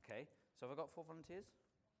 okay? So have I got 4 volunteers?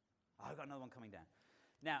 Oh, I've got another one coming down.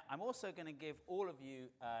 Now, I'm also going to give all of you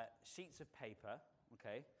sheets of paper,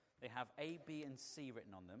 okay? They have A, B, and C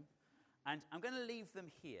written on them. And I'm going to leave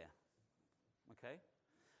them here, okay?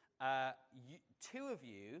 2 of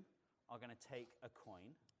you are going to take a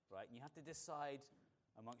coin, right? And you have to decide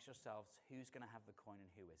amongst yourselves who's going to have the coin and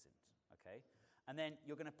who isn't, okay? And then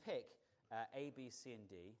you're going to pick A, B, C, and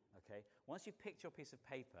D, okay? Once you've picked your piece of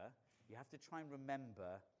paper, you have to try and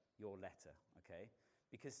remember your letter, okay?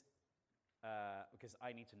 Because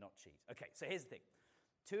I need to not cheat. Okay, so here's the thing.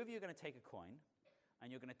 2 of you are going to take a coin, and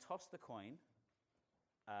you're going to toss the coin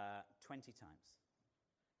 20 times,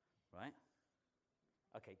 right?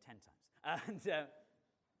 Okay, 10 times. And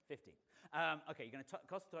 15. Okay, you're going to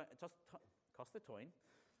toss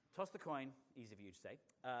the coin, easy for you to say.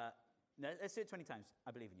 No, let's do it 20 times.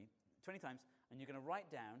 I believe in you. 20 times, and you're going to write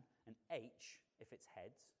down an H if it's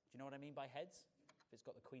heads. Do you know what I mean by heads? If it's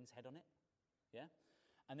got the queen's head on it. Yeah?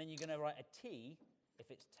 And then you're going to write a T if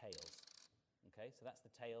it's tails. Okay, so that's the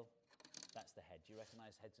tail, that's the head. Do you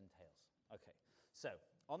recognize heads and tails? Okay, so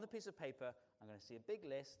on the piece of paper, I'm going to see a big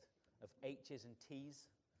list of H's and T's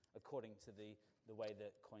according to the way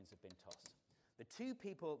that coins have been tossed. The 2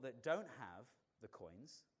 people that don't have the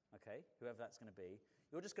coins, okay, whoever that's going to be,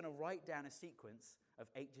 you're just going to write down a sequence of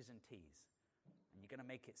H's and T's. And you're going to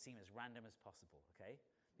make it seem as random as possible, okay?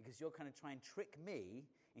 Because you're going to try and trick me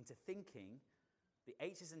into thinking the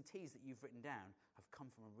H's and T's that you've written down have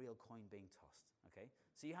come from a real coin being tossed, okay?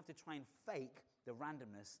 So you have to try and fake the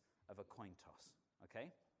randomness of a coin toss,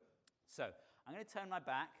 okay? So I'm going to turn my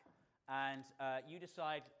back, and you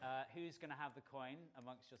decide who's going to have the coin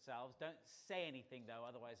amongst yourselves. Don't say anything, though,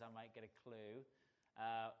 otherwise I might get a clue.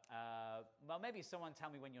 Well, maybe someone tell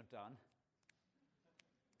me when you're done.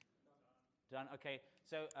 Done? Okay,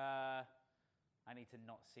 so I need to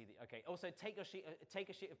not see the... Okay, also take a sheet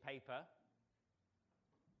of paper.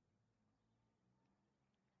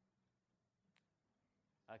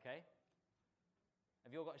 Okay.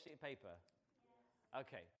 Have you all got a sheet of paper? Yes.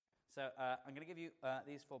 Okay, so I'm going to give you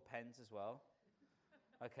these 4 pens as well.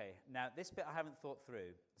 Okay, now this bit I haven't thought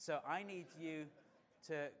through. So I need you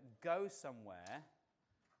to go somewhere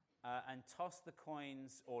and toss the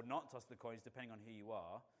coins, or not toss the coins, depending on who you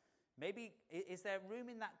are. Maybe, is there room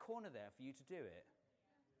in that corner there for you to do it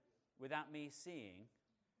without me seeing?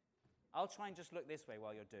 I'll try and just look this way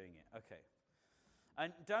while you're doing it. Okay.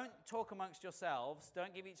 And don't talk amongst yourselves.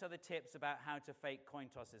 Don't give each other tips about how to fake coin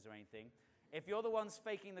tosses or anything. If you're the ones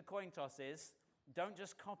faking the coin tosses, don't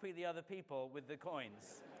just copy the other people with the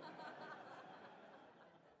coins.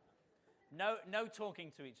 No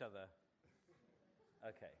talking to each other.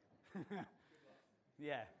 Okay.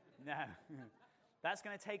 Yeah, no. That's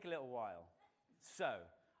going to take a little while. So,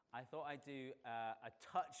 I thought I'd do a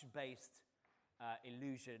touch-based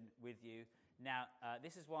illusion with you. Now,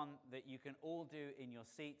 this is one that you can all do in your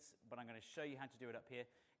seats, but I'm going to show you how to do it up here.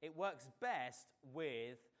 It works best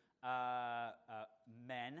with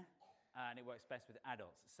men, and it works best with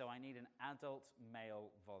adults. So I need an adult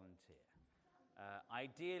male volunteer.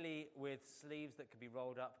 Ideally with sleeves that could be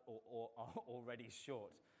rolled up or already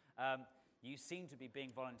short. You seem to be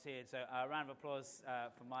being volunteered, so a round of applause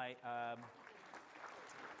for my... I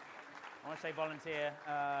want to say volunteer.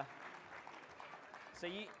 So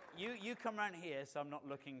you come around here, so I'm not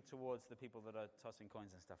looking towards the people that are tossing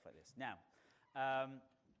coins and stuff like this. Now,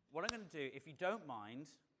 what I'm going to do, if you don't mind,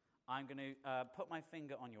 I'm going to put my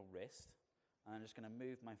finger on your wrist, and I'm just going to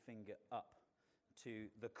move my finger up to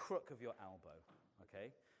the crook of your elbow,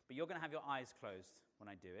 okay? But you're going to have your eyes closed when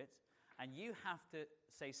I do it, and you have to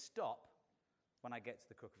say stop when I get to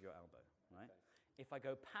the crook of your elbow, right? Okay. If I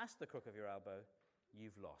go past the crook of your elbow,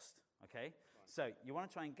 you've lost, okay? Right. So you want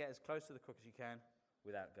to try and get as close to the crook as you can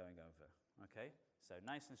without going over, okay? So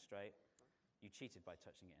nice and straight. You cheated by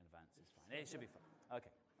touching it in advance. It's fine. It should be fine.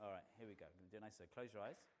 Okay, all right, here we go. I'm going to do it nice. So close your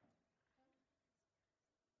eyes.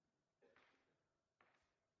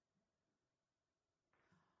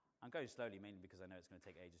 I'm going slowly mainly because I know it's going to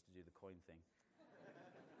take ages to do the coin thing.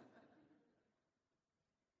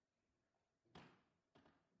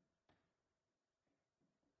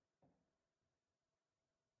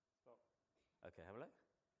 Stop. Okay, have a look.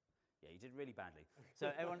 Yeah, you did really badly.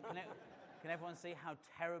 So everyone, can everyone see how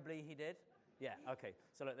terribly he did? Yeah, okay.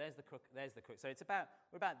 So look, there's the crook. There's the crook. So it's about,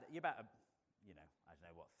 you're about, I don't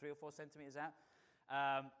know what, 3 or 4 centimeters out,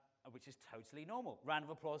 which is totally normal. Round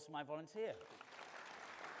of applause for my volunteer.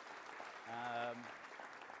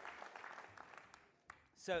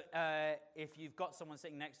 So if you've got someone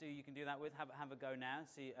sitting next to you, you can do that with. Have a go now.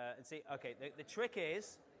 See, and see. Okay, the trick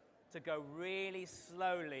is to go really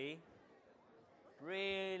slowly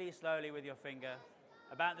with your finger,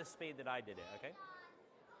 about the speed that I did it. Okay,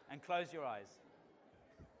 and close your eyes.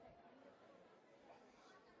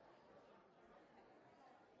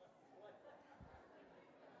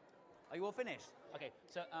 Are you all finished? Okay,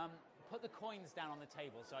 so put the coins down on the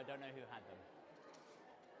table so I don't know who had them.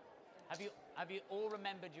 Have you all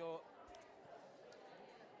remembered your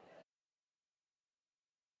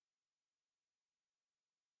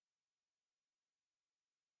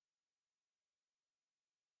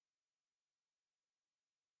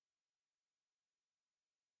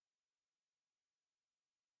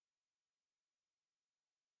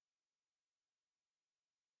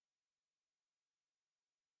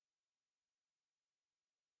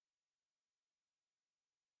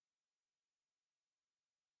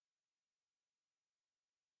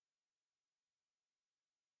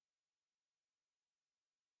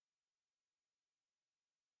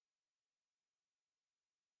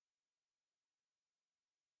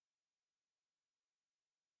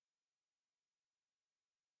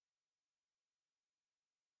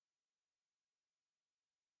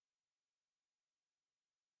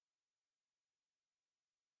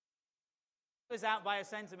Who's out by a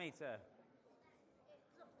centimetre?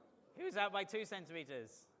 Who's out by 2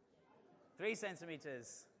 centimetres? 3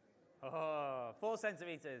 centimetres? Oh, 4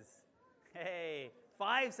 centimetres? Hey,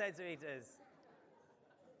 5 centimetres?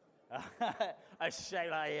 A shake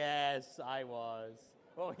like, yes, I was.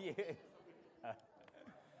 Oh, you.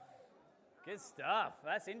 Good stuff.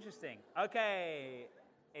 That's interesting. Okay,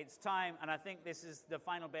 it's time, and I think this is the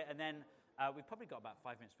final bit, and then we've probably got about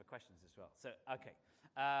 5 minutes for questions as well. So, okay.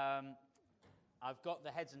 I've got the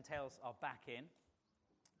heads and tails are back in.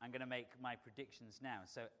 I'm going to make my predictions now.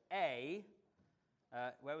 So, A,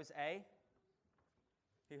 where was A?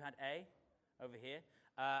 Who had A? Over here.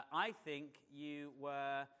 I think you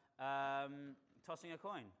were tossing a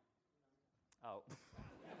coin. Oh.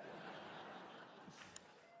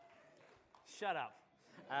 Shut up.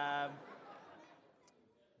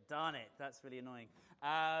 Darn it, that's really annoying.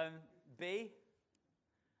 B,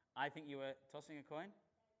 I think you were tossing a coin.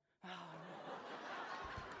 Oh, no.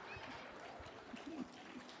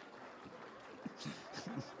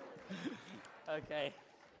 Okay.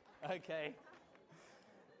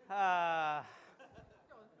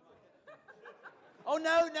 Oh,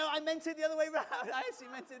 no, I meant it the other way around. I actually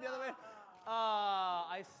meant it the other way.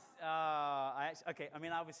 Okay, I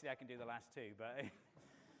mean, obviously I can do the last two, but...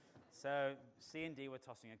 So, C and D were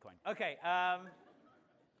tossing a coin. Okay,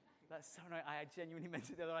 that's so annoying. I genuinely meant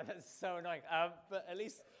it the other way. That's so annoying. But at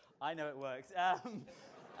least I know it works.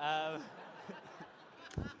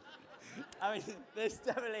 I mean,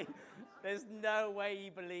 there's no way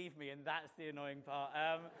you believe me, and that's the annoying part.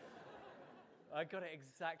 I got it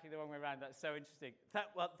exactly the wrong way around. That's so interesting.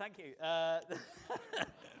 Well, thank you.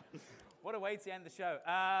 What a way to end the show.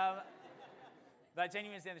 That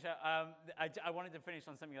genuinely is the end of the show. I wanted to finish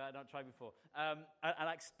on something that I've not tried before.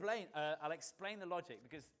 I'll explain the logic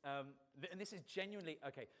because, and this is genuinely,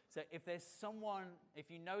 okay, so if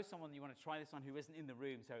you know someone that you want to try this on who isn't in the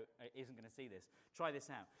room, so isn't going to see this, try this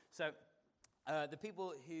out. So the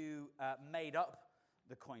people who made up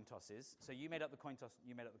the coin tosses, so you made up the coin toss,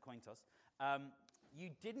 you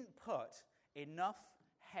didn't put enough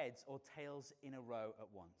heads or tails in a row at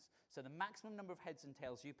once. So the maximum number of heads and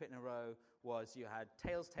tails you put in a row was you had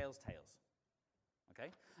tails, tails, tails.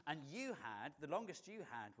 Okay? And the longest you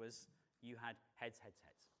had was you had heads, heads,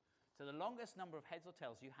 heads. So the longest number of heads or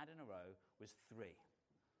tails you had in a row was 3.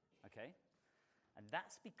 Okay? And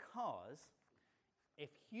that's because if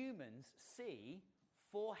humans see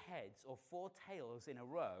 4 heads or 4 tails in a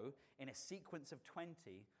row in a sequence of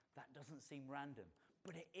 20, that doesn't seem random.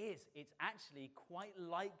 But it is. It's actually quite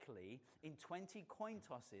likely in 20 coin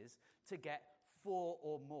tosses to get 4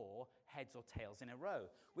 or more heads or tails in a row,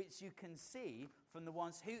 which you can see from the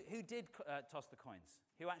ones who did toss the coins.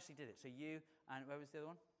 Who actually did it? So you, and where was the other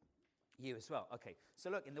one? You as well. Okay. So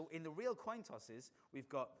look, in the real coin tosses, we've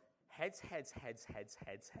got heads, heads, heads, heads,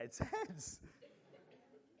 heads, heads, heads.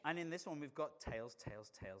 And in this one, we've got tails, tails,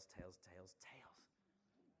 tails, tails, tails, tails.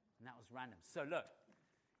 And that was random. So look.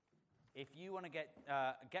 If you want to get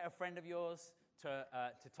a friend of yours to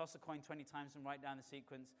toss a coin 20 times and write down the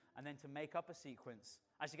sequence, and then to make up a sequence,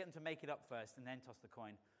 actually get them to make it up first and then toss the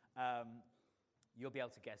coin, you'll be able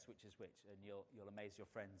to guess which is which, and you'll amaze your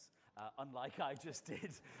friends, unlike I just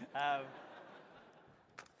did.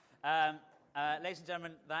 Ladies and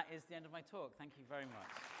gentlemen, that is the end of my talk. Thank you very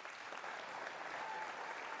much.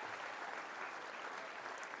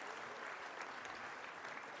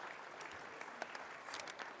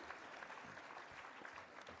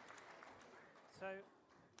 So,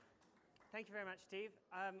 thank you very much, Steve.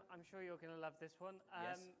 I'm sure you're going to love this one.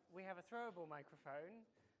 Yes. We have a throwable microphone,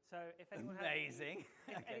 so if anyone Amazing.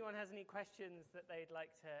 If anyone has any questions that they'd like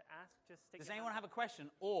to ask, just stick. Does anyone have a question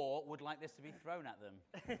or would like this to be thrown at them?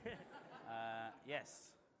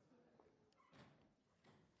 Yes.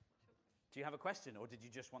 Do you have a question, or did you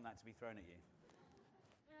just want that to be thrown at you?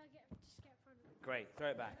 Just get in front of me. Great, throw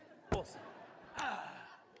it back. Awesome.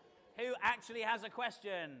 Who actually has a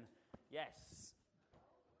question? Yes.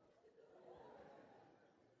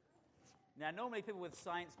 Now, normally people with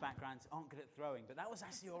science backgrounds aren't good at throwing, but that was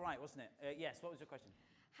actually all right, wasn't it? Yes, what was your question?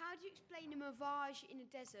 How do you explain a mirage in a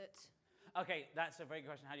desert? Okay, that's a very good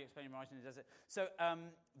question. How do you explain a mirage in the desert? So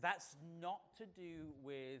that's not to do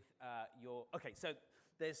with your... Okay, so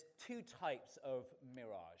there's 2 types of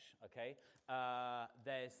mirage, okay?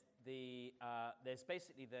 There's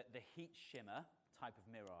basically the heat shimmer type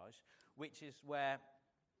of mirage, which is where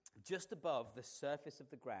just above the surface of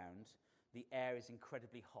the ground, the air is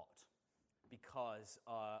incredibly hot because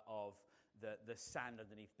of the sand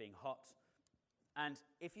underneath being hot. And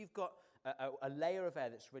if you've got a layer of air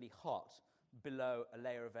that's really hot below a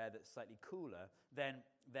layer of air that's slightly cooler, then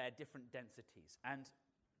they're different densities. And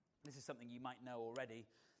this is something you might know already,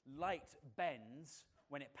 light bends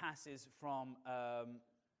when it passes from,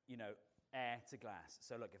 air to glass.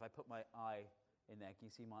 So look, if I put my eye in there, can you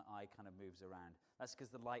see my eye kind of moves around? That's because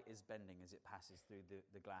the light is bending as it passes through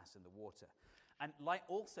the glass and the water. And light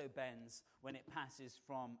also bends when it passes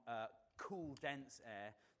from cool, dense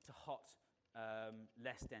air to hot,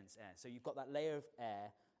 less dense air. So you've got that layer of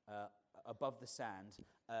air above the sand.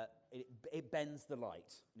 It bends the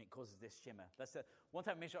light, and it causes this shimmer. That's one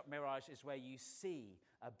type of mirage is where you see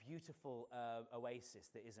a beautiful oasis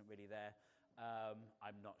that isn't really there.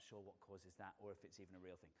 I'm not sure what causes that, or if it's even a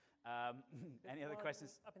real thing. Any other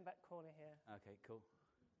questions? Up in the back corner here. Okay, cool.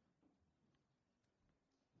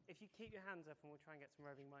 If you keep your hands up, and we'll try and get some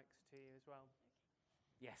roving mics to you as well.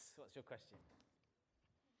 Yes, what's your question?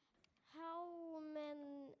 How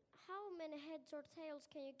many heads or tails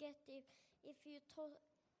can you get if you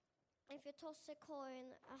toss a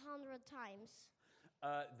coin 100 times?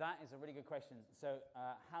 That is a really good question. So,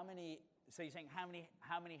 So you're saying how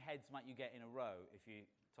many heads might you get in a row if you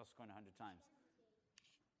toss a coin 100 times?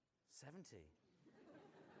 70.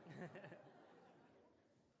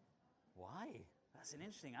 Why? That's an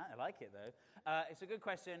interesting. I like it though. It's a good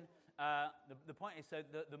question. The point is, so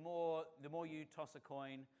the more you toss a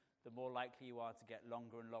coin, the more likely you are to get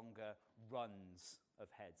longer and longer runs of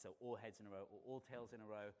heads. So all heads in a row, or all tails in a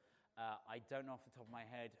row. I don't know off the top of my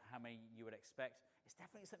head how many you would expect. It's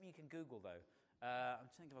definitely something you can Google though. I'm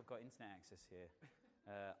trying to think if I've got internet access here.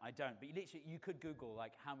 I don't, but you could Google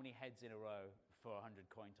like how many heads in a row for 100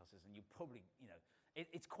 coin tosses, and you probably,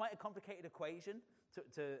 it's quite a complicated equation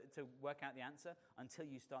to work out the answer until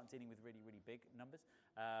you start dealing with really, really big numbers.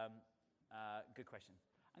 Good question.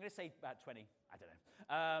 I'm going to say about 20. I don't know.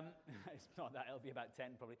 It's not that. It'll be about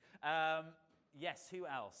 10 probably. Yes, who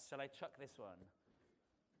else? Shall I chuck this one?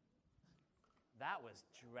 That was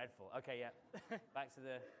dreadful. Okay, yeah. Back to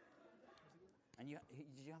the... And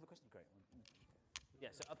did you have a question? Great. Yeah,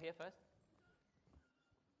 so up here first.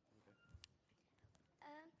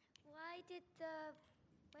 Why did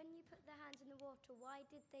when you put the hands in the water, why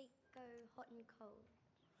did they go hot and cold?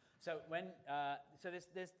 So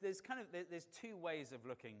there's two ways of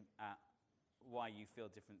looking at why you feel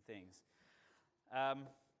different things.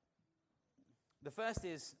 The first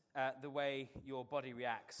is the way your body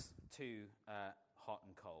reacts to hot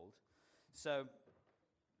and cold. So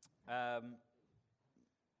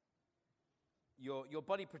your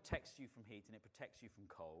body protects you from heat and it protects you from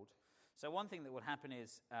cold. So one thing that will happen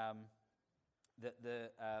is that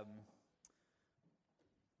the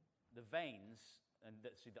veins and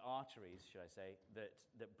the arteries, should I say,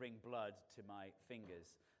 that bring blood to my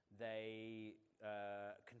fingers, they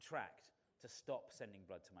contract to stop sending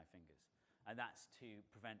blood to my fingers. And that's to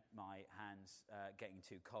prevent my hands getting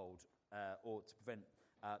too cold, or to prevent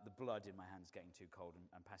the blood in my hands getting too cold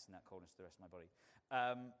and passing that coldness to the rest of my body.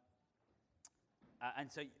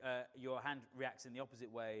 And so your hand reacts in the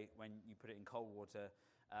opposite way when you put it in cold water,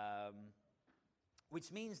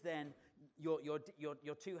 which means then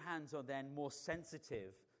your two hands are then more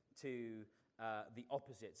sensitive to the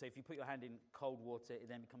opposite. So if you put your hand in cold water, it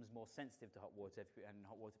then becomes more sensitive to hot water. If you put your hand in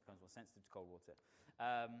hot water, it becomes more sensitive to cold water.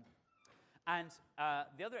 And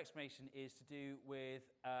the other explanation is to do with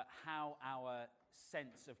how our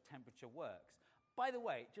sense of temperature works. By the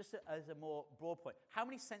way, just as a more broad point, how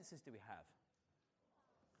many senses do we have?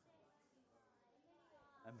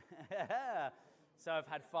 So I've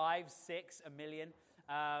had 5, 6, 1 million.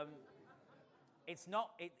 It's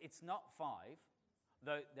not 5,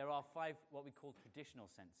 though there are 5 what we call traditional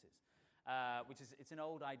senses, which is it's an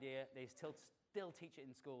old idea. They still teach it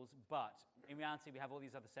in schools, but in reality we have all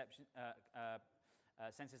these other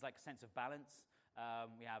senses, like a sense of balance.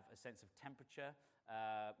 We have a sense of temperature.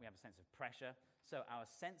 We have a sense of pressure. So our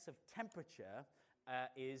sense of temperature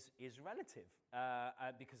is relative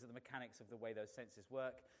because of the mechanics of the way those senses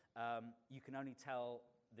work. You can only tell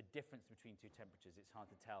the difference between two temperatures. It's hard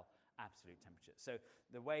to tell absolute temperature. So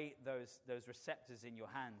the way those receptors in your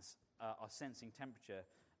hands are sensing temperature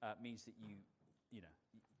means that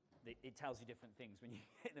it tells you different things when you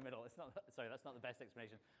hit the middle. That's not the best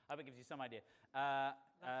explanation. I hope it gives you some idea.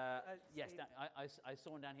 Yes, I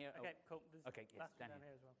saw one down here. Okay, cool. There's okay, yes, down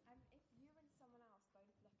here as well. If you and someone else both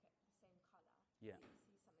look at the same colour, yeah. but you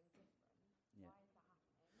see something different, Yeah. why is that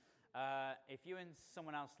happening? If you and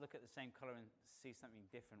someone else look at the same colour and see something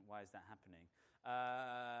different, why is that happening?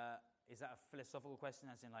 Is that a philosophical question,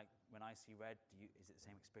 as in like when I see red, is it the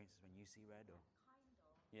same experience as when you see red? Or? Kind of.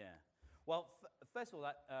 Yeah. Well, first of all,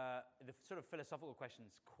 the sort of philosophical question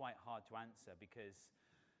is quite hard to answer because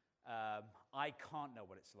I can't know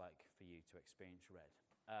what it's like for you to experience red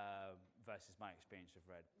versus my experience of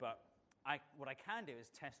red. But what I can do is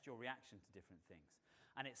test your reaction to different things.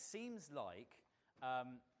 And it seems like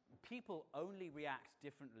people only react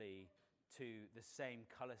differently to the same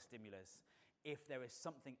color stimulus if there is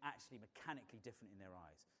something actually mechanically different in their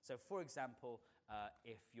eyes. So for example,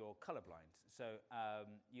 if you're colorblind, so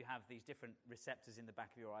you have these different receptors in the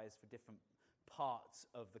back of your eyes for different parts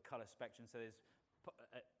of the color spectrum. So there's,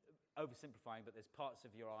 oversimplifying, but there's parts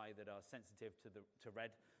of your eye that are sensitive to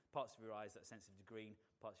red, parts of your eyes that are sensitive to green,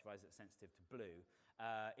 parts of your eyes that are sensitive to blue.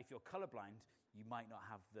 If you're colorblind, you might not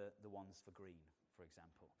have the ones for green, for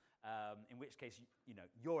example. In which case, you know,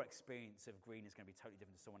 your experience of green is going to be totally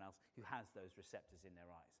different to someone else who has those receptors in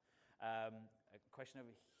their eyes. A question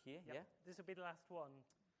over here? Yep. Yeah? This will be the last one.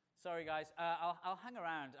 Sorry, guys. I'll hang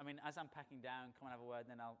around. I mean, as I'm packing down, come and have a word,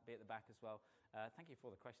 and then I'll be at the back as well. Thank you for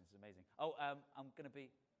all the questions. It's amazing. Oh, I'm going to be...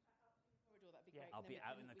 Corridor, that'd be Yeah. great. I'll And be then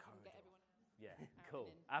out we in the can corridor. get everyone Yeah, out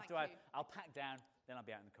cool. and in. After Thank you. I'll pack down, then I'll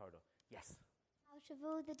be out in the corridor. Yes. Out of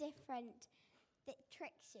all the different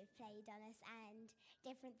tricks you've played on us and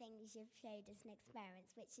different things you've showed us in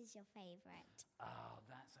experiments, which is your favourite? Oh,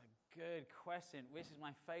 that's a good question. Which is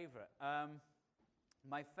my favourite?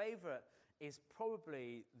 My favourite is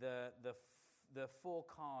probably the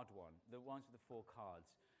 4-card one, the ones with the 4 cards.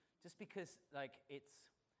 Just because, like,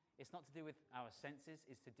 it's not to do with our senses,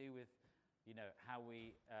 it's to do with, you know, how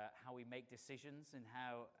we make decisions and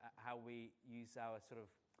how we use our sort of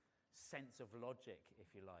sense of logic, if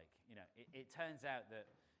you like. You know, it turns out that,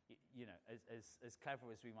 you know, as clever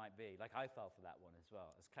as we might be, like I fell for that one as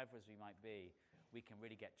well, as clever as we might be, we can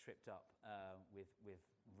really get tripped up with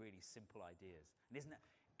really simple ideas. And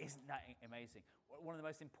isn't that amazing? One of the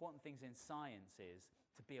most important things in science is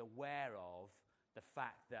to be aware of the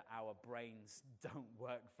fact that our brains don't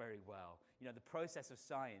work very well. You know, the process of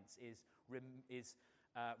science is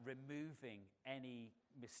removing any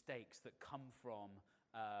mistakes that come from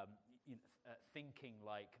thinking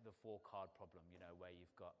like the 4-card problem. You know, where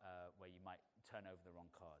you've got where you might turn over the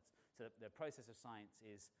wrong cards. So the process of science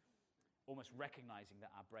is almost recognizing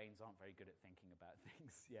that our brains aren't very good at thinking about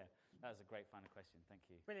things. Yeah, that was a great final question. Thank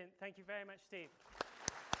you. Brilliant. Thank you very much, Steve.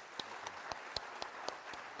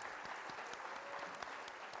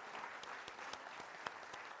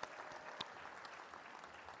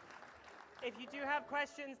 If you do have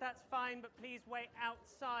questions, that's fine, but please wait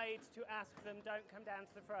outside to ask them. Don't come down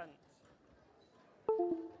to the front.